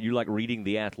watching, you like reading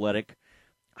The Athletic.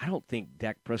 I don't think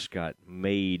Dak Prescott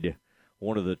made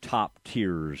one of the top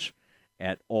tiers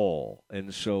at all.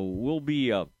 And so we'll be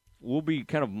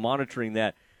kind of monitoring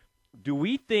that. Do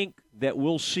we think that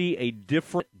we'll see a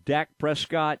different Dak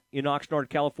Prescott in Oxnard,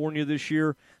 California this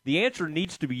year? The answer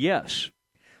needs to be yes.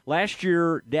 Last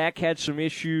year, Dak had some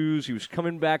issues. He was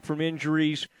coming back from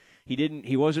injuries.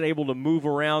 He wasn't able to move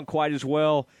around quite as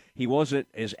well. He wasn't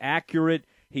as accurate.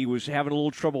 He was having a little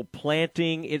trouble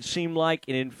planting, it seemed like.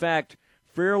 And in fact,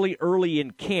 fairly early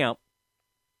in camp,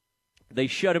 they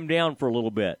shut him down for a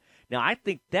little bit. Now, I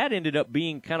think that ended up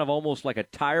being kind of almost like a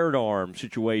tired arm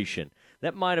situation.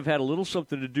 That might have had a little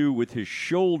something to do with his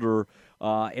shoulder,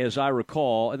 as I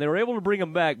recall, and they were able to bring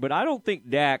him back. But I don't think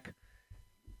Dak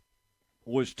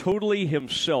was totally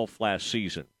himself last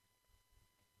season.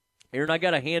 Aaron, I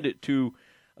got to hand it to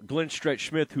Glenn Stretch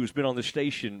Smith, who's been on the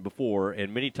station before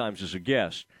and many times as a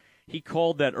guest. He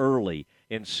called that early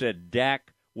and said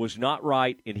Dak was not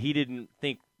right, and he didn't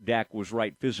think Dak was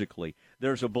right physically.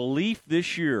 There's a belief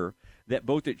this year that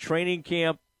both at training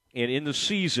camp and in the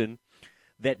season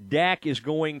that Dak is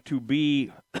going to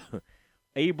be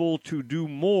able to do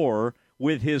more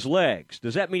with his legs.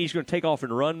 Does that mean he's going to take off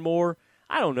and run more?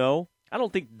 I don't know. I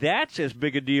don't think that's as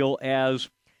big a deal as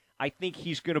I think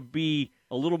he's going to be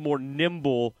a little more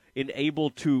nimble and able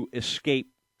to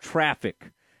escape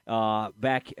traffic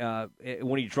back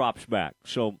when he drops back.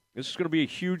 So this is going to be a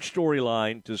huge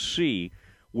storyline to see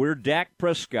where Dak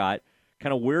Prescott,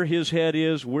 kind of where his head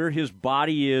is, where his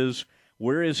body is,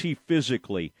 where is he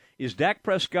physically. Is Dak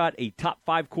Prescott a top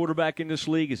 5 quarterback in this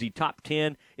league? Is he top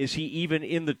 10? Is he even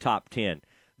in the top 10?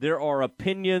 There are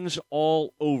opinions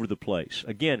all over the place.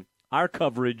 Again, our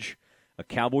coverage of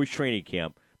Cowboys training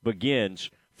camp begins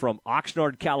from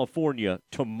Oxnard, California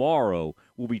tomorrow.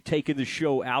 We'll be taking the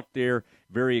show out there.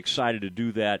 Very excited to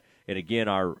do that. And again,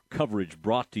 our coverage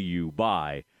brought to you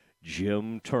by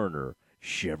Jim Turner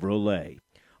Chevrolet.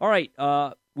 All right,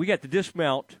 we got the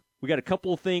dismount. We got a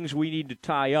couple of things we need to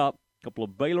tie up, a couple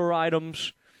of Baylor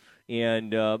items, and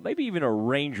maybe even a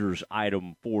Rangers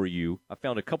item for you. I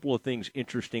found a couple of things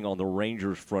interesting on the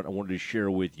Rangers front I wanted to share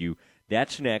with you.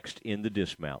 That's next in the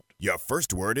dismount. Your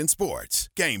first word in sports.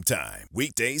 Game time.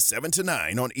 Weekdays 7 to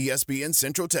 9 on ESPN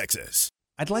Central Texas.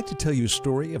 I'd like to tell you a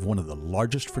story of one of the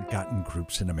largest forgotten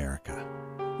groups in America.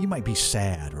 You might be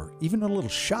sad or even a little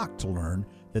shocked to learn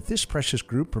that this precious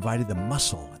group provided the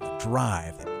muscle and the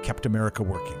drive that kept America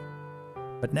working.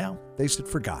 But now they sit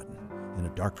forgotten in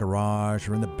a dark garage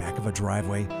or in the back of a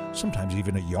driveway, sometimes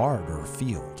even a yard or a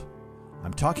field.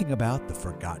 I'm talking about the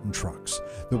forgotten trucks,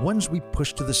 the ones we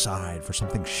push to the side for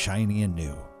something shiny and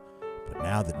new. But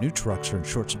now that new trucks are in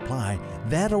short supply,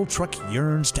 that old truck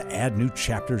yearns to add new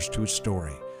chapters to its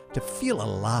story, to feel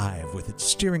alive with its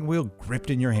steering wheel gripped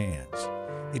in your hands.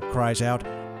 It cries out,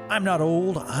 "I'm not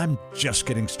old, I'm just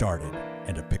getting started."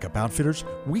 And at Pickup Outfitters,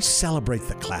 we celebrate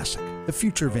the classic, the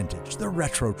future vintage, the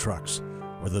retro trucks,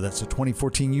 whether that's a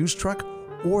 2014 used truck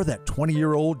or that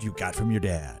 20-year-old you got from your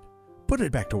dad. Put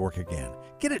it back to work again,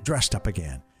 get it dressed up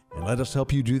again, and let us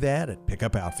help you do that at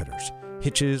Pickup Outfitters.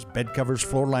 Hitches, bed covers,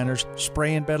 floor liners,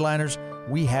 spray and bed liners,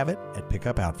 we have it at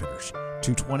Pickup Outfitters,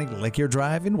 220 Lake Erie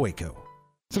Drive in Waco.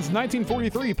 Since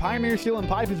 1943, Pioneer Steel &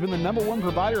 Pipe has been the #1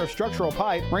 provider of structural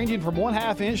pipe, ranging from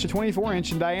 1/2 inch to 24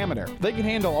 inch in diameter. They can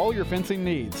handle all your fencing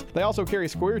needs. They also carry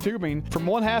square tubing from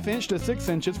 1/2 inch to 6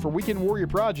 inches for weekend warrior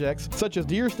projects such as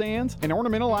deer stands and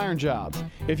ornamental iron jobs.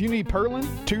 If you need purlin,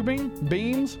 tubing,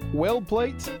 beams, weld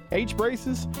plates,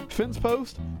 H-braces, fence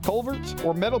posts, culverts,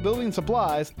 or metal building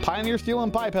supplies, Pioneer Steel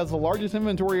 & Pipe has the largest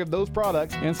inventory of those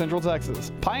products in Central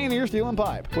Texas. Pioneer Steel &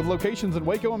 Pipe, with locations in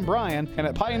Waco and Bryan and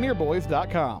at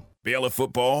pioneerboys.com. BaylorFootball.com. Baylor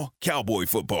football, Cowboy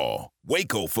football,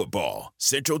 Waco football,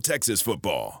 Central Texas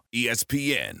football,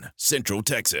 ESPN, Central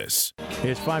Texas.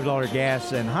 It's $5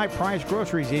 gas and high-priced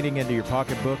groceries eating into your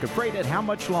pocketbook. Afraid at how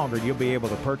much longer you'll be able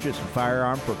to purchase a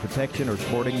firearm for protection or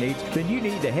sporting needs? Then you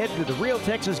need to head to the Real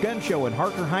Texas Gun Show in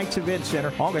Harker Heights Event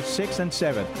Center, August 6th and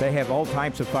 7th. They have all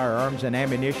types of firearms and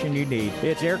ammunition you need.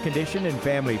 It's air-conditioned and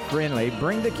family-friendly.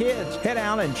 Bring the kids. Head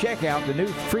out and check out the new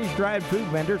freeze-dried food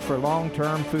vendors for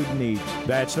long-term food needs.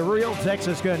 That's the Real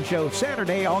Texas Gun Show,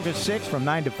 Saturday, August 6th from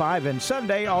 9 to 5 and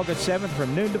Sunday, August 7th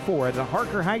from noon to 4 at the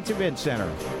Harker Heights Event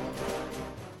Center.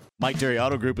 Mike Terry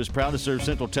Auto Group is proud to serve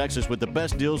Central Texas with the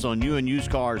best deals on new and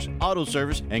used cars, auto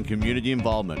service, and community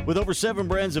involvement. With over 7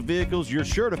 brands of vehicles, you're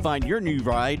sure to find your new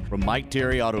ride from Mike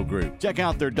Terry Auto Group. Check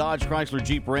out their Dodge Chrysler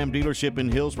Jeep Ram dealership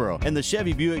in Hillsboro and the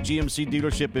Chevy Buick GMC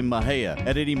dealership in Mahia.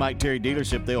 At any Mike Terry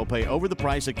dealership, they will pay over the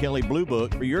price of Kelly Blue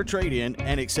Book for your trade-in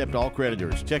and accept all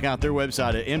creditors. Check out their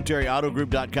website at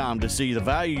mterryautogroup.com to see the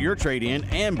value of your trade-in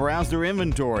and browse their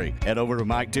inventory. Head over to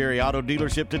Mike Terry Auto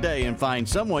Dealership today and find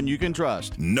someone you can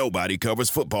trust. Nobody covers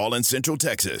football in Central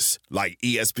Texas like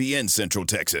ESPN Central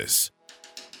Texas.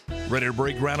 Ready to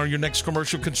break ground on your next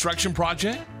commercial construction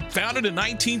project? Founded in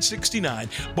 1969,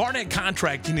 Barnett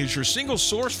Contracting is your single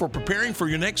source for preparing for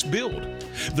your next build.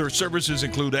 Their services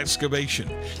include excavation,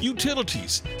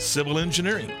 utilities, civil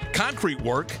engineering, concrete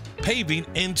work, paving,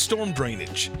 and storm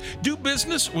drainage. Do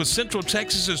business with Central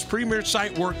Texas's premier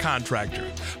site work contractor,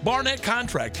 Barnett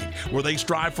Contracting, where they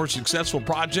strive for successful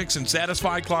projects and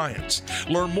satisfied clients.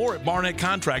 Learn more at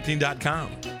barnettcontracting.com.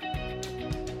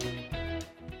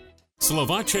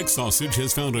 Slovacek Sausage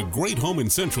has found a great home in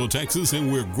Central Texas,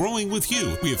 and we're growing with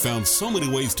you. We have found so many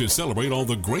ways to celebrate all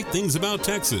the great things about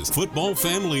Texas. Football,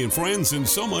 family, and friends, and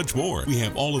so much more. We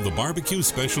have all of the barbecue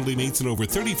specialty meats and over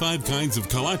 35 kinds of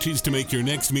kolaches to make your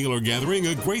next meal or gathering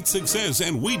a great success,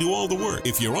 and we do all the work.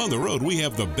 If you're on the road, we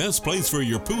have the best place for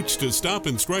your pooch to stop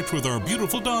and stretch with our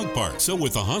beautiful dog park. So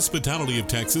with the hospitality of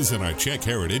Texas and our Czech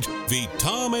heritage,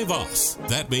 Witamy was.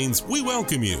 That means we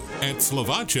welcome you. At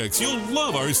Slovacek's, you'll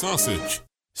love our sausage.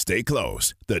 Stay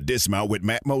close. The Dismount with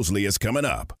Matt Mosley is coming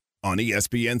up on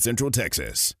ESPN Central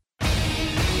Texas.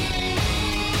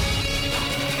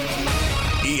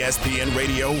 ESPN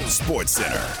Radio Sports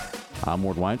Center. I'm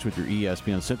Ward Weitz with your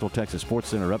ESPN Central Texas Sports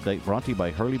Center update brought to you by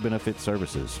Hurley Benefit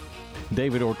Services.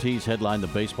 David Ortiz headlined the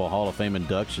Baseball Hall of Fame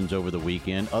inductions over the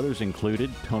weekend. Others included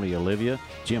Tony Olivia,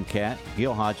 Jim Catt,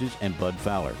 Gil Hodges, and Bud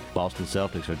Fowler. Boston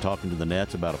Celtics are talking to the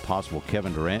Nets about a possible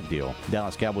Kevin Durant deal.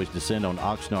 Dallas Cowboys descend on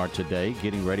Oxnard today,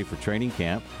 getting ready for training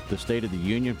camp. The State of the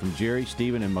Union from Jerry,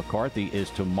 Stephen, and McCarthy is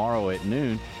tomorrow at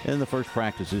noon, and the first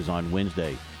practice is on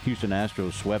Wednesday. Houston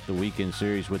Astros swept the weekend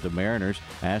series with the Mariners.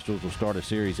 Astros will start a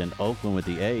series in Oakland with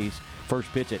the A's.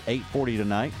 First pitch at 8:40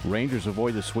 tonight. Rangers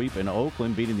avoid the sweep in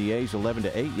Oakland, beating the A's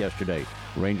 11-8 yesterday.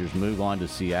 Rangers move on to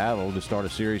Seattle to start a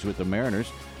series with the Mariners.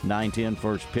 9:10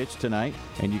 first pitch tonight,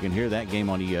 and you can hear that game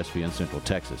on ESPN Central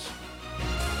Texas.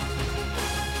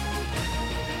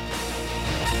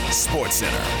 Sports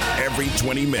Center, every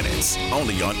 20 minutes,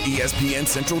 only on ESPN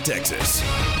Central Texas.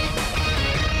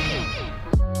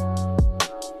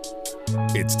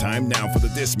 It's time now for the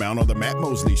Dismount on the Matt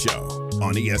Mosley Show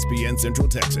on ESPN Central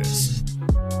Texas.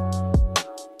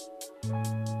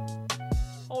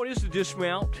 Oh, it is the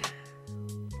Dismount,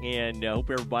 and I hope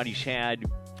everybody's had a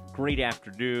great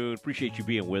afternoon. Appreciate you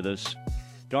being with us.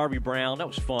 Darby Brown, that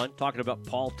was fun, talking about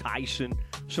Paul Tyson,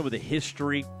 some of the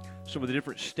history, some of the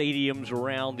different stadiums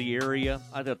around the area.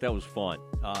 I thought that was fun,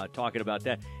 talking about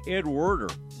that. Ed Werder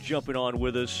jumping on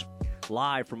with us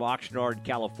live from Oxnard,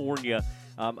 California.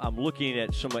 I'm looking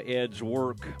at some of Ed's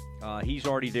work. He's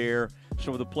already there.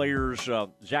 Some of the players,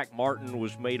 Zach Martin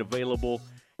was made available,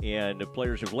 and the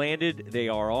players have landed. They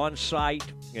are on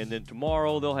site, and then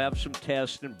tomorrow they'll have some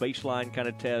tests and baseline kind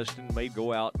of tests, and may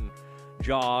go out and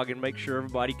jog and make sure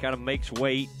everybody kind of makes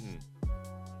weight and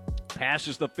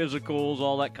passes the physicals,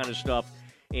 all that kind of stuff.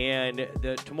 And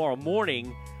tomorrow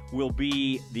morning will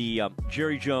be the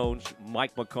Jerry Jones,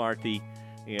 Mike McCarthy,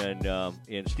 and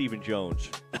Stephen Jones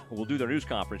will do their news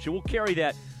conference. And we'll carry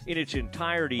that in its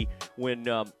entirety when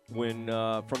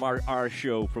from our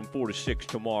show from 4 to 6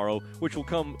 tomorrow, which will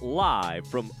come live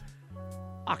from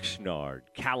Oxnard,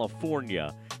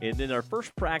 California. And then our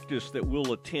first practice that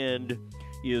we'll attend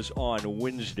is on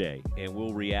Wednesday, and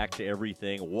we'll react to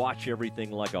everything, watch everything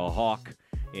like a hawk.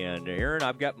 And Aaron,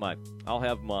 I'll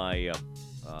have my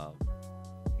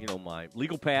my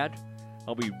legal pad.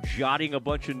 I'll be jotting a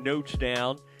bunch of notes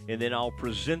down, and then I'll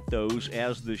present those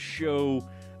as the show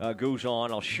goes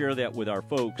on. I'll share that with our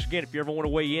folks. Again, if you ever want to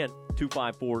weigh in,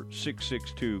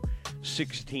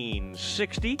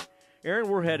 254-662-1660. Aaron,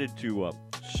 we're headed to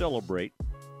celebrate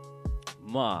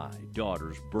my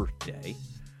daughter's birthday.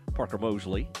 Parker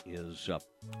Mosley is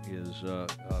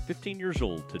 15 years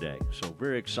old today, so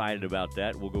very excited about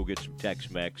that. We'll go get some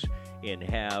Tex-Mex and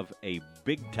have a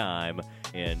big time.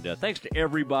 And thanks to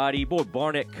everybody. Boy,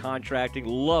 Barnett Contracting,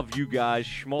 love you guys.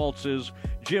 Schmaltz's,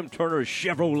 Jim Turner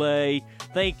Chevrolet,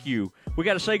 thank you. We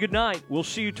got to say goodnight. We'll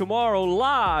see you tomorrow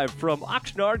live from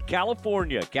Oxnard,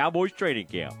 California, Cowboys training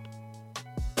camp.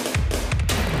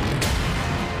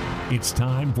 It's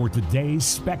time for today's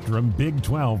Spectrum Big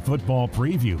 12 football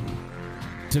preview.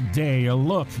 Today, a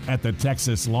look at the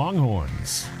Texas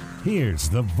Longhorns. Here's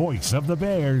the voice of the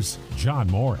Bears,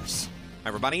 John Morris. Hi,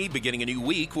 everybody. Beginning a new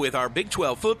week with our Big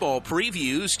 12 football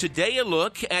previews. Today, a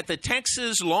look at the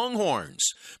Texas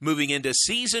Longhorns, moving into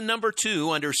season number 2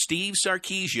 under Steve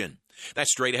Sarkisian.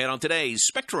 That's straight ahead on today's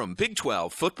Spectrum Big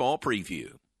 12 football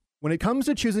preview. When it comes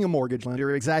to choosing a mortgage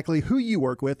lender, exactly who you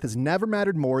work with has never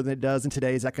mattered more than it does in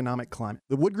today's economic climate.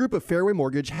 The Wood Group of Fairway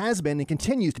Mortgage has been and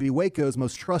continues to be Waco's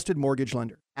most trusted mortgage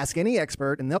lender. Ask any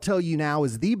expert, and they'll tell you now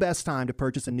is the best time to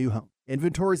purchase a new home.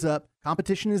 Inventory's up,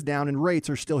 competition is down, and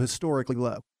rates are still historically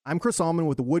low. I'm Chris Allman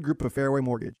with the Wood Group of Fairway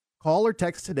Mortgage. Call or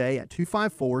text today at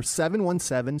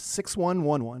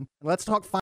 254-717-6111, and let's talk